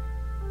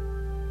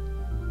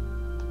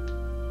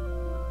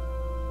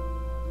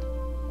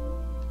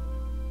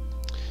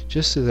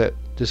 Just so that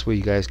this way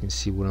you guys can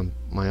see what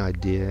my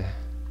idea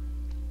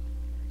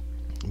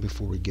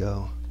before we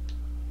go.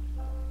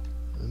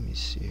 Let me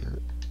see here.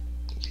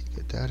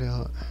 Get that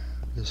out.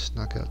 Just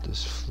knock out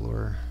this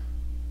floor.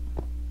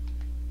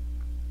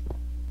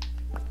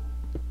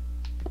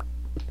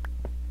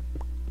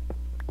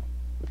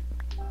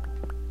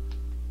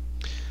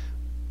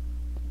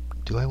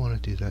 Do I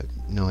want to do that?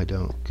 No, I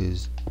don't,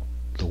 because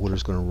the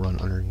water's going to run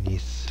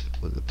underneath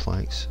with the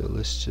planks. So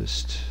let's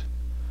just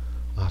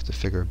I'll have to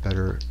figure a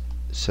better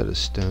set of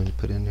stone to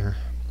put in there.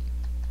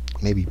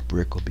 Maybe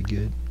brick will be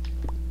good.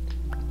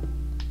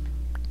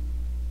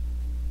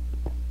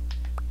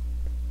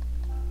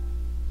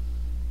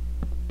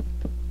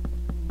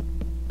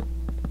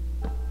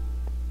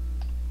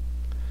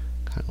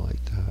 Kind of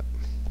like that.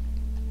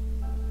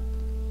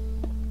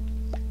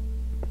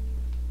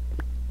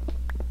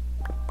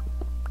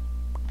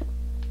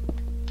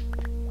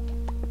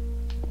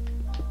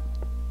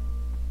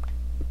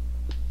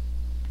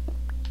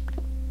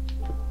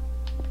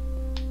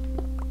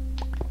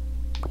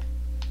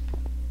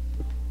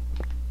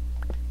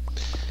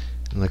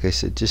 And like I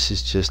said, this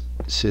is just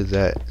so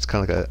that it's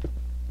kind of like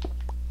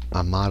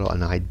a model,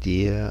 an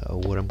idea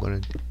of what I'm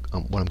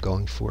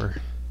going for.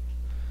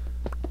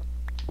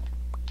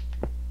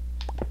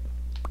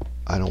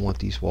 I don't want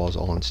these walls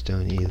all in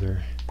stone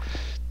either.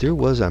 There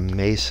was a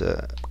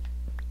mesa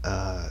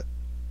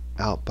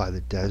out by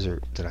the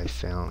desert that I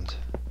found,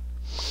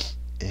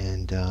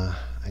 and I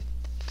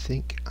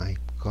think I'm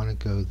gonna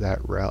go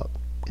that route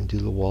and do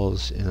the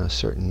walls in a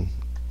certain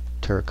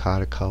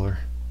terracotta color.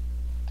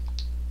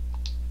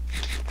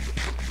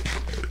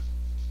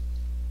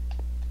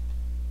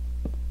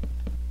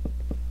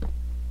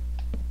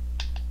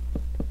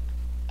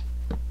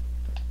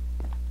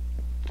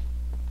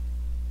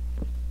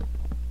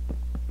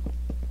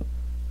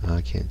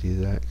 I can't do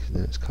that because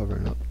then it's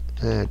covering up.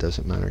 It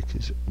doesn't matter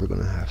because we're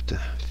going to have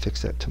to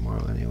fix that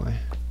tomorrow anyway.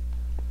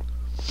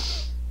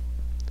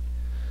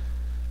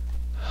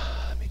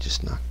 Let me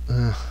just knock.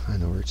 I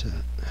know where it's at.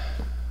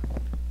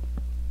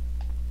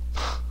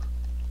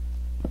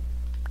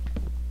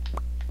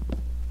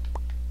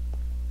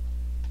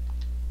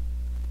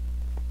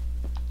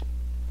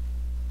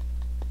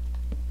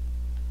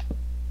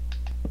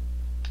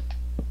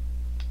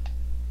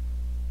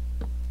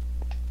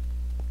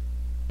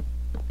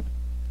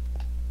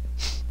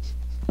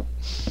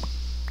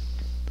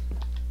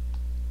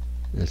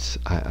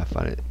 I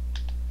find it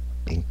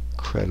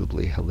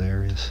incredibly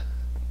hilarious.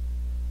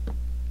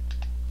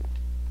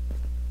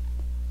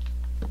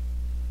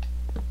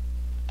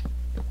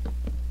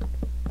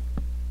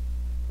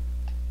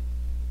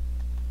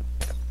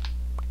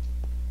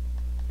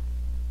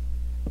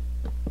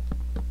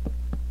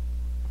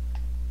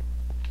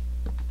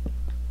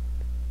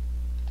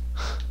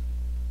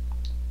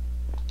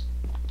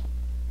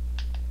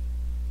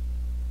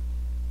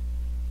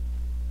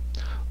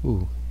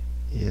 Ooh.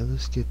 Yeah,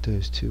 let's get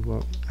those two.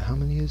 Well, how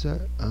many is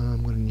that?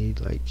 I'm gonna need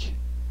like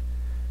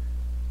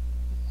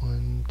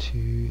 1,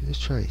 2. Let's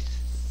try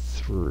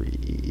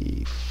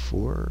 3,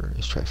 4.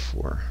 Let's try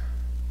 4.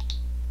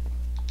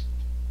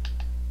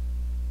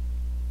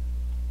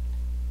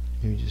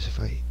 Maybe just if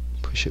I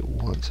push it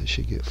once, I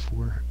should get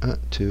 4.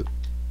 2.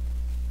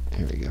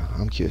 Here we go.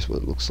 I'm curious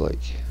what it looks like.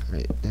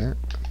 Right there,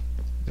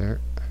 there,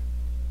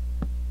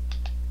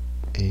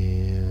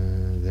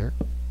 and there.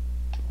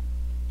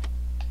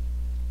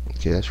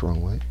 Okay, that's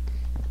wrong way.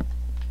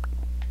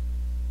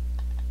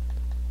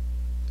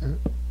 There.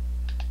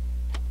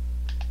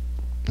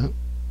 Nope.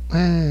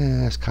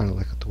 That's kind of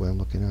like the way I'm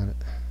looking at it.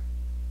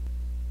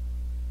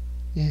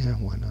 Yeah,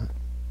 why not?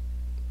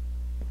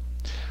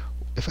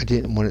 If I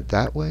didn't want it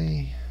that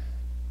way,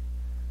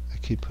 I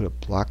could put a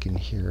block in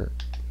here,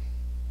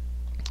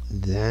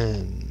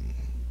 then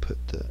put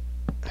the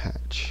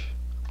hatch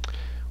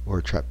or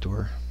a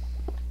trapdoor.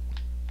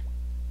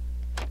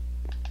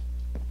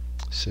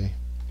 See?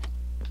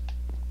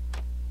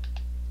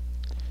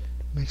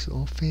 Makes it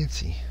all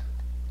fancy.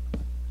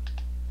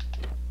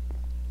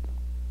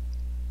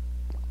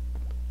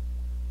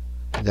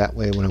 That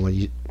way, when I want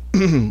to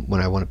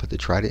when I want to put the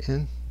trident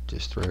in,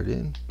 just throw it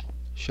in,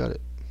 shut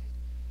it.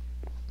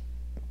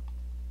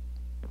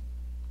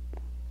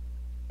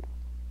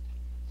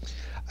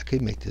 I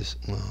could make this.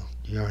 Well,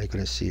 you're already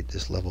going to see it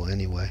this level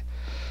anyway.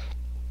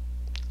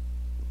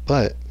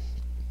 But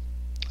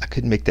I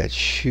could make that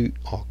chute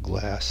all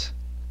glass,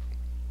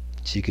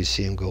 so you can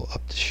see him go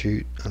up the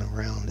chute and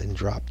around and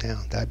drop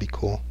down. That'd be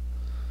cool.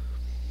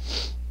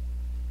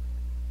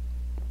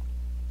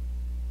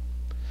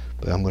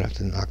 But I'm going to have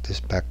to knock this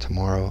back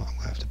tomorrow. I'm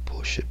going to have to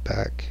push it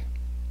back.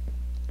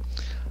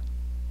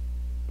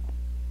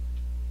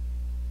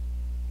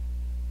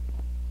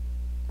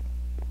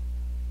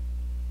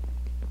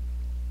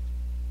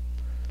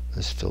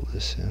 Let's fill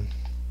this in.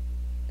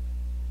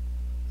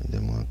 And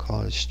then we'll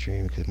call it a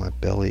stream because my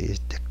belly is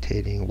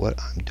dictating what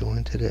I'm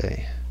doing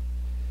today.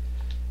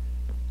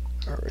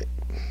 Alright.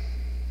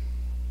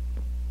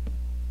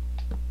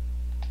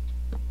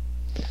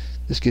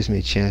 This gives me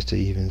a chance to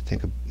even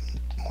think of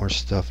more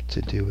stuff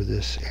to do with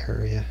this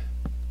area.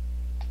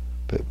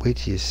 But wait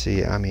till you see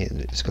it. I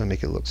mean, it's going to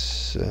make it look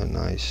so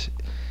nice.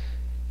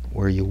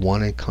 Where you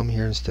want to come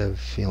here instead of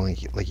feeling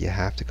like you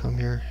have to come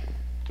here.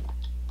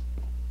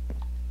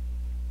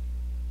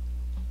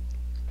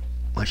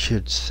 I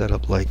should set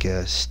up like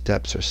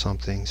steps or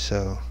something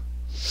so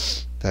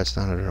that's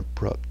not an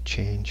abrupt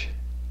change.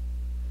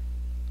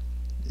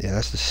 Yeah,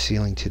 that's the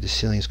ceiling too. The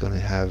ceiling is going to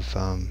have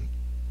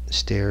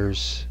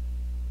stairs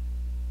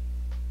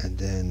and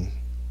then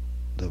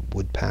the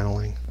wood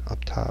paneling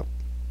up top.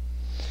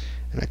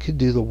 And I could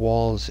do the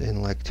walls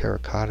in like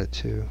terracotta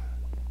too,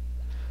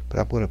 but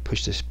I'm going to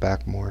push this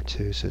back more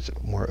too so it's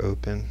more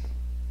open.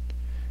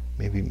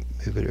 Maybe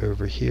move it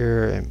over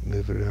here and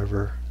move it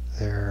over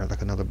there,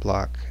 like another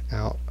block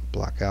out,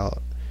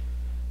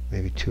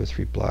 maybe 2 or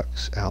 3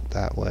 blocks out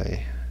that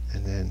way,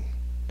 and then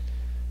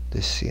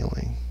this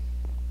ceiling.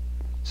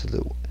 So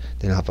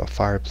then I'll have a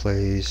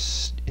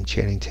fireplace,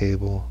 enchanting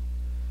table.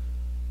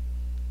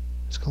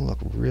 It's gonna look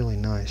really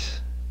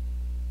nice.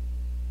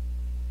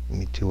 Let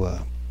me do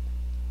a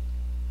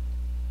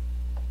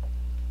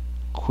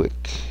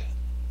quick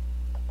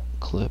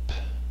clip.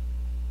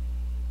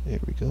 There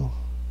we go.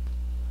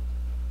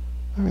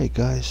 Alright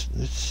guys,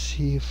 let's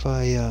see if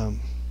I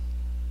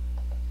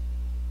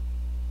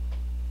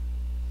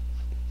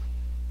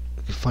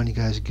can find you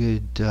guys a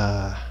good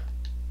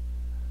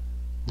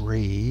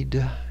raid,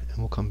 and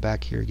we'll come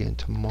back here again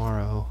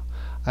tomorrow.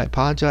 I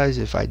apologize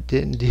if I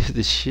didn't do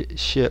the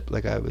ship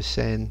like I was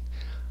saying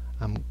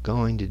I'm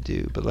going to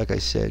do, but like I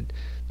said,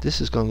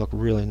 this is going to look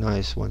really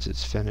nice once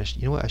it's finished.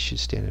 You know what, I should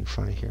stand in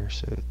front of here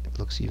so it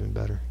looks even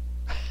better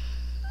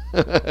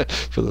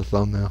for the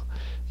thumbnail.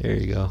 There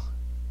you go.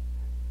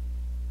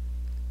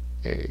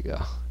 There you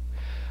go.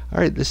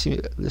 Alright, let's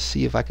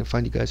see if I can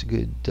find you guys a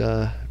good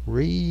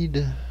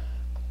raid.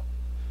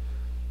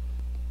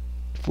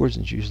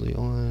 Forsen's usually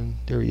on.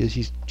 There he is.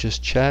 He's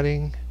just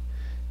chatting.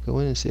 Go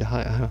in and say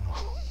hi. I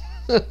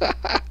don't know.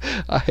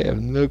 I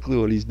have no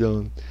clue what he's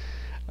doing.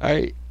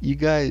 Alright, you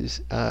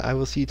guys, I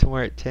will see you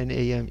tomorrow at 10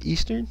 a.m.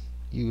 Eastern.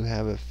 You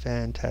have a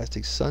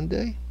fantastic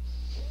Sunday.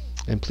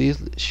 And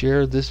please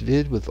share this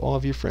vid with all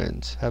of your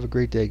friends. Have a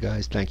great day,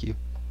 guys. Thank you.